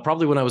worse now.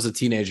 Probably when I was a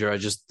teenager, I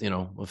just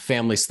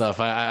family stuff.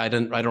 I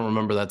don't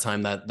remember that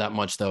time that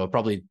much though. I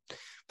probably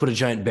put a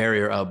giant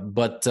barrier up,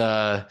 but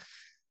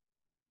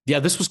yeah,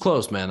 this was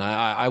close, man.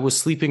 I was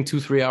sleeping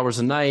 2-3 hours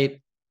a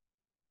night.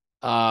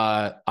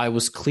 I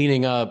was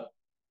cleaning up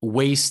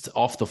waste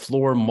off the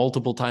floor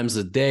multiple times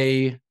a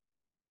day.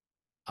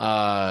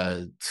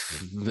 The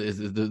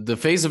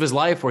phase of his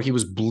life where he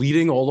was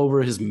bleeding all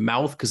over his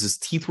mouth because his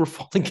teeth were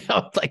falling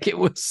out, like it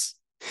was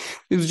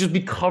just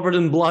be covered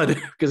in blood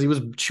because he was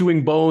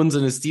chewing bones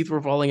and his teeth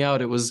were falling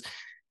out. It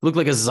looked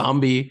like a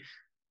zombie.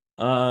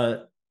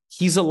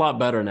 He's a lot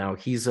better now.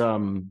 He's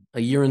a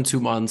year and 2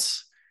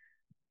 months.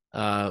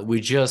 It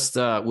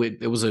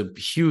was a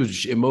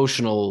huge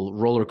emotional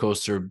roller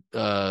coaster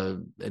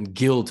and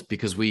guilt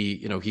because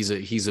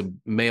he's a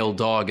male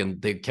dog and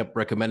they kept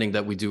recommending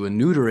that we do a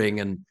neutering,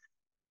 and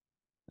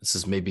this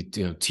is maybe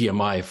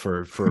TMI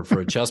for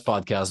a chess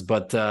podcast,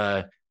 but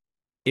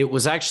it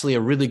was actually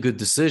a really good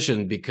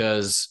decision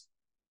because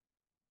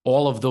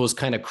all of those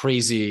kind of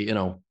crazy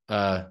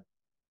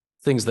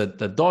things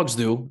that dogs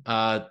do,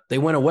 they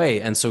went away.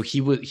 And so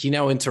he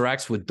now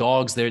interacts with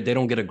dogs. They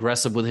don't get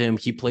aggressive with him.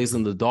 He plays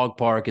in the dog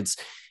park. It's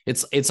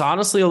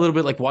honestly a little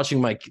bit like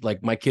watching my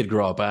kid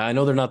grow up. I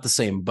know they're not the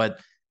same, but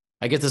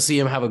I get to see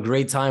him have a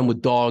great time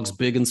with dogs,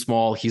 big and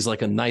small. He's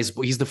like a nice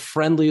boy. He's the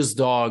friendliest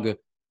dog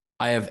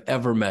I have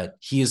ever met.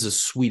 He is a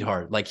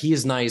sweetheart. Like, he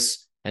is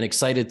nice and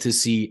excited to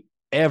see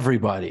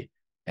everybody.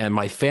 And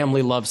my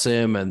family loves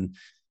him. And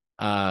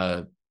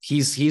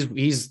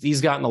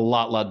he's gotten a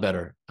lot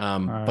better.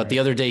 But the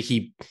other day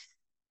he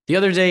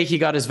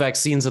got his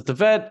vaccines at the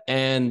vet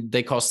and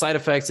they caused side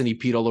effects and he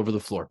peed all over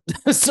the floor.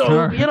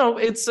 So,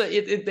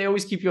 they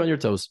always keep you on your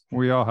toes.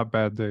 We all have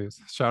bad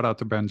days. Shout out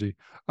to Benji.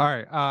 All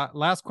right.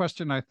 Last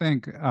question, I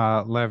think,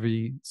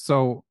 Levy.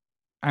 So,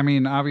 I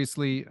mean,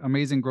 obviously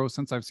amazing growth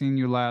since I've seen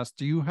you last.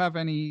 Do you have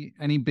any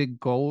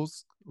big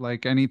goals,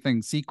 like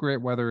anything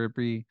secret, whether it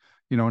be,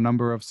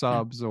 number of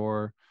subs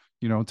or,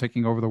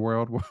 taking over the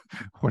world,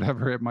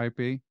 whatever it might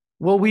be?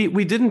 Well,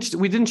 we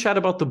didn't chat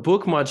about the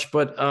book much,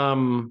 but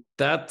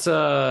that's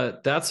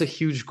a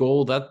huge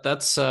goal.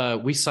 That's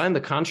we signed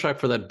the contract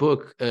for that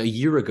book a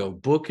year ago.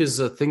 Book is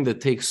a thing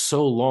that takes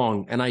so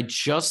long, and I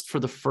just for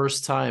the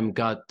first time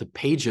got the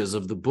pages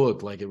of the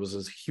book. Like, it was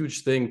a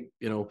huge thing,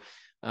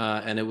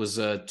 and it was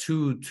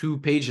two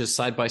pages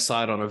side by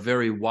side on a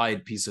very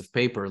wide piece of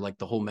paper, like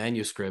the whole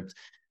manuscript.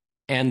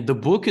 And the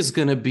book is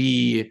going to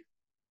be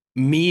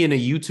me in a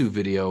YouTube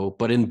video,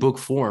 but in book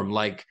form.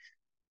 Like,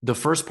 the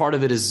first part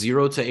of it is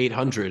 0 to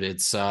 800.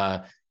 It's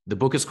the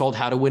book is called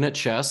How to Win at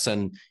Chess,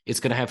 and it's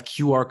going to have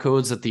QR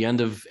codes at the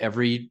end of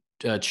every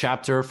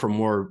chapter for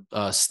more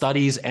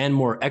studies and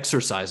more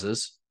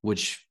exercises,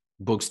 which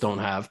books don't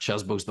have,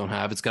 chess books don't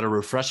have. It's got a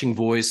refreshing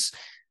voice.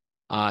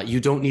 You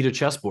don't need a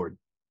chessboard,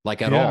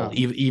 like, at all,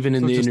 even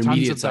in the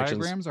intermediate sections.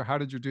 Diagrams, or how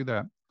did you do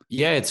that?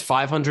 Yeah, it's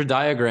 500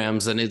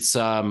 diagrams, and it's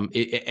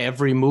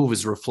every move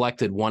is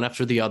reflected one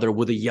after the other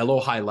with a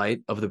yellow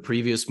highlight of the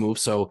previous move.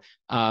 So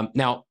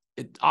now,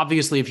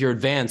 obviously, if you're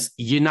advanced,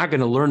 you're not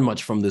going to learn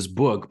much from this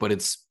book, but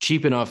it's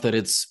cheap enough that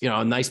it's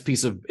a nice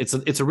piece of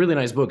it's a really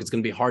nice book. It's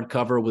going to be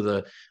hardcover with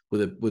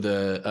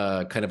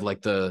a kind of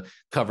like the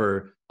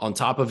cover on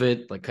top of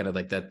it, like kind of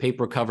like that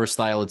paper cover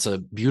style. It's a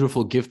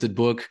beautiful gifted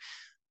book.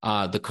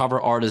 The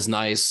cover art is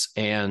nice,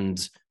 and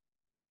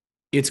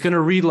it's going to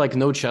read like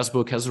no chess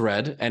book has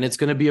read. And it's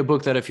going to be a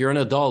book that if you're an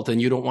adult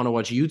and you don't want to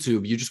watch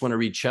YouTube, you just want to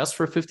read chess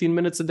for 15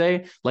 minutes a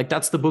day, like,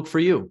 that's the book for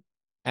you.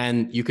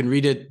 And you can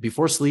read it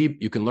before sleep.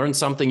 You can learn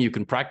something. You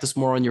can practice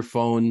more on your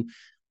phone.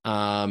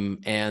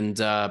 And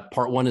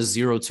part 1 is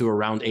 0 to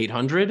around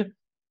 800.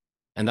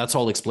 And that's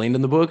all explained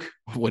in the book.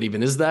 What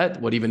even is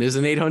that? What even is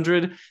an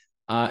 800?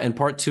 And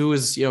part 2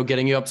 is,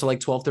 getting you up to like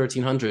 12,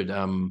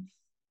 1300.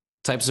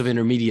 Types of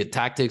intermediate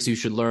tactics you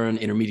should learn,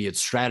 intermediate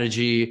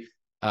strategy,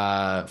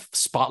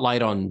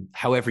 spotlight on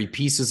how every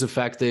piece is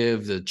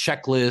effective, the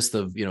checklist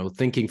of,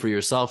 thinking for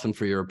yourself and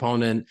for your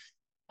opponent.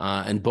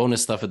 And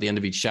bonus stuff at the end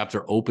of each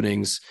chapter,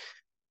 openings.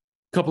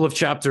 A couple of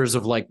chapters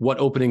of like what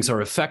openings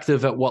are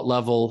effective at what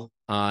level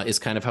is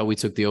kind of how we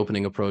took the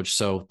opening approach.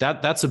 So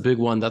that's a big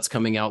one. That's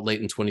coming out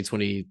late in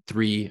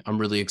 2023. I'm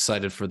really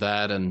excited for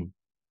that. And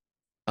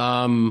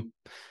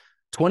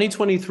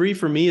 2023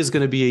 for me is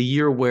going to be a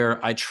year where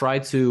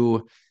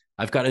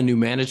I've got a new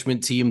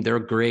management team. They're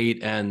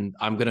great. And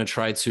I'm going to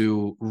try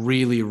to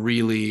really,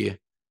 really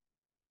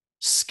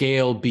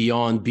scale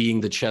beyond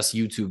being the chess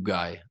YouTube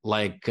guy.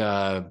 Like,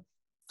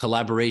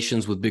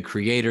 collaborations with big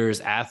creators,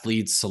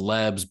 athletes,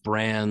 celebs,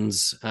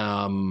 brands,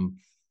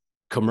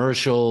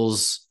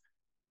 commercials,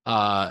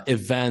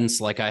 events.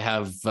 Like,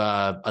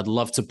 I'd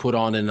love to put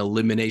on an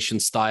elimination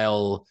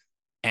style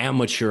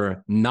amateur,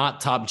 not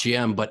top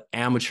GM, but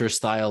amateur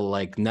style,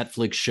 like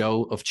Netflix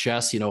show of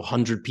chess,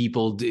 100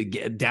 people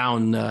get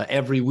down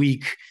every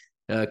week,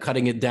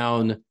 cutting it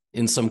down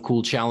in some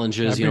cool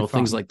challenges,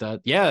 things like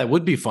that. Yeah, it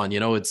would be fun.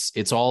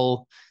 It's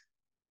all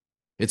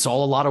it's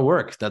all a lot of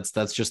work. That's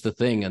just the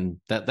thing. And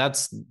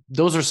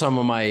those are some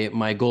of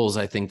my goals,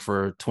 I think,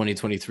 for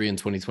 2023 and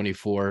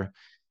 2024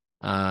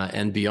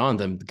 and beyond.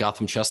 The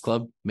Gotham Chess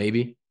Club,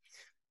 maybe.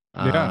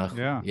 Yeah.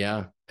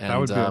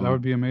 And, that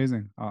would be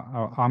amazing.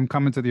 I'm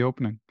coming to the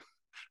opening.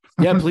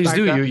 Yeah, please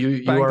do.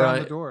 You are down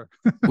the door.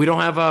 we don't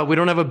have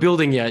a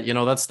building yet.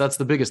 That's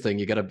the biggest thing.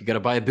 You gotta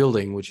buy a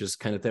building, which is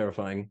kind of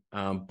terrifying.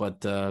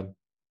 But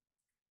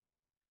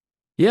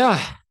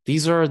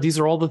these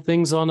are all the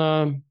things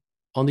on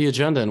the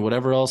agenda, and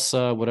whatever else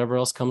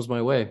comes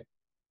my way.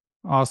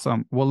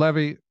 Awesome. Well,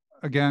 Levy,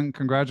 again,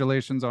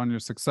 congratulations on your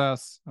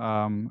success.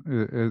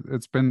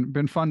 It's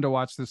been fun to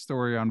watch this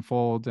story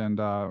unfold, and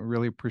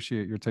really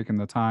appreciate your taking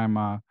the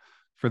time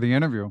for the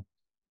interview.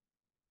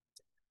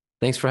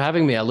 Thanks for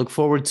having me. I look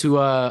forward to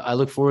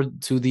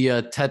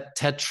the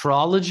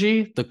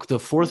tetralogy, the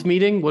fourth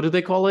meeting. What do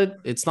they call it?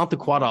 It's not the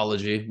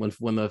quadology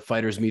when the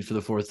fighters meet for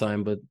the fourth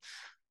time, but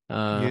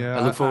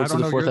I look forward to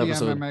the fourth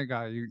episode. You're the MMA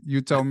guy.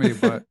 You tell me,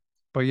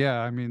 but yeah,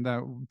 I mean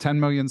that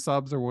 10 million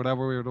subs or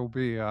whatever it'll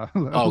be.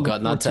 Oh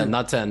God, not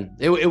 10.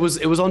 It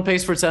was on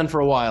pace for 10 for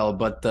a while,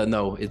 but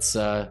no, it's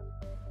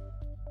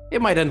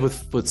it might end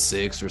with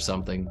 6 or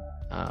something.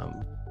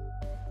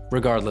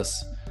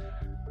 Regardless.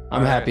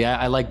 I'm happy.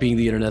 I like being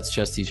the internet's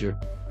chess teacher.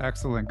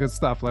 Excellent. Good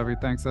stuff, Levy.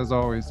 Thanks as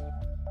always.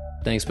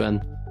 Thanks,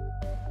 Ben.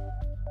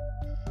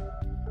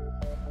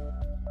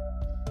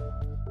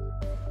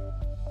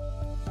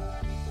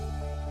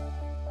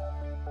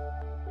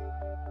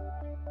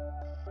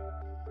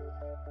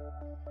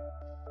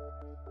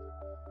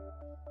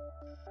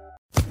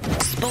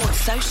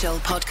 Sports Social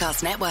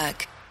Podcast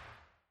Network.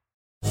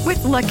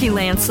 With Lucky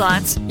Land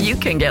Slots, you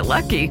can get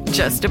lucky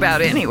just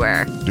about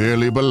anywhere.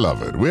 Dearly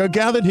beloved, we are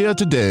gathered here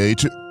today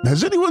to...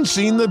 Has anyone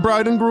seen the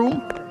bride and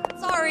groom?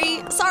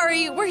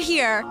 Sorry, we're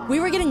here. We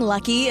were getting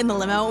lucky in the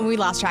limo and we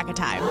lost track of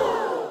time.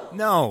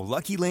 No,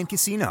 Lucky Land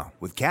Casino,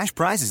 with cash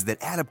prizes that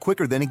add up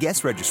quicker than a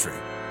guest registry.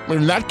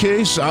 In that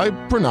case, I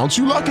pronounce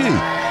you lucky.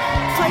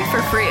 Play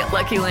for free at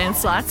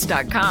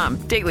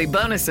LuckyLandSlots.com. Daily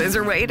bonuses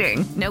are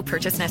waiting. No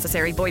purchase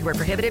necessary. Void where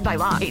prohibited by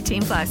law.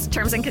 18+.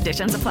 Terms and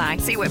conditions apply.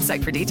 See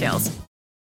website for details.